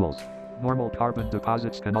leaded fuels. Normal carbon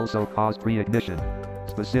deposits can also cause pre-ignition.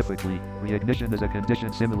 Specifically, reignition is a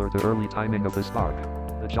condition similar to early timing of the spark.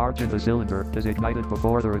 The charge in the cylinder is ignited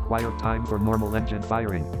before the required time for normal engine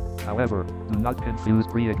firing. However, do not confuse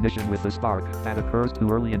pre-ignition with the spark that occurs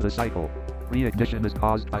too early in the cycle. Pre-ignition is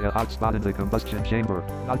caused by a hot spot in the combustion chamber,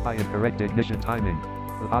 not by incorrect ignition timing.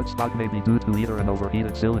 The hot spot may be due to either an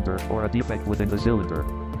overheated cylinder or a defect within the cylinder.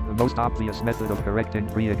 The most obvious method of correcting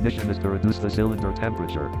pre-ignition is to reduce the cylinder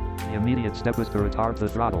temperature. The immediate step is to retard the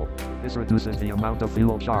throttle. This reduces the amount of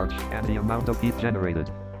fuel charge and the amount of heat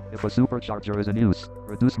generated. If a supercharger is in use,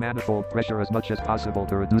 reduce manifold pressure as much as possible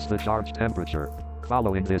to reduce the charge temperature.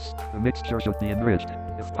 Following this, the mixture should be enriched,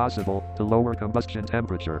 if possible, to lower combustion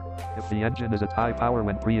temperature. If the engine is at high power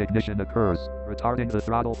when pre-ignition occurs, retarding the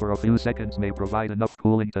throttle for a few seconds may provide enough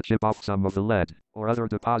cooling to chip off some of the lead, or other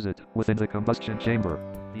deposit, within the combustion chamber.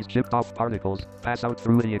 These chipped off particles pass out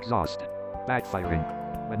through the exhaust.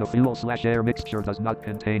 Backfiring. When a fuel/air mixture does not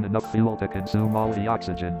contain enough fuel to consume all the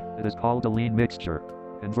oxygen, it is called a lean mixture.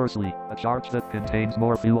 Conversely, a charge that contains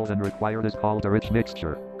more fuel than required is called a rich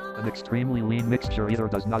mixture. An extremely lean mixture either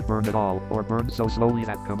does not burn at all, or burns so slowly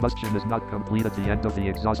that combustion is not complete at the end of the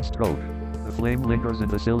exhaust stroke. The flame lingers in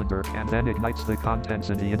the cylinder and then ignites the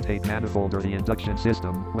contents in the intake manifold or the induction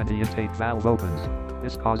system when the intake valve opens.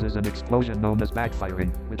 This causes an explosion known as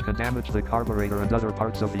backfiring, which can damage the carburetor and other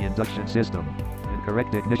parts of the induction system.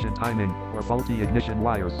 Incorrect ignition timing, or faulty ignition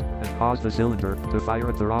wires, can cause the cylinder to fire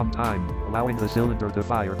at the wrong time, allowing the cylinder to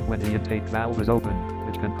fire when the intake valve is open,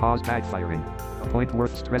 which can cause backfiring. A point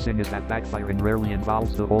worth stressing is that backfiring rarely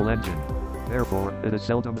involves the whole engine. Therefore, it is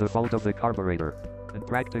seldom the fault of the carburetor. In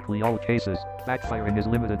practically all cases, backfiring is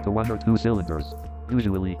limited to 1 or 2 cylinders.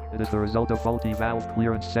 Usually, it is the result of faulty valve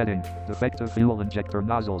clearance setting, defective fuel injector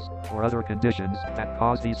nozzles, or other conditions that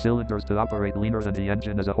cause these cylinders to operate leaner than the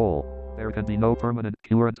engine as a whole. There can be no permanent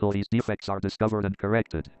cure until these defects are discovered and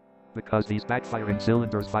corrected. Because these backfiring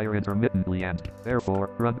cylinders fire intermittently and, therefore,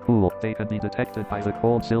 run cool, they can be detected by the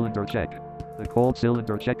cold cylinder check. The cold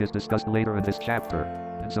cylinder check is discussed later in this chapter.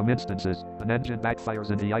 In some instances, an engine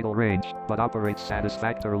backfires in the idle range, but operates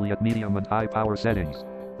satisfactorily at medium and high power settings.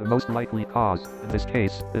 The most likely cause, in this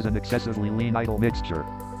case, is an excessively lean idle mixture.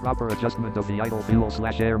 Proper adjustment of the idle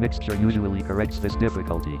fuel/air mixture usually corrects this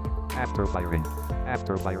difficulty. Afterfiring.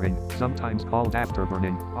 Afterfiring, sometimes called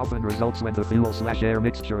afterburning, often results when the fuel/air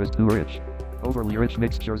mixture is too rich. Overly rich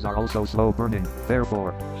mixtures are also slow burning,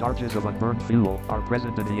 therefore, charges of unburned fuel are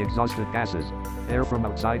present in the exhausted gases. Air from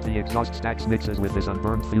outside the exhaust stacks mixes with this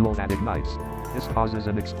unburned fuel that ignites. This causes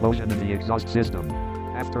an explosion in the exhaust system.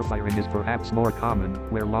 Afterfiring is perhaps more common,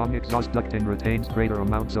 where long exhaust ducting retains greater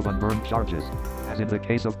amounts of unburned charges. As in the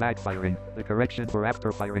case of backfiring, the correction for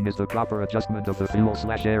afterfiring is the proper adjustment of the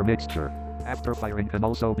fuel/air mixture. Afterfiring can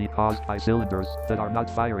also be caused by cylinders that are not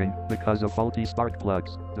firing because of faulty spark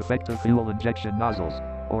plugs, defective fuel injection nozzles,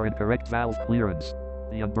 or incorrect valve clearance.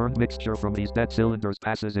 The unburned mixture from these dead cylinders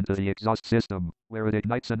passes into the exhaust system, where it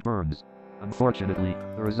ignites and burns. Unfortunately,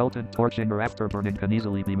 the resultant torching or afterburning can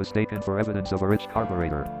easily be mistaken for evidence of a rich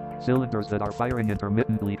carburetor. Cylinders that are firing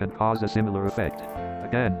intermittently can cause a similar effect.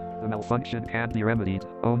 Again, the malfunction can be remedied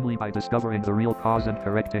only by discovering the real cause and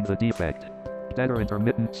correcting the defect. Dead or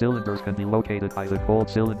intermittent cylinders can be located by the cold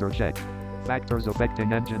cylinder check. Factors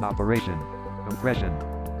affecting engine operation. Compression.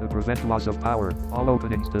 To prevent loss of power, all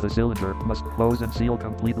openings to the cylinder must close and seal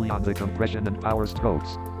completely on the compression and power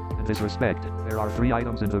strokes. In this respect, there are 3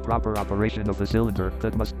 items in the proper operation of the cylinder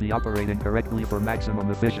that must be operating correctly for maximum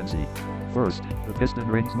efficiency. First, the piston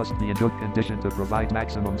rings must be in good condition to provide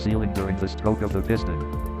maximum sealing during the stroke of the piston.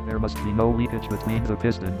 There must be no leakage between the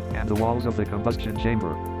piston and the walls of the combustion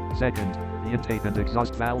chamber. Second, the intake and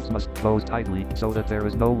exhaust valves must close tightly so that there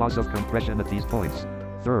is no loss of compression at these points.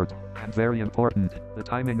 Third, and very important, the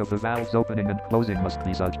timing of the valves opening and closing must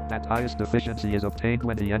be such that highest efficiency is obtained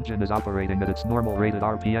when the engine is operating at its normal rated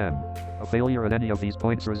RPM. A failure at any of these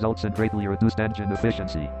points results in greatly reduced engine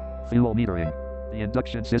efficiency. Fuel metering. The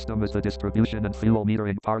induction system is the distribution and fuel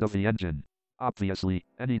metering part of the engine. Obviously,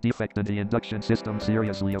 any defect in the induction system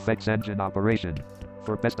seriously affects engine operation.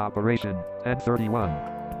 For best operation, 1031.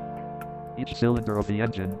 Each cylinder of the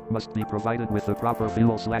engine must be provided with the proper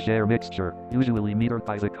fuel/air mixture, usually metered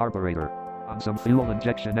by the carburetor. On some fuel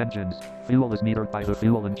injection engines, fuel is metered by the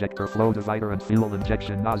fuel injector flow divider and fuel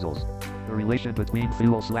injection nozzles. The relation between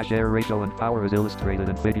fuel/air ratio and power is illustrated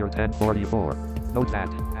in figure 1044. Note that,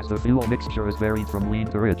 as the fuel mixture is varied from lean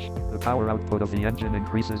to rich, the power output of the engine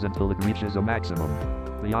increases until it reaches a maximum.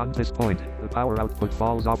 Beyond this point, the power output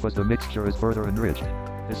falls off as the mixture is further enriched.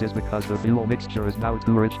 This is because the fuel mixture is now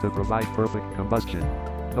too rich to provide perfect combustion.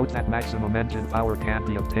 Note that maximum engine power can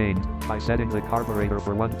be obtained by setting the carburetor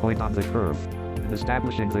for one point on the curve. In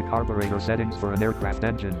establishing the carburetor settings for an aircraft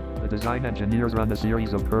engine, the design engineers run a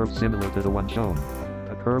series of curves similar to the one shown.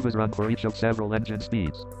 A curve is run for each of several engine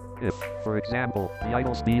speeds. If, for example, the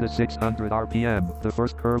idle speed is 600 rpm, the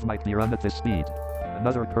first curve might be run at this speed.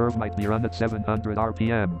 Another curve might be run at 700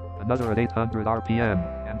 rpm, another at 800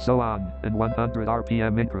 rpm, and so on, in 100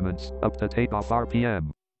 rpm increments, up to takeoff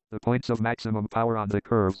rpm. The points of maximum power on the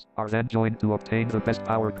curves are then joined to obtain the best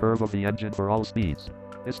power curve of the engine for all speeds.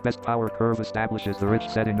 This best power curve establishes the rich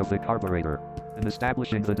setting of the carburetor. In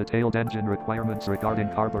establishing the detailed engine requirements regarding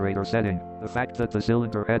carburetor setting, the fact that the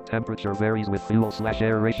cylinder head temperature varies with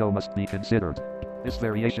fuel/air ratio must be considered. This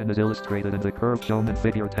variation is illustrated in the curve shown in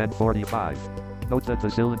figure 1045. Note that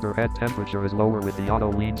the cylinder head temperature is lower with the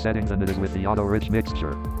auto lean setting than it is with the auto rich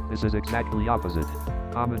mixture. This is exactly opposite.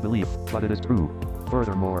 Common belief, but it is true.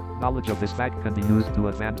 Furthermore, knowledge of this fact can be used to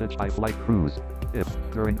advantage by flight crews. If,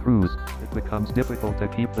 during cruise, it becomes difficult to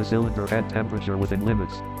keep the cylinder head temperature within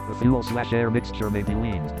limits, the fuel/air mixture may be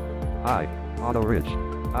leaned. High, auto rich,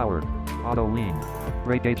 power, auto lean,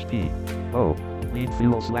 rate HP, low, lean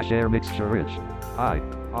fuel/air mixture rich, high,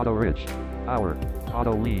 auto rich, power,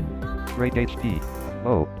 auto lean, rate HP,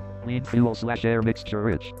 low, lean fuel/air mixture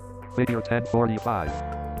rich. Figure 1045.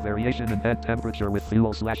 Variation in head temperature with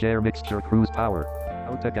fuel/air mixture cruise power.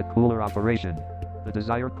 How to get cooler operation. The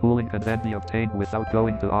desired cooling can then be obtained without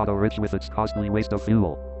going to auto rich with its costly waste of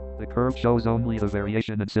fuel. The curve shows only the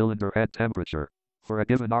variation in cylinder head temperature. For a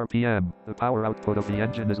given RPM, the power output of the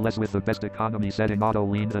engine is less with the best economy setting auto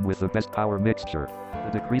lean than with the best power mixture.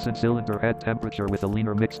 The decrease in cylinder head temperature with a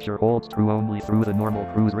leaner mixture holds true only through the normal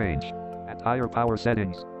cruise range. At higher power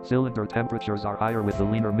settings, cylinder temperatures are higher with the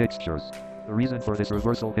leaner mixtures. The reason for this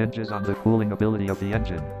reversal hinges on the cooling ability of the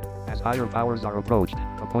engine. As higher powers are approached,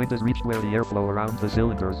 a point is reached where the airflow around the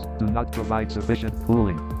cylinders do not provide sufficient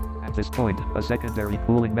cooling. At this point, a secondary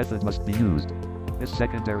cooling method must be used. This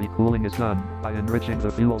secondary cooling is done by enriching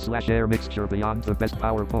the fuel/air mixture beyond the best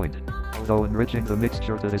power point. Although enriching the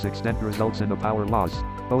mixture to this extent results in a power loss,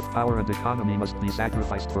 both power and economy must be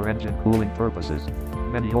sacrificed for engine cooling purposes.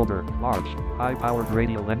 Many older, large, high-powered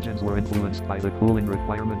radial engines were influenced by the cooling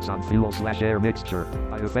requirements on fuel/air mixture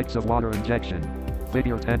by effects of water injection.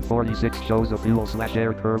 Figure 1046 shows a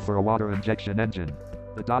fuel/air curve for a water injection engine.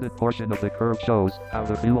 The dotted portion of the curve shows how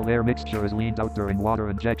the fuel-air mixture is leaned out during water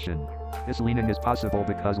injection. This leaning is possible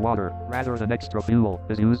because water, rather than extra fuel,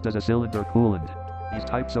 is used as a cylinder coolant. These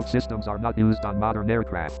types of systems are not used on modern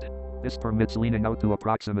aircraft. This permits leaning out to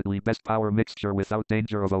approximately best power mixture without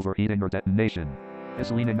danger of overheating or detonation.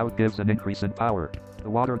 This leaning out gives an increase in power. The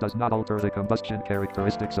water does not alter the combustion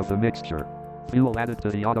characteristics of the mixture. Fuel added to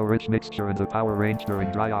the auto-rich mixture in the power range during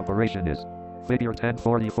dry operation is figure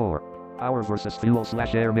 1044. Power versus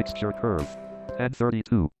fuel/air mixture curve.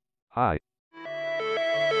 1032. High.